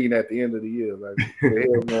 12-14 at the end of the year. Like, what the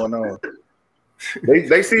hell going on?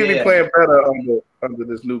 They seem to be playing better under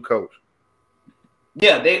this new coach.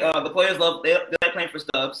 Yeah, the players they like playing for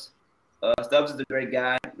Stubbs. Stubbs is a great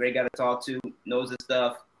guy to talk to, knows his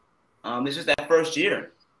stuff. It's just that first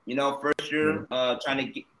year,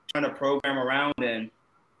 trying to program around, and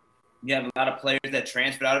you have a lot of players that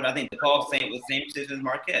transferred out of it. I think DePaul was the same position as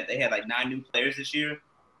Marquette. They had like 9 new players this year,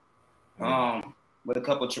 with a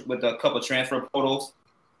couple transfer portals,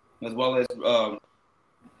 as well as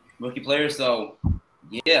rookie players. So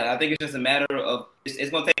yeah, I think it's just a matter of it's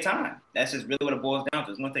going to take time. That's just really what it boils down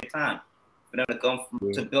to. It's going to take time for them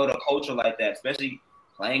to build a culture like that, especially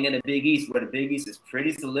playing in the Big East, where the Big East is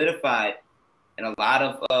pretty solidified in a lot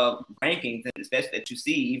of rankings, and especially that you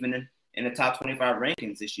see even in the top 25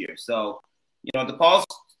 rankings this year. So, DePaul's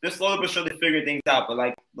they're slowly but surely figuring things out. But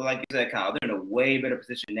like you said, Kyle, they're in a way better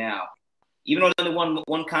position now. Even though they only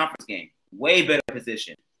one conference game, way better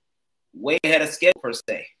position, way ahead of schedule per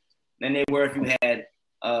se than they were if you had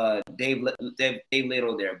Dave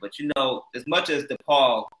Little there. But as much as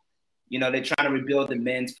DePaul, they're trying to rebuild the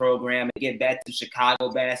men's program and get back to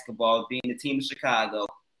Chicago basketball, being the team of Chicago.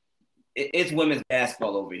 It's women's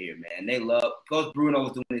basketball over here, man. They love Coach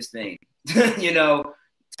Bruno's doing his thing.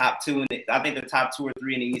 Top 2 I think the top 2 or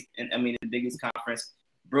 3 in the East. In the Big East Conference.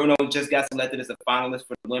 Bruno just got selected as a finalist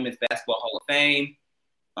for the Women's Basketball Hall of Fame.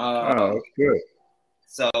 Good.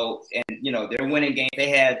 So, and they're winning games. They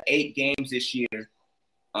had 8 games this year.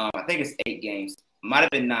 I think it's 8 games. Might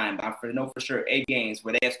have been 9, but I know for sure 8 games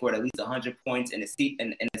where they have scored at least 100 points in the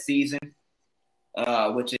season,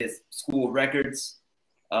 which is school records.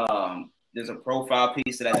 There's a profile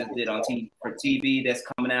piece that I just did on TV that's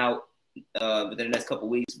coming out within the next couple of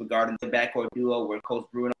weeks regarding the backcourt duo, where Coach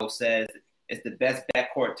Bruno says it's the best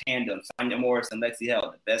backcourt tandem. Sonia Morris and Lexi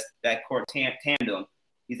Held, the best backcourt tandem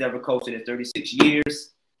he's ever coached in his 36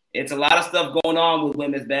 years. It's a lot of stuff going on with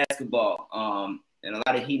women's basketball, and a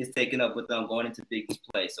lot of heat is taken up with them going into Big East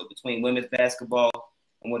play. So between women's basketball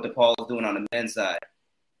and what DePaul is doing on the men's side,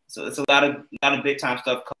 so it's a lot of big time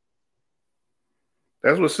stuff.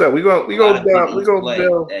 That's what's up. We go delve.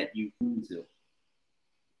 That you need to.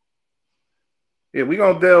 Yeah, we're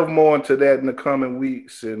gonna delve more into that in the coming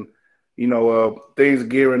weeks, and things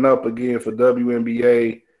gearing up again for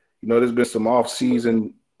WNBA. There's been some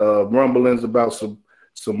off-season rumblings about some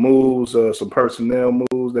moves, some personnel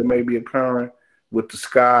moves that may be occurring with the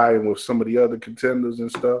Sky and with some of the other contenders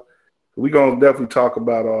and stuff. We're gonna definitely talk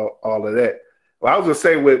about all of that. Well, I was gonna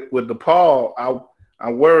say with DePaul,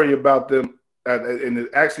 I worry about them. And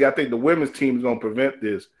actually, I think the women's team is going to prevent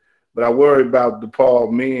this, but I worry about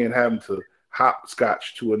DePaul men having to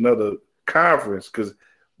hopscotch to another conference, because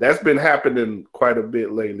that's been happening quite a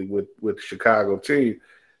bit lately with the Chicago team.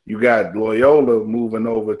 You got Loyola moving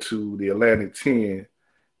over to the Atlantic 10,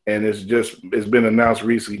 and it's been announced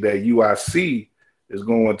recently that UIC is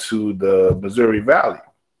going to the Missouri Valley,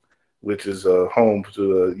 which is home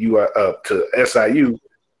to SIU,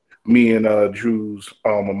 me and Drew's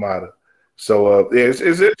alma mater. So it's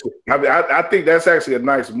I think that's actually a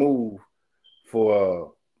nice move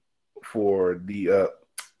for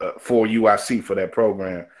UIC for that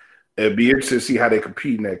program. It'd be interesting to see how they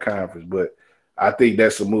compete in that conference, but I think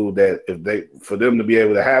that's a move that for them to be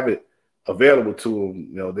able to have it available to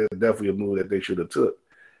them, there's definitely a move that they should have took.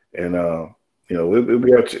 And it'll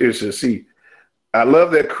be interesting to see. I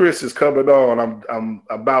love that Chris is coming on. I'm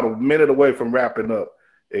about a minute away from wrapping up,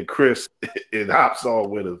 and Chris it hops on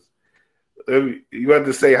with us. You have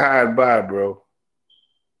to say hi and bye, bro.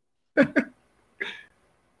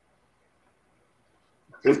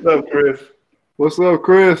 What's up, Chris? What's up,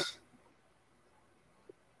 Chris?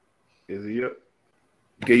 Is he up?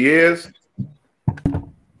 He is.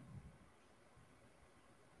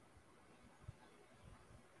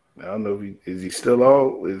 I don't know if is he still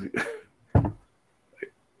on? Is he...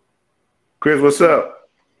 Chris, what's up?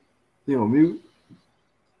 You on mute?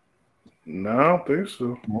 No, I don't think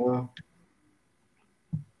so.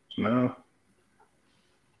 No.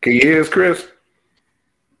 Can you hear us, Chris?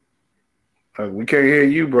 We can't hear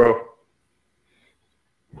you, bro.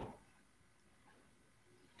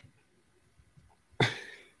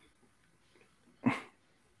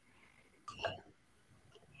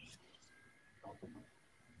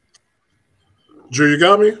 Drew, you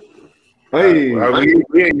got me? Hey. We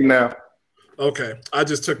hear you now. Okay. I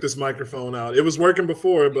just took this microphone out. It was working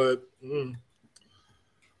before, but...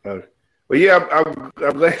 Well, yeah, I'm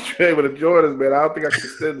glad you're able to join us, man. I don't think I can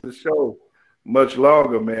extend the show much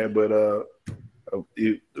longer, man, but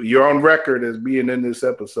you're on record as being in this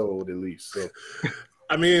episode at least. So,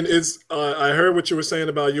 I mean, it's I heard what you were saying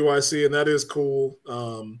about UIC, and that is cool.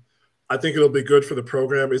 I think it'll be good for the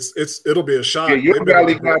program. It'll be a shot. Yeah, your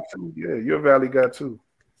Valley got too. Yeah, your Valley got too.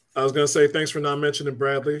 I was gonna say thanks for not mentioning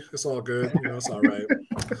Bradley. It's all good. You know, it's all right.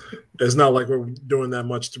 It's not like we're doing that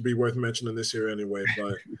much to be worth mentioning this year anyway.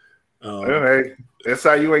 But hey, that's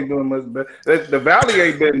how you ain't doing much better. The Valley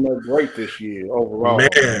ain't been much great this year overall.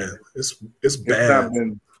 Man, it's bad.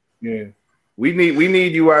 Yeah, we need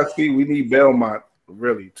UIC. We need Belmont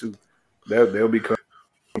really too. They'll be coming.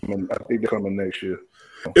 I think they're coming next year.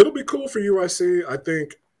 It'll be cool for UIC. I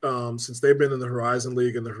think since they've been in the Horizon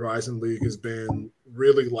League, and the Horizon League has been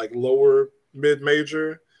really like lower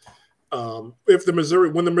mid-major. When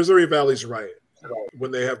the Missouri Valley's right,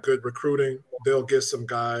 when they have good recruiting, they'll get some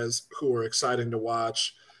guys who are exciting to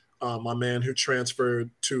watch. My man who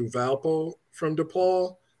transferred to Valpo from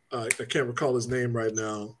DePaul, I can't recall his name right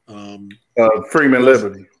now. Freeman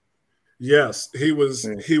Liberty. Yes, he was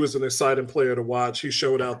an exciting player to watch. He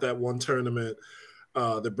showed out that one tournament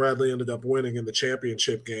that Bradley ended up winning in the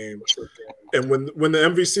championship game. And when the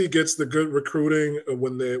MVC gets the good recruiting,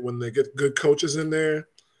 when they get good coaches in there,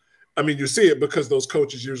 I mean, you see it because those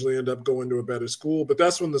coaches usually end up going to a better school. But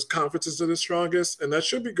that's when the conferences are the strongest, and that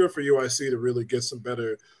should be good for UIC to really get some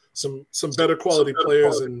better quality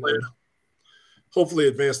players and hopefully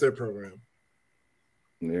advance their program.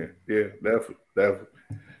 Yeah, definitely.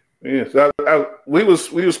 Yeah, so we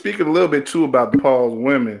were speaking a little bit too about DePaul's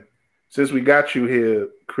women. Since we got you here,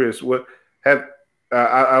 Chris, what have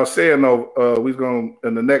I was saying though, we're going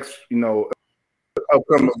in the next,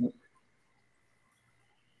 upcoming.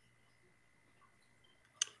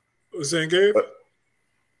 Was that Gabe?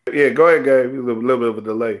 Yeah, go ahead, Gabe. A little bit of a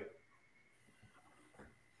delay.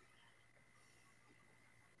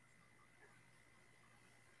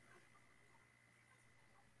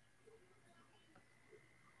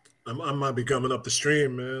 I might be coming up the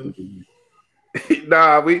stream, man. It's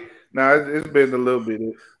been a little bit.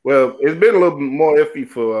 Well, it's been a little bit more iffy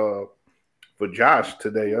for Josh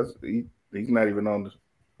today. He's not even on this.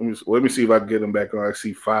 Let me see if I can get him back on. I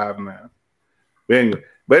see 5 now.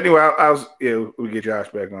 But anyway, we get Josh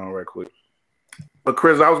back on right quick. But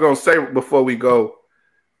Chris, I was gonna say before we go,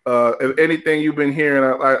 if anything you've been hearing,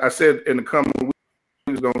 I said in the coming weeks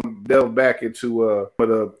we was gonna delve back into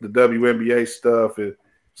the WNBA stuff and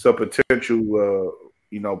some potential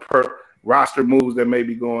roster moves that may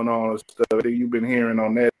be going on and stuff that you've been hearing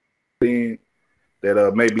on that thing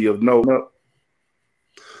that may be of note.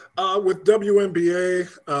 With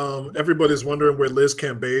WNBA, everybody's wondering where Liz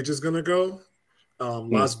Cambage is going to go.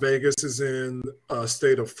 Las Vegas is in a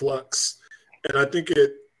state of flux, and I think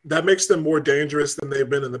that makes them more dangerous than they've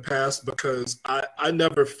been in the past because I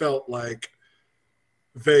never felt like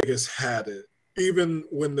Vegas had it. Even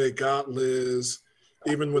when they got Liz,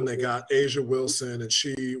 even when they got Asia Wilson and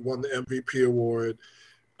she won the MVP award,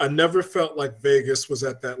 I never felt like Vegas was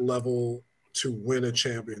at that level to win a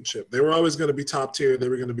championship. They were always going to be top tier. They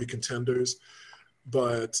were going to be contenders.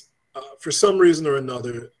 But for some reason or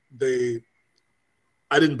another,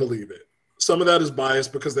 I didn't believe it. Some of that is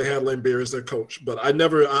biased because they had Lane Beer as their coach. But I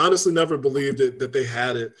honestly never believed it that they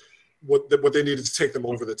had it, what they needed to take them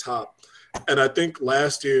over the top. And I think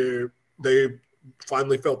last year they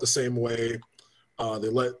finally felt the same way. They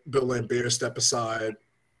let Bill Lambier step aside,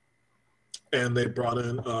 and they brought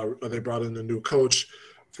in a new coach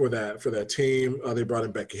for that team. They brought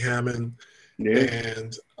in Becky Hammond,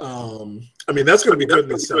 and I mean that's going to be good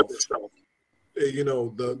in itself. you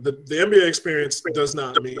know, the NBA experience does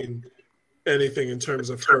not mean anything in terms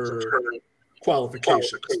of her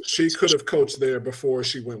qualifications. She could have coached there before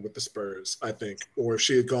she went with the Spurs, I think, or if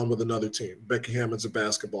she had gone with another team. Becky Hammond's a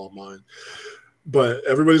basketball mind. But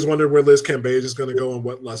everybody's wondering where Liz Cambage is going to go and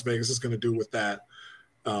what Las Vegas is going to do with that.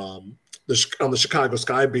 On the Chicago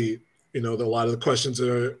Sky beat, you know, a lot of the questions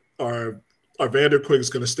are Vanderquig's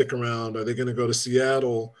going to stick around? Are they going to go to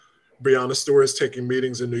Seattle? Breanna Stewart's taking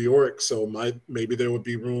meetings in New York, so maybe there would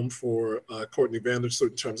be room for Courtney Vandersloot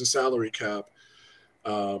in terms of salary cap.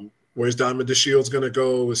 Where's Diamond DeShield's going to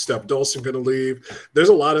go? Is Steph Dolson going to leave? There's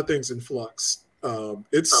a lot of things in flux.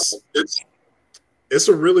 It's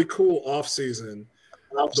a really cool offseason.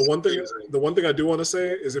 The one thing I do want to say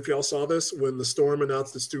is, if y'all saw this, when the Storm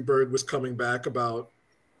announced that Stu Bird was coming back about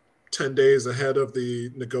 10 days ahead of the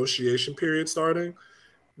negotiation period starting,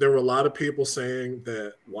 there were a lot of people saying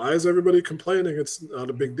that, why is everybody complaining? It's not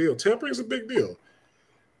a big deal. Tampering is a big deal.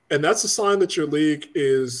 And that's a sign that your league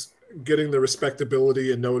is getting the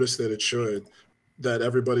respectability and notice that it should, that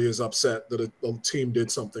everybody is upset that a team did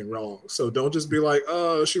something wrong. So don't just be like,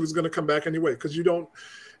 oh, she was going to come back anyway, because you can't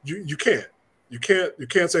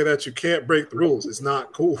say that. You can't break the rules. It's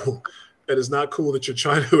not cool. It is not cool that you're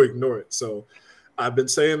trying to ignore it. So I've been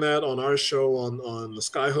saying that on our show on the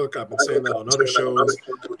Skyhook. I've been saying that on other shows,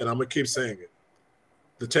 and I'm going to keep saying it.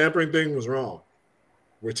 The tampering thing was wrong.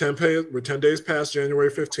 We're 10 days past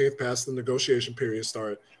January 15th, past the negotiation period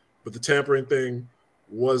start, but the tampering thing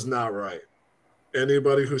was not right.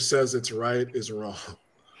 Anybody who says it's right is wrong.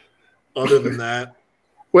 Other than that,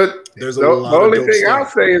 but there's the only thing I'll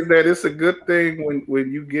say is that it's a good thing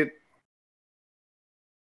when you get